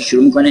 اول فارسی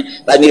شروع میکنه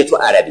بعد میره تو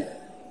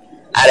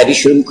عربی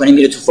شروع میکنه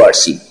میره تو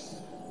فارسی.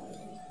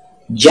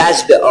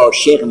 جذب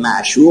عاشق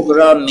معشوق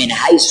را من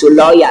حیث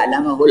لا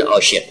یعلمه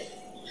العاشق،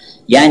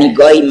 یعنی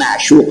گاهی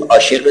معشوق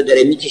عاشق رو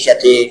داره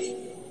میکشته،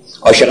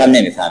 عاشق هم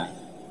نمیفهمه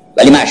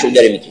ولی معشوق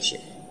داره میکشه.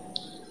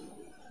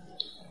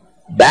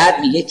 بعد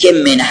میگه که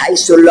من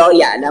حیث لا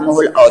یعلمه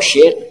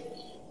العاشق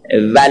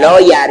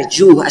ولا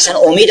یرجوه، اصلا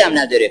امیدم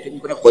نداره، فکر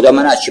میکنه خدا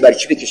منو از چی برای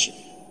چی بکشه.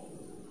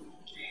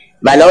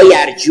 ولا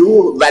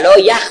یرجوه ولا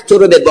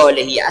یخطر به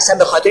بالهی، اصلا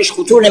به خاطرش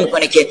خطور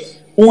نمیکنه که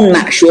اون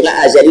معشوق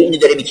ازلی اینو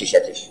داره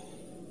میکشتش.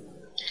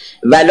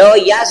 ولا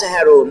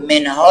یظهر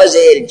من هذا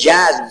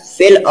الجذب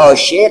فی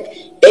العاشق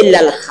الا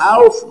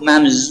الخوف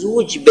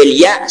ممزوج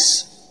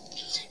بالیأس،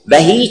 و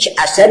هیچ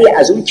اثری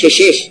از اون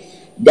کشش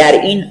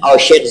در این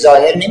عاشق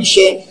ظاهر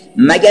نمیشه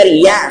مگر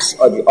یأس.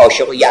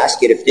 عاشق و یأس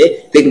گرفته،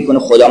 فکر میکنه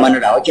خدا منو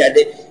رها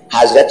کرده.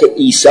 حضرت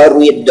عیسی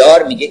روی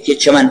دار میگه که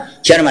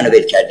چرا منو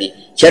ول کردی،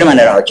 چرا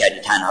منو رها کردی،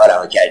 تنها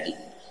رها کردی.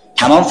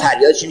 تمام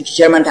فریادش اینه که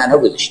چرا من تنها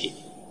گذاشتی،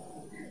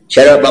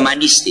 چرا با من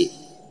نیستی.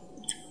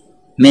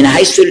 من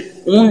حیث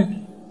اون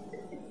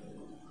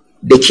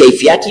به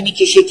کیفیتی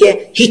میکشه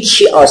که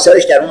هیچی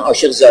آثارش در اون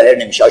عاشق ظاهر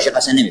نمیشه، عاشق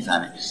اصلا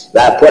نمیفهمه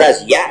و پر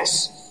از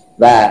یأس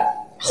و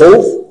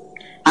خوف.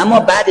 اما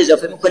بعد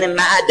اضافه میکنه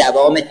مع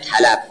دوام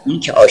طلب، اون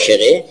که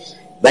عاشقه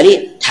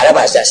ولی طلب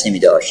از دست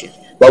نمیده، عاشق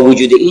با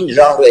وجود این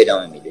راه رو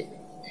ادامه میده.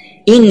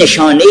 این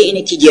نشانه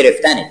اینه که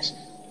گرفتنت،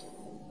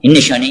 این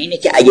نشانه اینه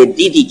که اگه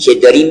دیدی که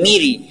داری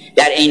میری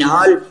در این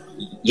حال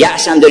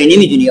یأس هم داری،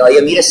 نمیدونی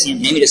آیا میرسیم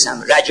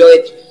نمیرسم،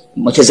 رجایت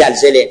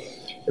متزلزله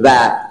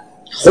و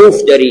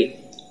خوف داری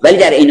ولی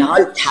در این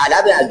حال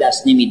طلب از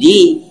دست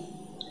نمیدی،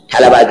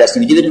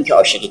 بدون که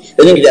عاشقی،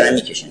 بدون که دارن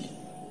میکشن.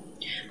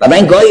 و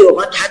من گاهی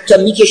اوقات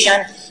حتی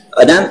میکشن،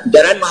 آدم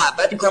دارن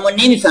محبت میکنن ما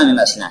نمیفهمیم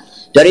اصلا،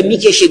 داره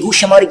میکشه،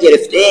 گوش ما رو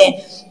گرفته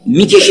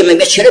میکشه.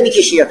 مگه چرا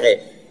میکشی آخه؟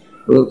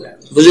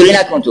 فضولی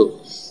نکن. تو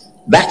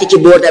وقتی که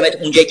بردمت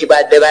اونجایی که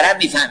باید ببرم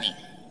میفهمی،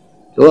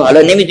 تو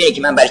حالا نمیدونی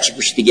که من برای چی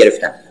گوشتی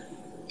گرفتم.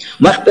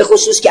 وقت به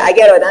خصوص که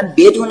اگر آدم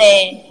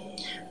بدونه،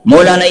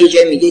 مولانا یه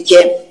جای میگه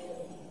که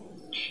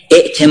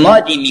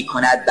اعتمادی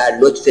میکند بر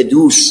لطف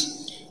دوست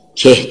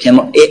که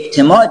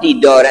اعتمادی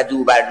دارد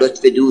او بر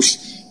لطف دوست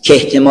که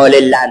احتمال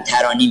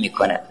لنترانی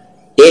میکند.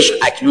 عشق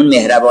اکنون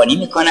مهربانی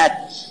میکند،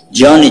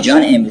 جان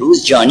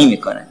امروز جانی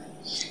میکند.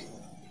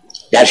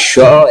 در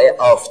شعاع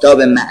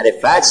آفتاب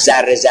معرفت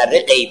ذره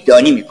ذره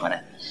غیبدانی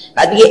میکند.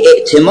 بعد میگه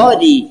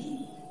اعتمادی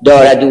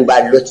دارد او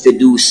بر لطف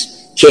دوست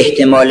که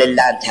احتمال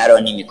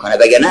لنترانی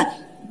میکند، وگرنه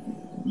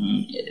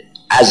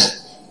از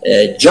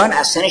جان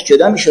از تنش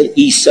جدا میشد.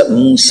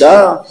 موسی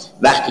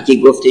وقتی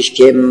که گفتش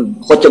که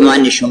خودت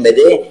من نشون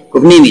بده،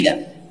 گفت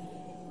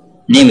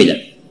نمیدم.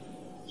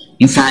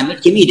 این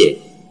فهمید که میده.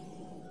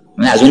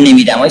 من از اون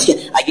نمیدم هاییست که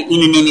اگه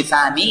اینو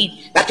نمیفهمید،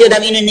 وقتی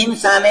آدم اینو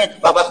نمیفهمه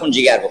بابا خون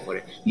جگر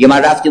بخوره. میگه من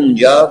رفتم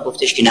اونجا،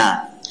 گفتش که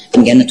نه،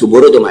 میگن نه تو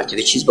برو 2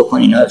 مرتبه چیز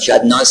بکن. اینا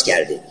شاید ناز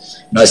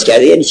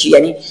کرده یعنی چی؟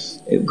 یعنی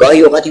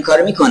گاهی اوقات این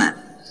کارو میکنن.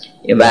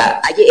 و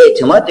اگه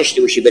اعتماد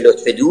داشته باشی به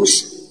لطف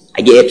دوست،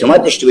 اگه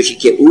اعتماد داشته باشی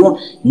که او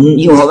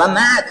یهوه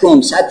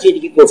معکم، صد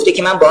دیگه گفته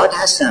که من باهات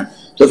هستم،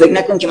 تو فکر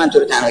نکن که من تو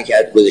رو تنها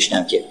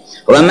گذاشتم که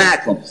و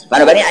معکم.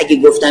 بنابراین اگه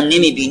گفتم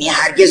نمیبینی،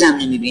 هرگز هم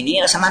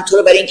نمیبینی، اصلا من تو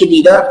رو برای اینکه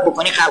دیدار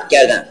بکنی خلق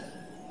کردم.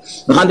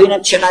 میخوام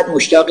ببینم چقدر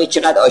مشتاقی،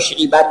 چقدر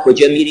عاشقی، بعد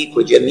کجا میری،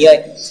 کجا میای.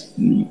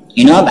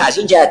 اینا از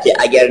این جهته.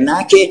 اگر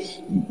نه که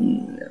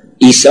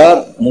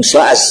موسی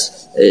از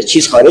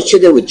چیز خارج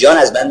شده بود، جان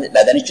از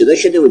بدنش جدا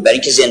شده بود، برای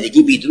اینکه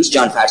زندگی بیدوست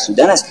جان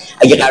فرسودن است.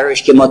 اگه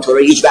قرارش که ما تو رو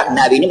هیچ وقت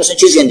نبینیم مثلا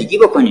چه زندگی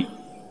بکنیم؟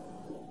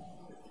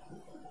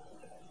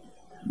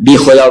 بی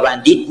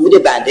خداوندی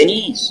بود بنده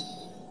نیست.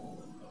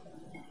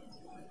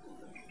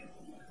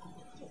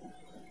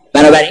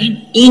 بنابراین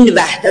این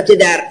وحدت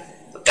در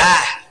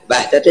قهر،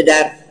 وحدت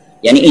در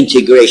یعنی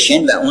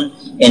اینتگریشن و اون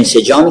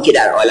انسجامی که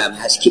در عالم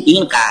هست که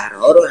این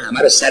قهرها رو همه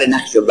رو سر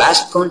نقش رو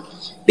وصل کن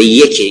به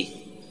یکی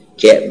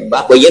که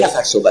با یه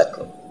نفر صحبت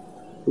کن،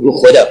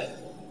 بگو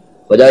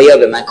خدایا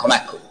به من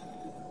کمک کن.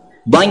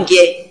 بانگ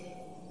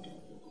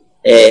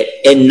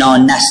انا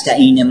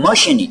نستعین ما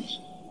شنید،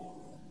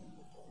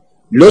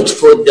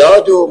 لطف و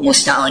داد و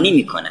مستعانی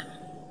میکنن.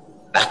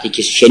 وقتی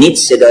که شنید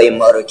صدای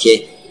ما رو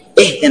که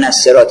اهدنا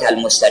الصراط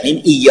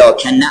المستقیم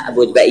ایاک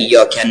نعبد و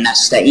ایاک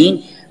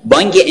نستعین،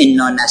 بانگ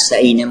انا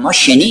نستعین ما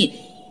شنید.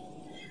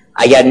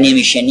 اگر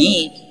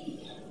نمیشنید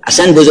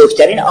اصلا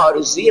بزرگترین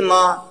آرزوی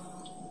ما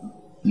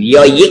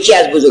یا یکی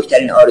از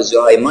بزرگترین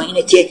آرزوهای ما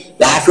اینه که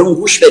به حرف اون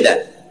گوش بدن.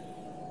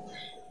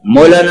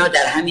 مولانا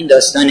در همین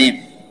داستان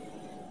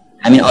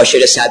همین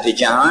عاشق صدر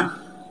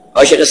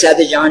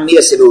جهان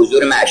میرسه به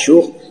حضور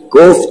معشوق،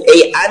 گفت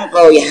ای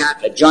عنقای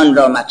حق جان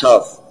را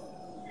مطاف،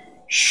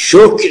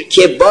 شکر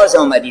که باز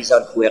آمدی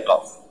زان کوه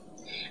قاف.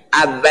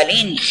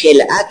 اولین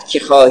خلعت که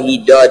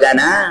خواهی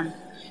دادنم،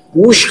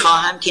 گوش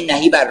خواهم که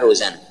نهی بر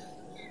روزنم.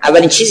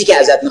 اولین چیزی که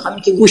ازت میخوام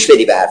اینه که گوش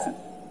بدی به حرفم.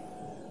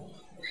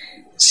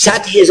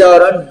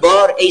 100,000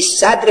 بار ای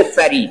صدر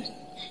فرید،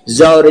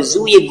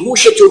 زارزوی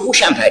گوش تو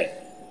هوشم پرید.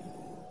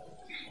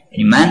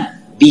 یعنی من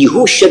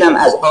بیهوش شدم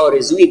از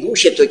آرزوی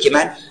گوش تو که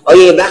من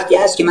آیا وقتی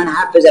هست که من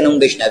حرف بزنم اون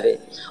بشنوه؟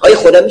 آیا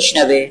خدا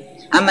میشنوه؟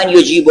 هم من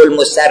یجیب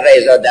المضطر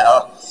اذا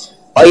دعا.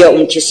 آیا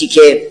اون کسی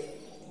که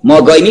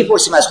ما گاهی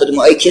میپرسیم از خودمون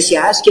آیا کسی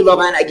هست که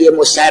واقعا اگه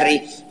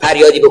مضطری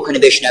فریادی بکنه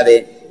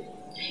بشنوه؟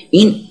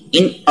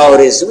 این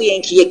آرزوی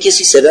این که یک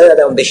کسی صدای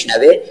آدمو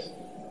بشنوه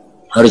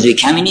آرزوی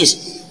کمی نیست.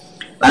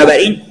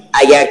 بنابراین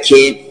اگر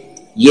که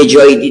یه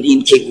جایی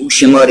دیدیم که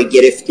گوش ما رو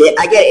گرفته،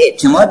 اگر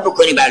اعتماد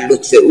بکنی بر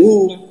لطف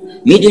او،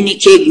 میدونی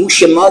که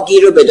گوش ما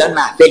گیر رو بدان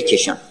محفل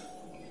کشن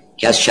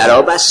که از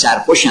شراب از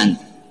سرخوشند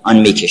آن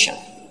میکشن.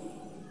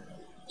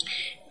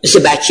 مثل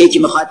بچه‌ای که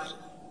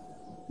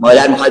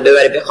مادر میخواد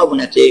ببره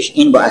بخوابونتش،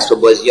 این با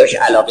اسباب بازیاش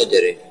علاقه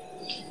داره.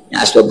 این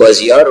اسباب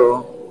بازی‌ها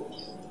رو،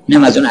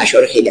 اینم از اون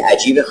اشعار خیلی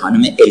عجیب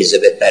خانم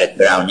الیزابت برت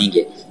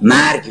براونینگ،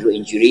 مرگ رو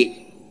اینجوری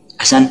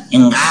اصلا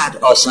اینقدر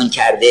آسان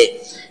کرده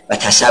و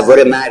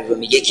تصور مرگ رو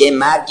میگه که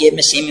مرگ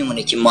مثل این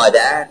میمونه که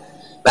مادر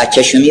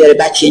بچه‌شو میاره،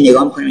 بچه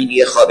نگاه میکنه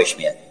میگه خوابش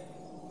میاد،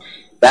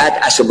 بعد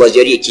اسباب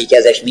بازی‌ها یکی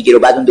ازش میگیره و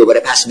بعد اون دوباره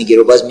پس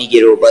میگیره و باز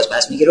میگیره و باز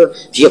پس میگیره،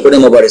 یه خود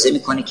مبارزه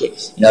میکنه که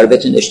اینا رو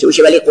بتونه داشته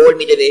باشه، ولی قول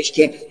میده بهش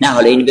که نه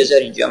حالا اینو بذار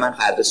اینجا، من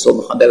فردا صبح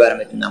میخوام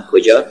ببرمتونم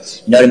کجا.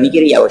 اینا رو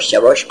میگیره یواش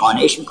یواش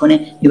قانعش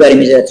میکنه، میبره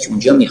میذارتش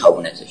اونجا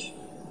میخوابونتش.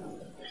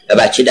 و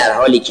بچه در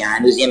حالی که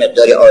هنوز یه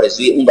مقداری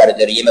آرزوی اون برا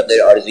داره، یه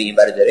مقداری آرزوی این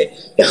برا داره،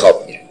 به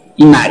خواب میره.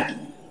 این مرگ.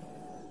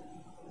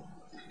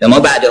 و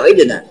ما وعده‌هایی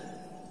دادن،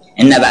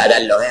 ان وعد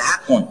الله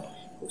حق،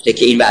 گفته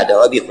که این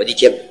وعده‌ها بی خودی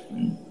که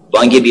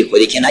بانگ بی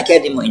خودی که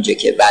نکردیم ما اینجا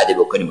که وعده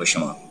بکنیم با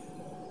شما.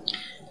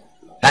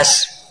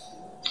 پس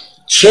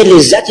چه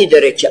لذتی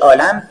داره که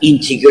عالم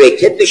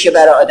اینتگریتد بشه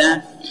برای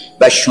آدم.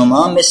 و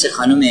شما مثل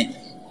خانم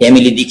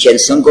امیلی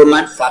دیکنسون گفت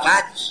من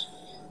فقط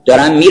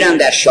دارم میرم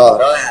در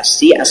شاهراه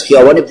هستی، از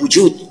خیابان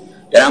وجود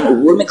دارم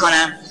عبور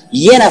میکنم،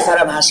 یه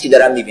نفرم هست که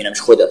دارم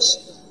میبینمش، خداست.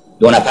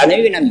 2 نفر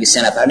نمیبینم دیگه،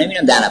 3 نفر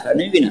نمیبینم، 10 نفر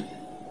نمیبینم،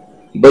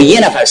 با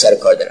یه نفر سر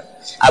کار دارم.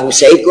 ابو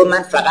سعید گفت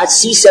من فقط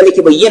 30 ساله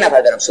که با یه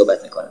نفر دارم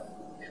صحبت میکنم،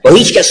 با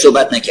هیچ کس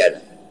صحبت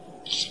نکردم.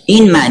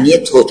 این معنی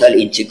توتال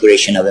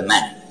اینتگریشن آف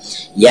من،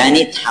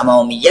 یعنی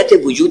تمامیت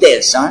وجود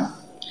انسان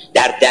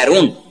در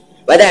درون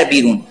و در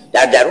بیرون.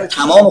 در درون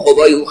تمام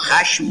قوای او،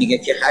 خشم میگه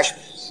که خشم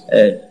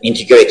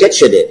اینتگریتد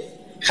شده،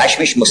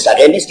 خشمش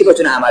مستقل نیست که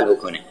بتونه عمل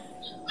بکنه.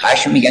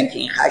 خشم میگن که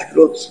این خشم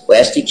رو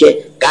بایستی که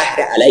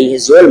قهر علیه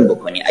ظلم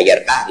بکنی،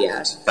 اگر قهری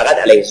هست فقط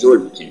علیه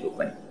ظلم میتونی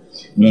بکنی،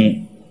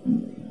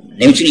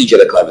 نمیتونی اینجا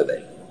به کار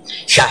ببری.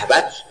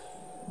 شهوت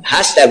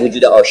هست در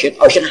وجود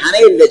عاشق، عاشق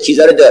همه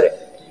چیزا رو داره،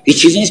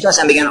 هیچ چیزی نیست که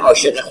مثلا بگن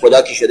عاشق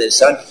خدا که شده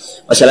انسان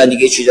مثلا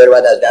دیگه چیزا رو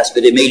باید از دست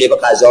بده، میل به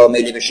غذا،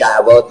 میل به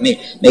شهوات،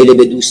 میل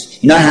به دوست،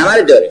 اینا همه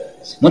رو داره.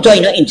 منتها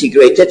اینا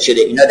اینتگریتد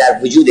شده، اینا در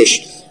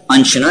وجودش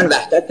آنچنان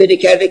وحدت پیدا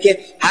کرده که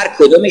هر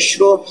کدومش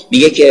رو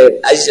میگه که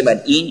عزیز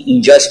من این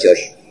اینجاست، جاش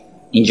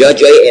اینجا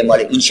جای اعمال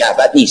این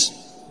شهوت نیست،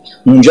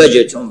 اونجا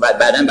جاتون،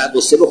 بعدن بعد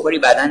قصه بخوری،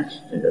 بعدن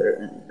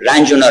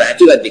رنج و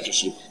ناراحتی باید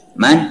بکشی.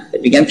 من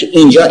میگم که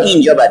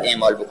اینجا باید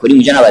اعمال بکنی،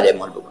 اونجا نباید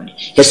اعمال بکنی.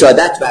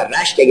 حسادت و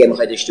رشک اگه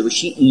میخوای داشته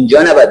باشی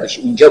اینجا نباید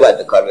باشی، اونجا باید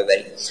به کار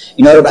ببری.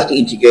 اینا رو وقتی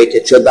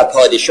اینتگریتد شد و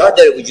پادشاه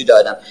داره وجود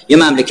آدم، یه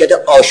مملکت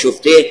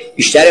آشفته،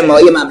 بیشتر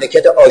ما یه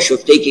مملکت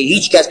آشفته که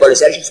هیچ کس بالا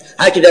سرش نیست،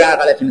 هر کی داره هر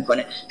غلطی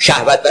میکنه،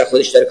 شهوت برای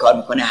خودش داره کار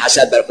میکنه،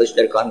 حسد برای خودش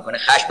داره کار میکنه،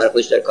 خشم برای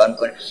خودش داره کار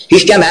میکنه،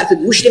 هیچ کم حرف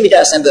گوش نمیده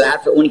اصلا به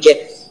حرف اونی که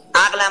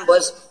عقلم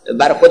باز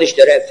برای خودش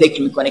داره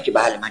فکر میکنه که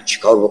بله من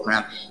چیکار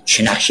بکنم،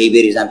 چه نقشه‌ای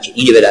بریزم که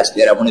اینو به دست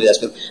بیارم اونو به دست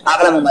بیارم.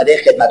 عقلم اومده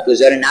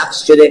خدمتگزار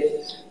نفس شده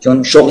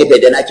چون شغلی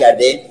پیدا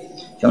نکرده،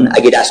 چون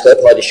اگه دستگاه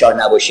پادشاه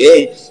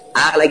نباشه،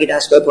 عقل اگه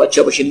دستگاه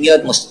پادشاه باشه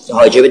میاد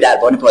حاجب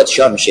دربان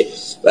پادشاه میشه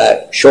و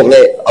شغل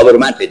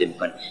آبرومند پیدا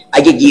میکنه.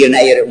 اگه گیر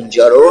نیاره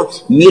اونجا رو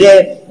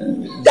میره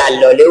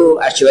دلاله و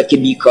ارچبت که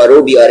بیکاره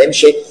و بیاره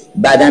میشه،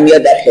 بعدا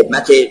میاد در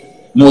خدمت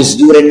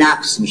مزدور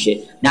نفس میشه.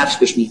 نفس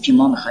بهش میگه که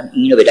ما میخوایم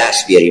اینو به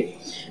دست بیاریم،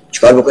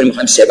 چیکار بکنیم؟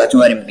 میخوایم ثروت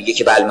ببریم. میگه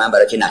که بله من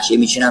برات نقشه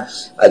میچینم،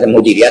 بعد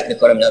مدیریت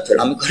میکنم، اینا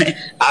فلان میکنه.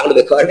 عقل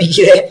به کار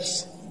میگیره،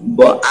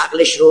 با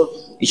عقلش رو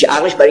هیچ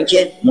عقلش برای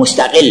اینکه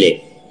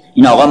مستقله.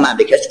 این آقا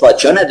مملکت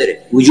پادشاه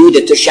نداره، وجود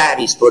تو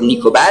شهری است پر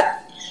نیک و بد،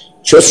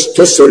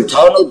 تو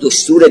سلطان و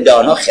دستور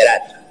دانا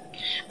خرد.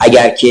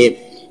 اگر که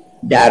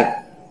در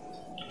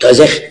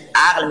تازه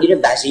عقل میره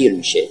وزیر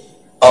میشه،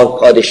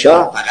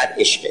 پادشاه فقط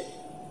عشقه،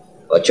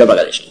 پادشاه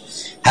فقط عشقه.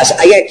 پس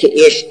اگر که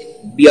عشق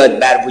بیاد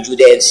بر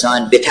وجود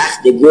انسان، به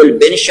تخت گل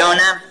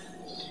بنشانم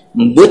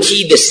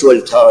بتی به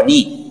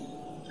سلطانی.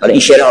 حالا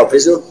این شعر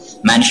حافظ رو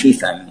معنیش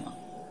میفهمیم.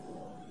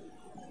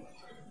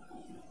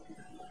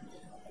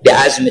 به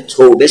عزم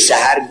توبه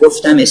سحر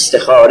گفتم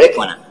استخاره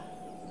کنم،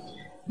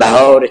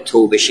 بهار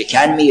توبه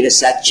شکن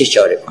میرسد چه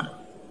چاره کنم.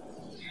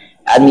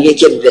 بعد میگه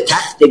که به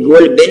تخت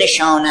گل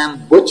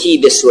بنشانم بتی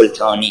به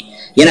سلطانی،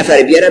 یه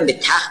نفر بیارم به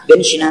تخت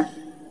بنشینم،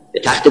 به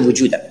تخت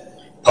وجودم،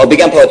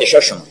 بگم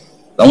پادشاه شما،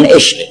 و اون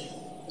عشقه.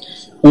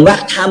 اون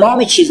وقت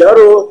تمام چیزها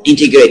رو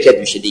اینتگریتد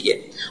میشه دیگه.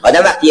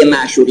 آدم وقتی یه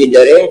معشوقی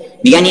داره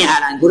میگن این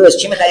علنگو رو از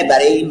چی میخری؟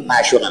 برای این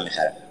معشوقم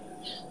میخرم.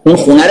 اون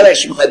خونه رو برای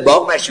چی میخوای؟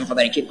 باغ برای چی میخوای؟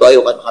 برای اینکه گاهی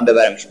اوقات میخوام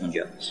ببرمش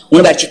اونجا.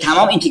 اون برای چی؟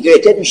 تمام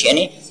اینتگریتد میشه.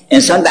 یعنی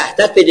انسان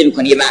وحدت پیدا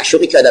میکنه. یه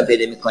معشوقی که آدم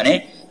پیدا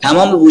میکنه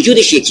تمام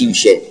وجودش یکی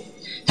میشه،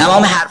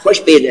 تمام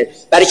حرفاش پیدا.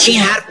 برای چی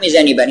این حرف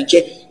میزنی؟ برای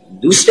اینکه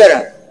دوست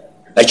دارم.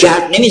 برای چی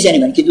حرف نمیزنی؟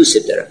 برای اینکه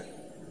دوست دارم.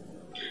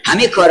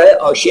 همه کارهای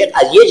عاشق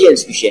از یه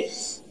جنس میشه.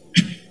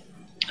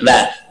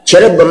 و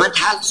چرا با من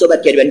تلخ صحبت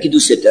کردی؟ برای اینکه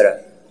دوست دارم.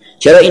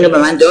 چرا اینو به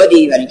من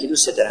دادی؟ برای اینکه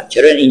دوست دارم.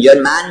 چرا اینجا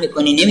من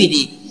میکنی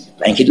نمیدی؟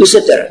 برای اینکه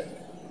دوست دارم.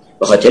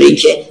 به خاطر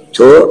اینکه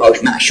تو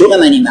معشوق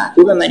منی،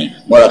 محبوب منی،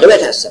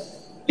 مراقبت هستم.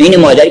 این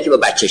مادری که با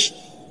بچه‌ش.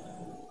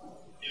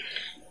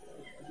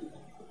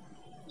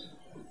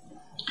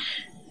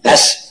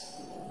 پس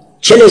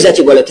چه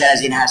لذتی بالاتر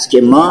از این هست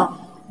که ما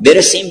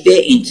برسیم به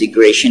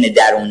اینتگریشن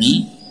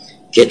درونی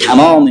که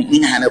تمام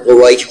این همه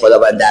قوایی که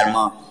خداوند در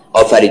ما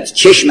آفرید،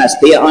 چشم از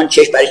پی آن،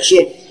 چشم برای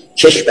چیه؟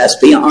 چشم از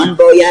پی آن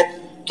باید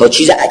تا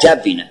چیز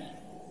عجب بینه.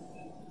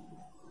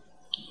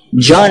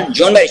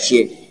 جان برای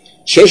چیه؟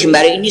 چشم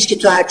برای این نیست که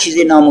تو هر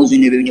چیزی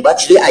ناموزونی ببینی، باید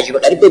چیزی عجیب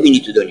غریب ببینی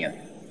تو دنیا.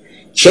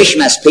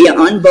 چشم از پی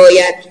آن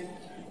باید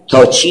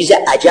تا چیز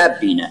عجب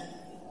بینه،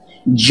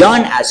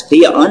 جان از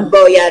پی آن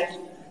باید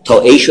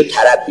تا عیش و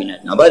طرب بینه.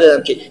 نباید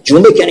آدم که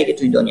جون بکنه که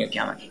تو این دنیا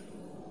کمش.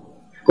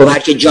 گفت هر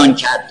که جان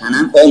کرد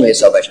تنم عمر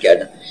حسابش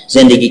کردم.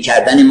 زندگی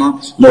کردن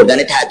ما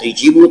مردن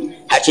تدریجی بود،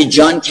 هر که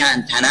جان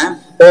کند تنم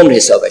عمر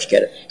حسابش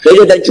کردم. خیلی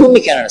آدم جون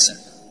میکنن اصلا.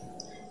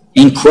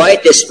 این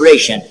quiet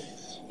desperation.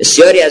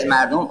 بسیاری از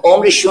مردم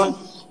عمرشون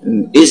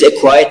is a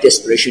quiet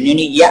desperation،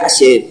 یعنی یأس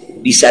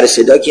بی سر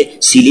صدا که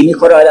سیلی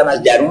میخوره آدم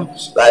از درون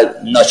و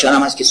ناچار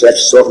هم هست که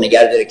صورتش سرخ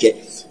نگه داره که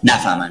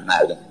نفهمن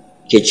مردم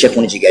که چه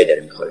خون جگری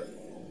داره میخوره.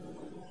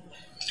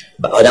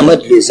 و آدم باید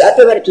لذت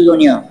ببره تو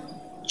دنیا.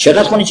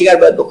 چقدر خون جگر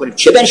باید بکنیم؟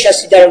 چه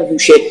بنشستی در اون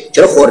گوشه؟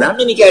 چرا خرم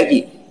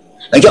نمیگردی؟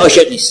 مگه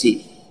عاشق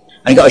نیستی؟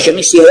 مگه عاشق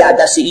نیستی؟ از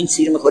دست این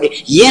سیر میخوری؟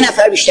 یه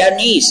نفر بیشتر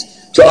نیست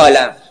تو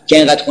عالم که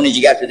اینقدر خون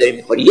جگر تو داری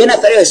میخوری. یه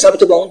نفر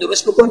حسابتو با اون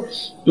درست بکن.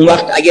 اون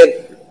وقت اگه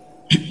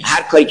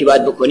هر کاری که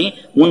باید بکنی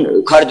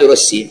اون کار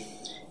درستیه.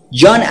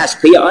 جان از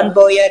پی آن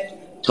باید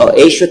تا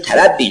عیش و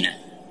طرب بینه،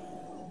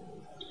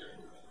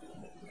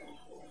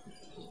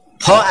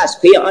 پا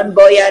از پی آن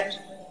باید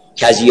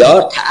که از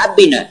یار تعب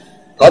بینه.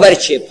 پا برای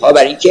چه؟ پا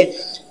برای این که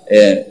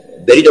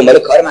بری دنبال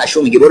کار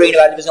معشوق، میگه برو اینو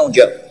برد بزن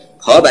اونجا.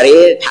 پا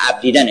برای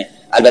تعب دیدنه.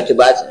 البته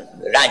باید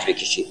رنج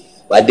بکشی،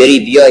 باید بری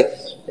بیای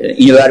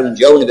اینو بر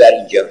اونجا اونو بر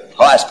اینجا.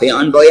 پا از پی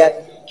آن باید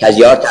که از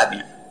یار تعب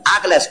بینه،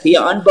 عقل از پی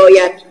آن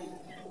باید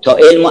تا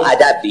علم و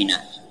ادب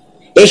بیند،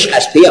 عشق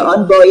از پی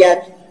آن باید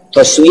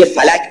تا سوی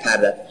فلک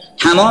پرد.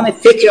 تمام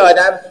فکر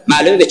آدم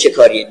معلومه به چه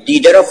کاریه.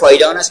 دیده را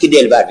فایده آن است که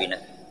دلبر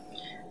بیند.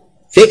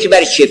 فکر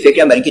برای چیه؟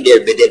 فکرم برای اینکه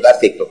به دلبر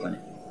فکر بکنه.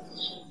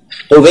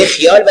 قوه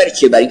خیال برای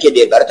چیه؟ برای اینکه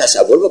دلبر رو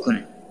تصور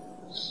بکنه.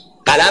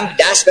 قلم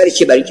دست برای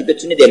چیه؟ برای اینکه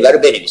بتونه دلبر رو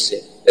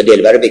بنویسه یا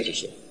دلبر رو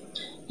بکشه.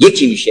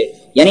 یکی میشه.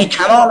 یعنی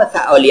تمام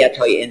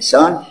فعالیت‌های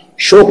انسان،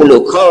 شغل و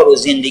کار و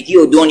زندگی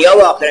و دنیا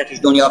و آخرتش،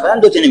 دنیا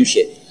آخرت دو تا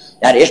نمیشه.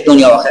 در عشق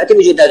دنیا و آخرت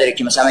وجود نداره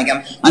که مثلا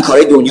میگم من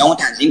کارهای دنیامو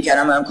تنظیم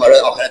کردم، من کارهای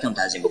آخرتمو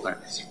تنظیم بکنم.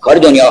 کار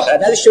دنیا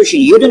آخرت نداشته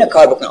باشین، یه دونه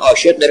کار بکن.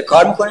 عاشق داره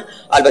کار میکنه.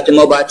 البته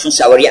ما باید چون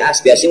سواری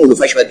اسبی هستیم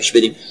علوفش باید بهش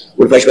بدیم.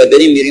 علوفش باید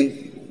بدیم،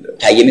 میریم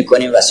تهیه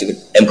میکنیم، وسیله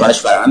امکانش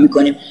فراهم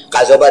میکنیم.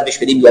 غذا باید بهش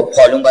بدیم یا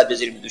پالون باید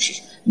بذاریم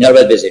دوشش. اینا رو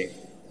باید بذاریم.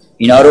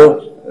 اینا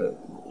رو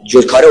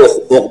جز کار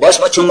عقباس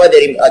ما، چون ما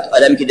داریم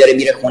آدمی که داره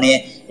میره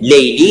خونه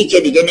لیلی که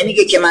دیگه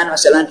نمیگه که من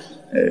مثلا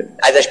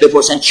ازش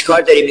بپرسن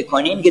چیکار داری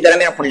میکنی، میگه دارم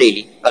میرم خونه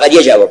لیلی، فقط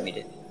یه جواب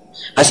میده.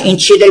 پس این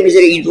چیه داره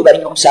میذاره این رو؟ برای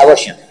اینکه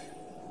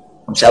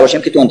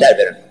سوارشم که تندتر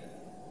برم.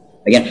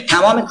 میگن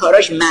تمام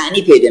کاراش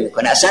معنی پیدا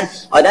میکنه. اصلا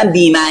آدم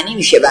بی معنی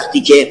میشه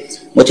وقتی که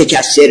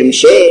متکثر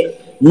میشه،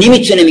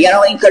 نمیتونه میگن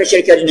آقا این کارو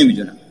چرا کردی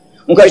نمیدونم،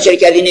 اون کارو چرا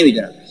کردی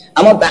نمیدونم.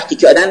 اما وقتی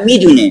که آدم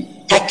میدونه،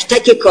 تک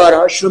تک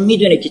کارهاش رو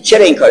میدونه که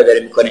چرا این کارو داره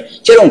میکنه،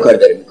 چرا اون کارو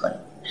داره میکنه،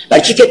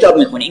 برای چی کتاب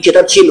میخونه، این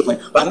کتاب چی میخونه،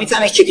 وقتی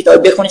میفهمه چه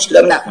کتاب بخونه چه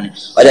کتاب نخونه.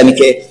 آدمی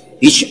که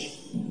هیچ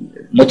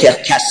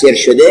متکثر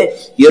شده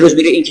یه روز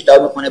میره این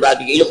کتاب میخونه، بعد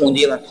دیگه اینو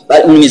خوندی،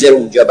 بعد اون میذاره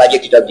اونجا، بعد یه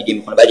کتاب دیگه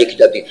میخونه، بعد یه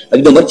کتاب دیگه،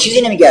 ولی دنبال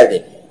چیزی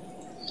نمیگرده.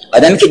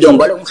 آدمی که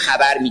دنبال اون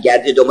خبر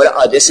میگرده، دنبال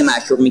آدرس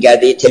معشوق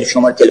میگرده، یه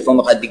شماره تلفن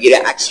میخواد بگیره،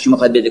 عکسش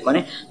میخواد بده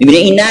کنه، میبینه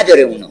این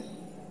نداره اونو.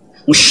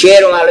 اون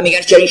شعر رو معلومه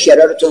میگن چرا این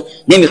شعرها رو تو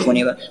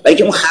نمیخونی، برای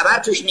که اون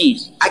خبر توش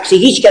نیست، عکس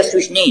هیچ کس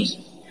توش نیست،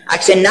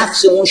 عکس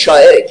نفس اون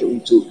شاعره که اون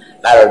تو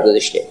قرار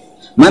گذاشته.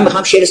 من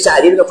میخوام شعر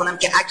سعدی رو بخونم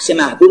که عکس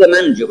محبوب من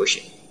اونجا باشه.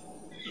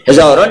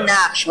 هزاران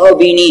نقش ها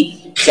بینی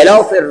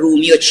خلاف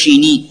رومی و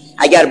چینی،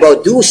 اگر با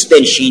دوست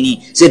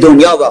بنشینی ز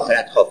دنیا و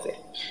آخرت خافه.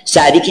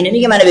 سعدی که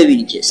نمیگه منو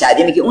ببینی، که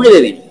سعدی میگه اونو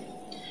ببینی.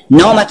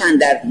 نامتن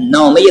در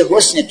نامه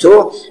حسن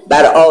تو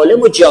بر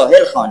عالم و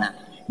جاهل خوانم،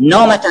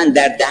 نامتن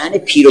در دهن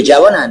پیر و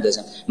جوان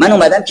اندازم. من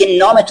اومدم که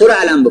نام تو رو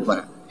علم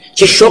بکنم.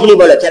 چه شغلی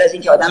بالاتر از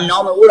این که آدم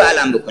نام او رو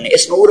علم بکنه،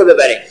 اسم او رو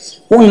ببره،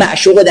 اون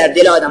معشوق رو در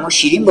دل آدم‌ها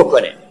شیرین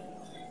بکنه.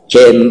 که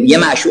یه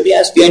معشوقی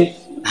هست، بیاین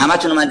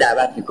همتون رو من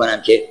دعوت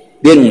میکنم که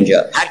بیاین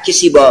اونجا. هر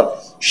کسی با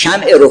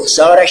شمع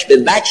رخسارش به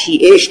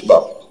وجهی عشق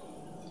باخت،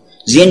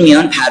 زین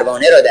میان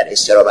پروانه را در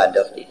اضطراب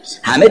انداختی.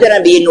 همه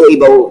دارن به یه نوعی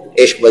با او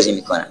عشق بازی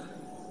میکنن.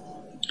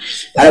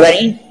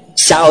 بنابراین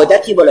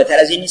سعادتی بالاتر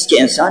از این نیست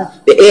که انسان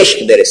به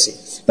عشق برسه.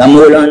 و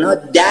مولانا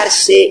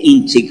درس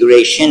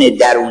اینتگریشن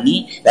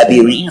درونی و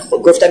بیرونی، این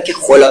گفتم که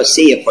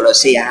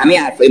خلاصه همه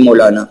حرفای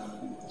مولانا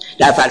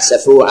در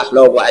فلسفه و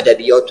اخلاق و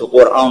ادبیات و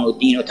قرآن و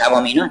دین و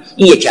تمام اینا،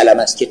 این یک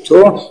کلمه است که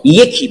تو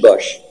یکی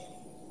باش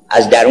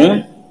از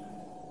درون،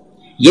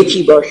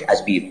 یکی باش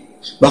از بیرون.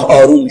 و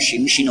آروم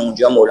میشینه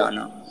اونجا.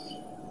 مولانا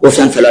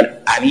گفتن فلان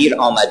امیر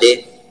آمده،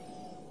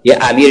 یه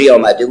امیری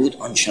آمده بود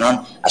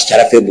آنچنان از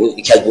طرف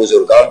یکی از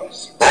بزرگان،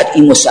 بعد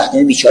این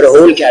مستخدم بیچاره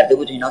هول کرده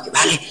بود اینا که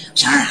بله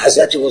مثلا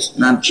حضرت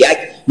نام کیک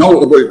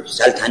نوع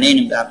سلطنه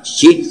نمیدونم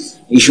چی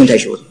ایشون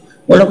تشبه.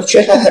 مولانا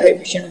چه خبره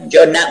میشن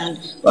اونجا؟ نه اون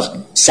وقت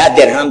 100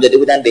 درهم داده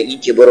بودن به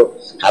این که برو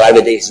خبر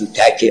بده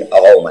زودتر که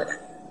آقا اومدن.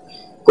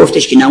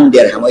 گفتش که نه اون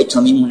درهمای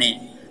تو میمونه،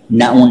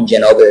 نه اون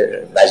جناب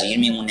وزیر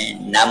میمونه،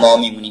 نه ما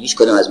میمونیم، هیچ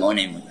کدوم از ما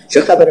نمیمونه.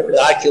 چه خبره؟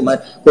 هر کی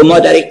اومد گفت ما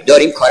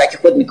داریم کارک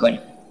خود میکنیم،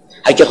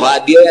 هر کی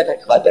خواهد بیاید، هر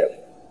کی خواهد بره.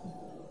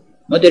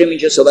 ما داریم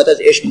اینجا صحبت از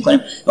عشق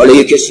میکنیم. حالا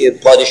یه کسی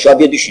پادشاه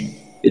بیاد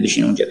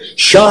بشینه اونجا.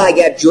 شاه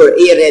اگر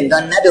جرعه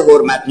رندان نه به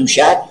حرمت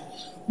نوشد،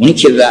 اونی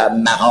که به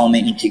مقام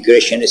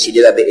اینتگریشن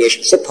رسیده و به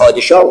عشق سه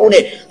پادشاه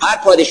اونه. هر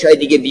پادشاه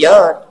دیگه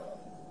بیاد،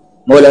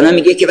 مولانا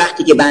میگه که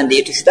وقتی که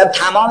بنده تو شدم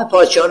تمام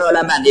پادشاهان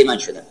عالم بنده من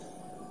شدن.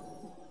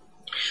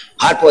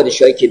 هر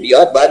پادشاهی که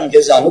بیاد باید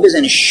اونجا زانو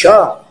بزنه.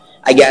 شاه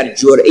اگر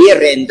جرعه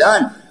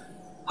رندان،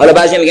 حالا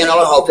بعضی میگن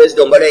آقا حافظ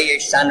دنبال یه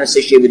سن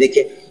رسشه بوده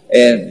که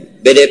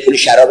بده پول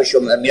شرابشو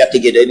میرفته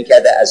گدایی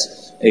میکرده از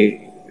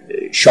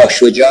شاه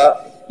شجاع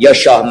یا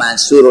شاه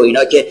منصور و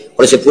اینا که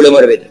خلاص پول ما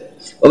رو بده.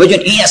 بابا جون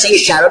این اصلا یه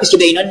شرابی که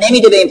به اینا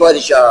نمیده، به این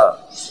پادشاه.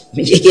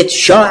 میگه که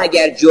شاه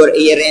اگر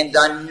جرعه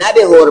رندان نه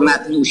به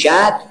حرمت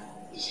نوشد،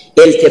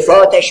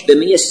 التفاتش به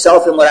می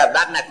صاف مروق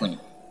نکنیم.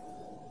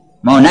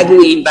 ما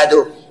نگوییم بد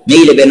و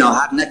میل به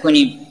ناحق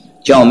نکنیم،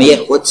 جامعه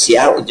خود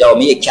سیاه و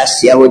جامعه کس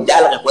سیاه و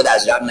دلق خود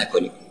ازرق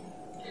نکنیم.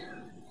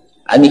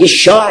 میگه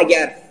شاه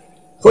اگر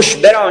خوش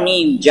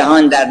برانیم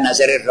جهان در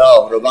نظر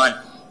راه روان،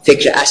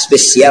 فکر اسب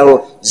سیاه و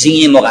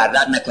زین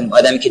مقرر نکنیم.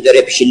 آدمی که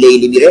داره پیش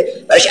لیلی میره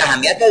براش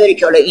اهمیت نداره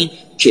که حالا این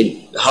که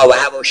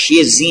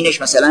حواشی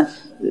زینش مثلا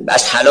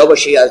از طلا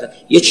باشه یا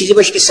یه چیزی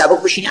باشه که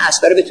سبک باشه، این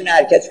اسب رو بتونه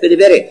حرکت بده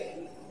بره.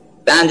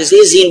 به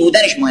اندازه زین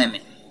بودنش مهمه.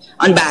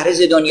 آن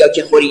بهرز دنیا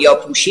که خوری یا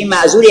پوشی،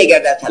 معذوری اگر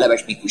در طلبش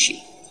میکوشی.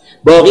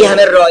 باقی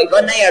همه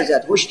رایگان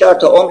نیرزد، هوشدار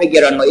تا عمر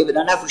گرانمایه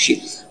بدن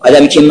نفروشی.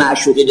 آدمی که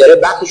معشوقی داره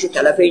وقتشو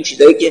تلف این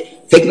چیزایی که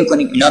فکر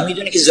میکنیم اینا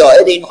میدونه که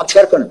زائد این میخواد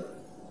چکار کنه.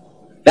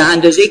 به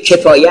اندازه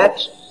کفایت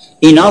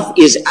enough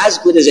is as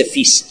good as a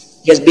feast.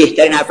 یکی از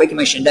بهترین حرفایی که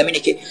من شنیدم اینه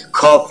که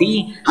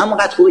کافی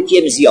همونقدر خوبه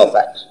که زیافت.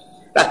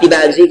 وقتی به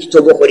اندازه‌ای که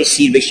تو بخوری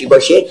سیر بشی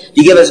باشه،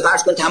 دیگه بس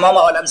فرض کن تمام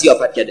عالم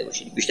زیافت کرده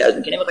باشه، بیشتر از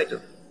اون که نمیخوای تو.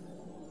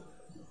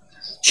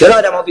 چرا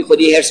آدم‌ها بی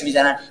خودی هرس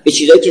میزنن به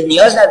چیزایی که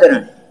نیاز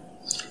ندارن؟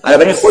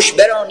 بنابراین خوش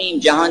برانیم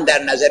جهان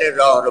در نظر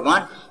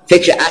راهروان،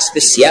 فکر اسب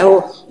سیاه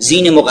و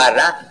زین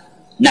مقرر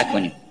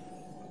نکنیم.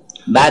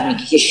 بعد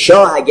میگه که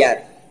شاه اگر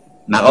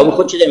مقام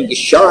خود چه میگه،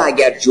 شاه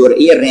اگر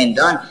جرعه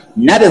رندان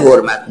نه به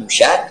حرمت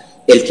نوشد،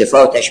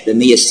 التفاتش به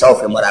می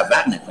صاف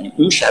مروق نکنیم.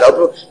 اون شراب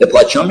رو به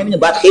پادشاه نمیده،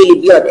 باید خیلی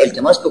بیاد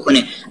التماس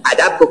بکنه،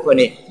 ادب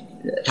بکنه،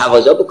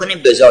 تقاضا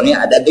بکنیم به زانوی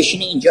ادب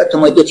بشینه اینجا تا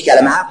ما دو تا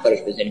کلمه حرف براش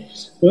بزنیم.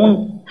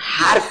 اون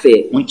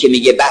حرفه، اون که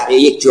میگه بهر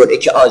یک جرعه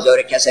که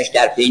آزار کسش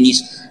در پی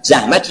نیست،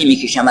 زحمتی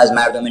میکشم از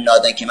مردم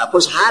نادان که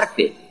مپوس.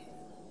 حرفه.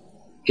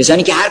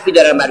 کسانی که حرفی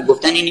دارن برای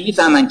گفتن اینی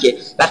میفهمن که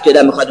وقتی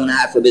آدم میخواد اون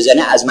حرفو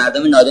بزنه از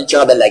مردم نادان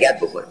چقدر لگد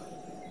بخوره.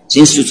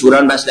 این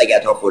سطوران بس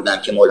لگدها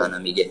خوردم که مولانا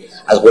میگه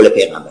از قول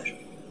پیغمبر.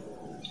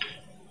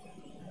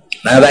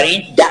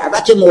 بنابراین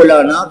دعوت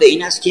مولانا به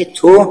این است که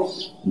تو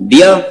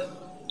بیا،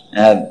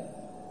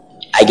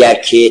 اگر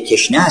که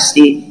تشنه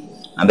هستی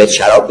من بهت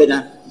شراب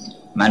بدم،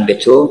 من به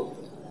تو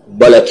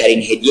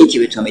بالاترین هدیه که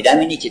به تو میدم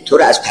اینه که تو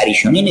رو از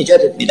پریشانی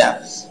نجاتت میدم،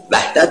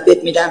 وحدت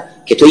بهت میدم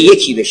که تو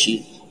یکی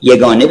بشی،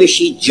 یگانه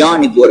بشی.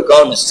 جان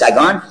گرگان و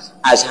سگان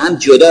از هم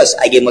جداست.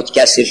 اگه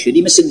متکثر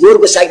شدی مثل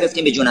گرگ و سگ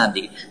میفتیم به جون هم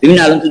دیگه. ببین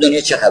الان تو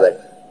دنیا چه خبره،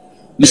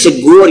 مثل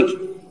گرگ.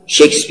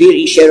 شکسپیر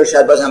این شعر رو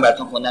شاید باز هم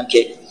براتون خوندم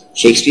که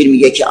شکسپیر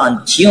میگه که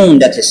on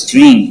tune that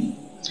string،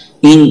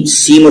 این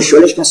سیم و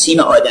شلش کن، سیم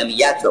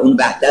آدمیت و اون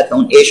وحدت و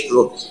اون عشق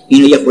رو،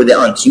 اینو یه خورده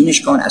آن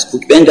تیونش کن، از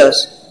کوک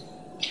بنداز.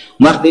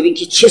 اون وقت ببین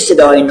که چه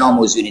صداهای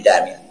ناموزونی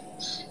در میاد.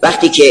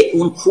 وقتی که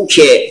اون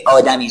کوک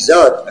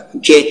آدمیزاد و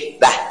کوک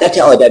وحدت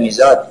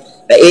آدمیزاد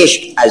و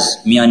عشق از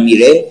میان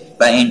میره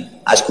و این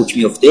از کوک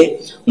میفته،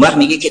 اون وقت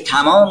میگه که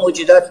تمام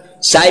موجودات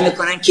سعی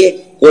میکنن که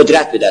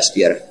قدرت به دست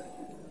بیارن.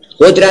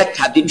 قدرت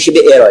تبدیل میشه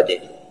به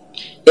اراده.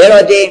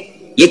 اراده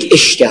یک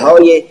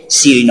اشتهای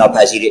سیری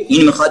ناپذیره،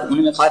 این میخواد اون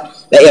میخواد،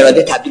 و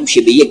اراده تبدیل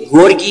میشه به یک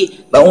گرگی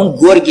و اون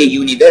گرگ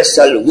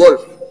یونیورسال ولف،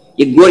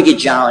 یک گرگ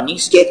جهانی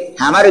است که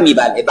همه رو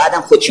میبلعه،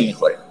 بعدم خودشو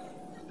میخوره.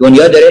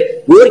 دنیا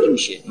داره گرگ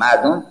میشه،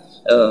 مردم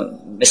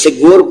مثل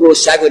گرگ و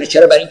سگ و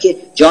چرا؟ برای اینکه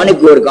جان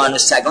گرگان و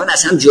سگان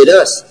از هم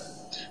جداست،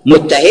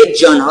 متحد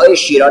جانهای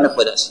شیران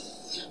خداست.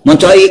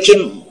 منتها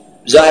یکی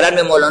ظاهرا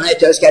به مولانا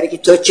اعتراض کرده که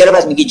تو چرا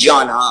بس میگی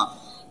جانها،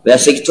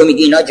 واسه که تو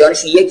میگی اینا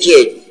جانشون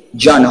یکیه،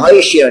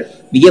 جانهای شیران.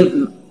 میگه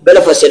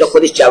بلافاصله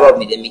خودش جواب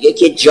میده، میگه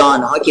که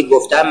جانها که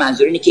گفتم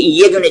منظور اینه که این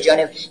یه دونه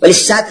جانه، ولی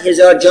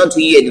 100,000 جان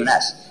توی یه دونه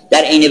است،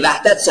 در عین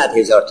وحدت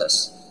 100,000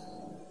 تاست.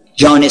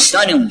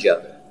 جانستان اونجا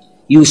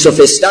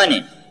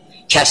یوسفستانه،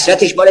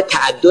 کثرتش مال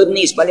تعدد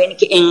نیست، مال اینه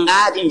که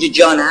انقدر اینجا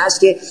جان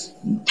هست که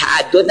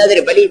تعدد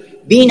نداره، ولی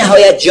بی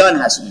نهایت جان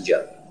هست اونجا.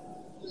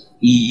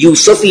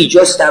 یوسفی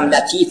جستم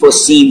لطیف و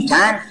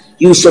سیمتن،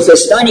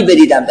 یوسفستانی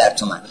بدیدم در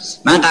تو.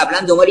 من قبلا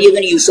دنبال یه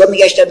دونه یوسف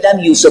میگشتم، دیدم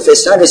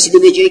یوسفستان رسیده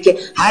به جایی که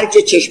هر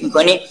جا چشم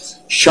میکنی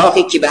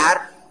شاخی که به هر،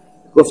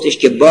 گفتش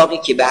که باقی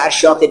که به هر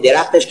شاخ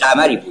درختش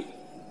قمری بود.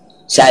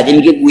 سعدی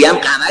میگه گویم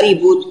قمری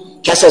بود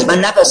کس از من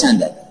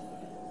نپسندد.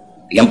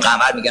 میگم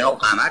قمر، میگن آقا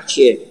قمر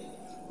چیه؟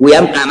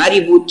 گویم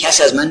قمری بود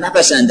کس از من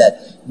نپسندد،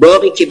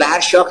 باقی که به هر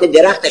شاخ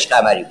درختش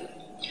قمری بود.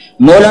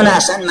 مولانا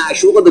اصلا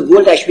معشوق به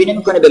گل تشبیه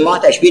نمیکنه، به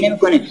ماه تشبیه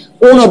نمیکنه،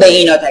 اونو به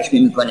اینا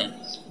تشبیه میکنه.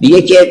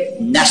 میگه که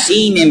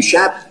نسیم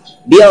امشب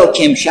بیا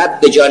که امشب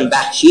به جان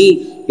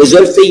بخشی به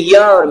زلف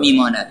یار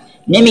میماند.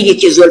 نمیگه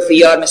که زلف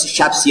یار مثل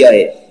شب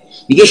سیاهه،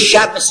 میگه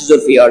شب مثل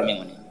زلف یار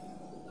میمونه.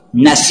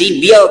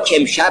 نسیم بیا که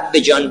امشب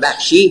به جان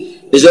بخشی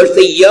به زلف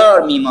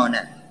یار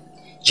میماند،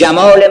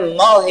 جمال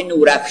ماه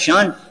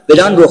نورافشان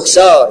بدان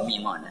رخسار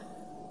میماند.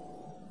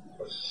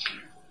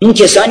 این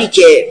کسانی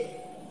که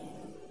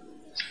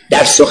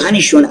در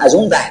سخنشون از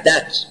اون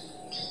وحدت،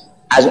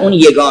 از اون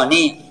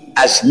یگانه،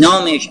 از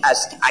نامش،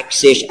 از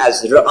عکسش،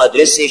 از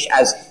آدرسش،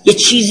 از یه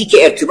چیزی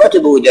که ارتباط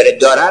به او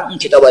دارن، اون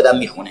کتاب آدم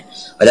میخونه.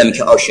 آدمی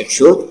که عاشق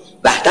شد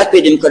وحدت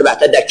پیدا میکنه.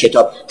 وحدت در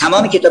کتاب،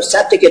 تمام کتاب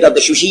 100 تا کتاب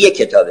داشته باشه یک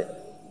کتابه.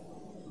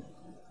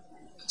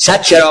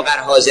 100 چراغ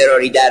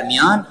حاضراری در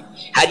میان،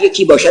 هر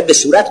یکی باشد به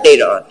صورت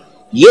غیر آن.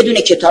 یه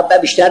دونه کتاب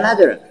بیشتر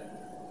نداره،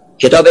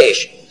 کتاب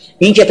عشق.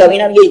 این کتاب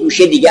اینم یه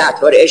گوشه دیگه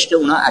اطوار عشق،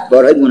 اونا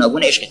اطوارهای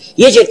گوناگون عشق.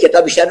 یه جلد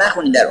کتاب بیشتر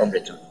نخونین در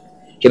عمرتون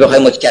که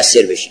بخواید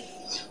متکثر بشین.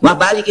 ما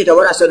بعضی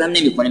کتابا رو اصلا آدم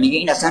نمیکنه، میگه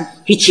این اصلا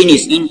هیچی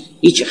نیست، این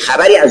هیچ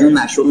خبری از اون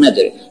معشوق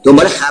نداره.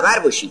 دنبال خبر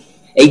باشین.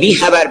 ای بی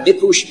خبر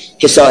بکوش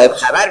که صاحب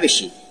خبر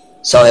بشی،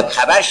 صاحب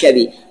خبر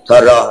شوی تا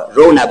راه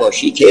رو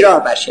نباشی که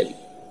راه بر شوی.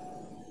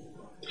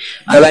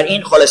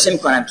 بنابراین خلاصه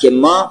میکنم که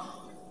ما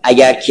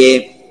اگر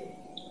که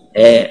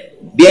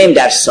بیایم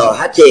در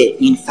ساحت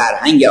این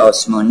فرهنگ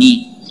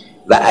آسمانی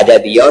و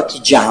ادبیات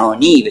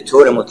جهانی به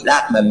طور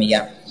مطلق، من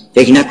میگم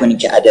فکر نکنید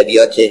که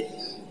ادبیات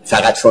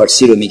فقط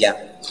فارسی رو میگم،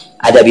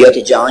 ادبیات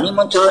جهانی،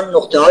 منتها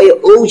نقطه های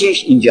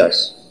اوجش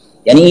اینجاست.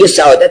 یعنی یه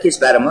سعادتی است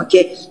برای ما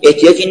که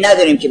احتیاجی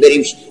نداریم که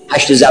بریم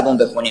 8 زبان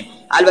بخونیم.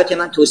 البته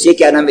من توصیه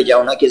کردم به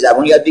جوان‌ها که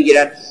زبان یاد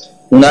بگیرن،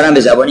 اونا رو هم به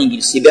زبان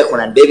انگلیسی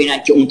بخونن،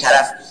 ببینن که اون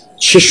طرف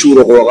چه شور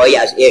و غوغایی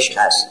از عشق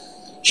هست.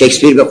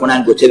 شکسپیر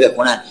بخونن، گوته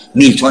بخونن،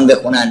 میلتون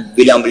بخونن،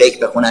 ویلیام بلیک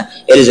بخونن،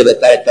 الیزابت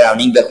برت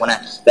براونینگ بخونن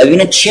و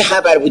ببینن چه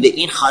خبر بوده.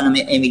 این خانم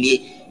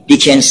امیلی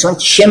دیکنسون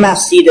چه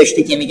مفسی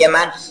داشته که میگه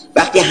من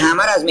وقتی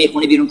همه رو از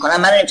میخونه بیرون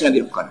کنم، من نمیتونم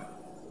بیرون کنم.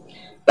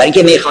 برای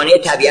اینکه میخانه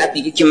طبیعت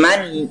میگه که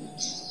من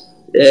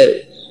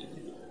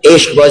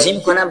عشق بازی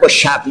میکنم با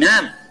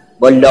شبنم،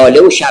 با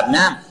لاله و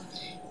شبنم.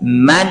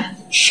 من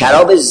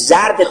شراب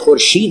زرد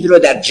خورشید رو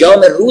در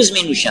جام روز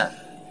می نوشم.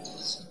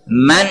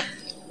 من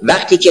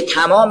وقتی که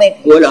تمام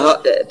گلها،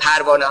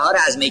 پروانه ها رو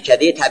از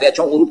میکده طبیعت،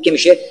 چون غروب که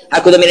میشه هر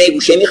کدوم میرن یه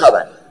گوشه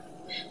میخوابن،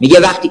 میگه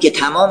وقتی که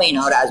تمام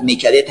اینها رو از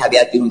میکده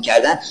طبیعت بیرون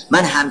کردن،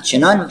 من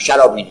همچنان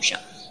شراب می نوشم،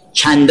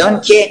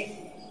 چندان که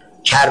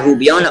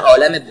کروبیان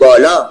عالم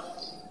بالا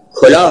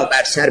کلاه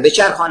بر سر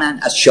بچرخانند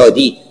از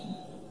شادی.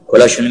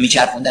 کلاهشون رو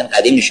میچرخوندن،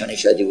 قدیم نشانه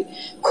شادی بود.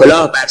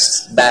 کلاه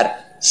بر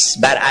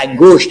بر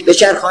انگشت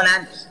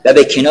بچرخانند و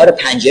به کنار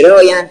پنجره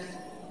آیند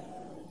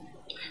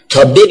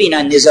تا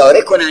ببینن،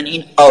 نظاره کنن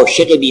این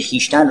عاشق بی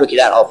خویشتن رو که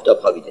در آفتاب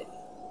خوابیده.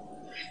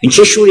 این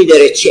چه شوری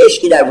داره، چه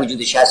عشقی در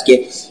وجودش هست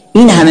که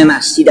این همه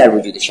مستی در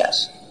وجودش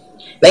هست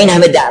و این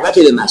همه دعوت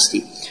به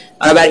مستی.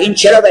 بنابراین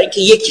چرا؟ برای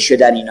اینکه یکی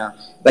شدن اینا.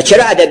 و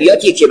چرا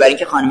ادبیات یکی؟ برای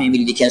اینکه خانم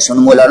امیلی دیکنسون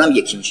و مولانا هم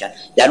یکی میشن.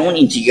 در اون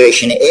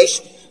اینتگریشن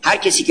عشق هر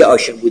کسی که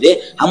عاشق بوده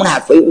همون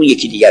حرفای اون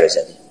یکی دیگر رو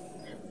زده.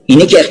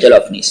 اینه که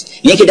اختلاف نیست.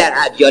 اینه که در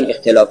ادیان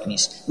اختلاف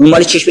نیست. اون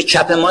مال چشم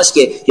چپ ماست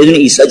که یه دونه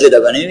عیسی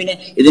جداگانه میبینه،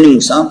 یه دونه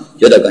موسی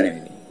جداگانه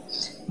میبینه.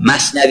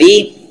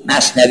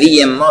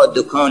 مثنوی ما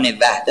دکان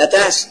وحدت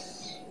است،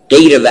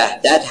 غیر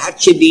وحدت هر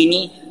چه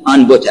بینی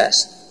آن بت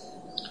است.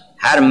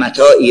 هر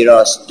متاعی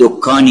راست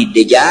دکانی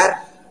دیگر،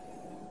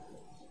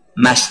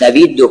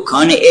 مثنوی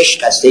دکان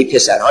عشق است ای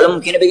پسر. حالا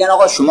ممکنه بگن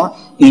آقا شما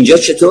اینجا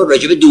چطور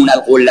راجع به دون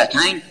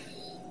القلتین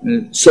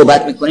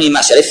صحبت میکنی؟ این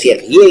مسئله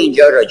فقهیه،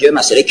 اینجا راجع به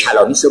مسئله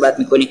کلامی صحبت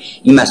میکنی.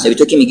 این مثنوی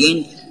تو که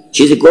میگین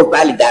چیزی گفت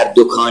بله در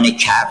دکان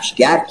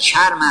کفشگر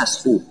چرم از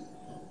خوب،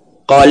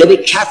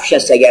 قالب کفش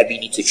است اگر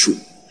بینی تو چوب.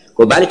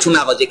 خب بله تو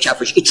مغازه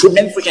کفش که چوب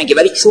نمیفروشن که،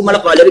 ولی چوب مال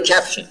قالب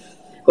کفشه.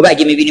 خب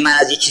اگه میبینی من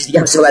از یه چیز دیگه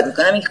هم صحبت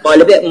میکنم، این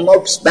قالب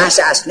ما بحث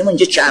اصلیمون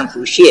اینجا چرم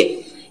فروشیه،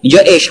 اینجا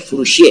عشق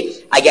فروشیه.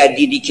 اگر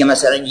دیدی که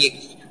مثلا یک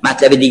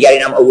مطلب دیگری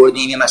هم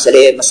آوردیم، یه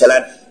مسئله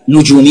مثلا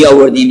نجومی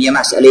آوردیم، یه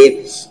مسئله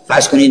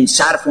فرض کنین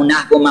صرف و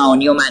نحو و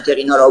معانی و منطق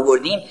اینا رو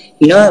آوردیم،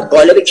 اینا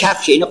قالب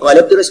کفشه. اینو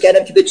قالب درست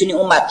کردم که بتونی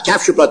اون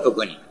کفش رو پاک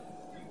بکنی.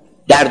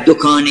 در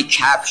دکان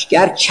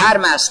کفشگر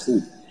چرم از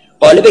خوب،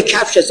 قالب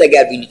کفش است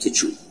اگر بینی تو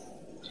چوب.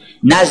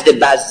 نزد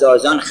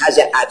بزازان خز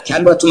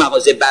ادکن با، تو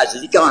مغازه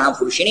بزازی که آهن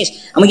فروشی نیست،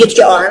 اما یه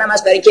تیکه آهن هم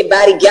هست برای اینکه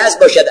بر گز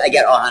باشد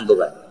اگر آهن بود.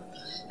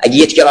 اگه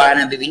یه تیکه آهن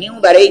هم ببینی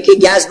اون برای اینکه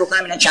گز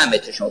بکنم، اینا چند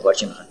متر شما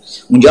پارچه میخوان.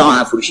 اونجا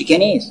آهن فروشی که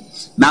نیست.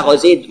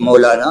 مغازه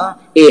مولانا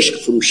عشق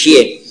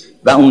فروشیه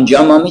و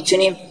اونجا ما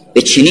میتونیم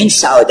به چنین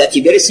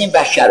سعادتی برسیم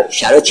و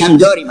شرایط هم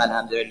داریم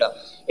الحمدلله.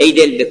 ای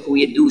دل به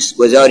کوی دوست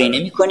گذاری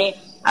نمی‌کنی،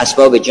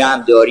 اسباب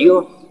جمع داری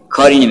و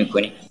کاری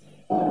نمی‌کنی.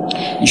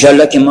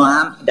 انشالله که ما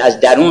هم از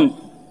درون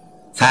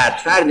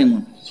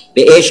فردمون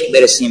به عشق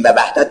برسیم و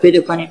وحدت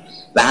پیدا کنیم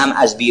و هم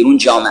از بیرون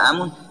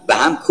جامعهمون و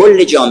هم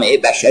کل جامعه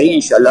بشری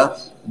انشالله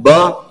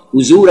با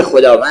حضور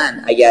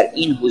خداوند، اگر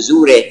این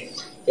حضور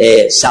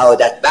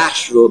سعادت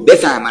بخش رو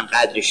بفهمن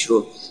قدرش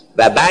رو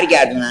و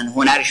برگردونن،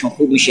 هنرشون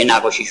خوب میشه،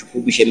 نقاشیشون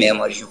خوب میشه،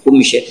 معماریشون خوب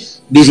میشه،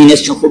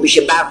 بیزینسشون خوب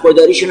میشه،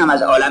 برخورداریشون هم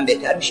از عالم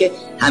بهتر میشه.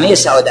 همه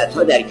سعادت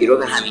ها در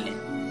گروه همینه.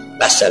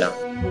 و سلام.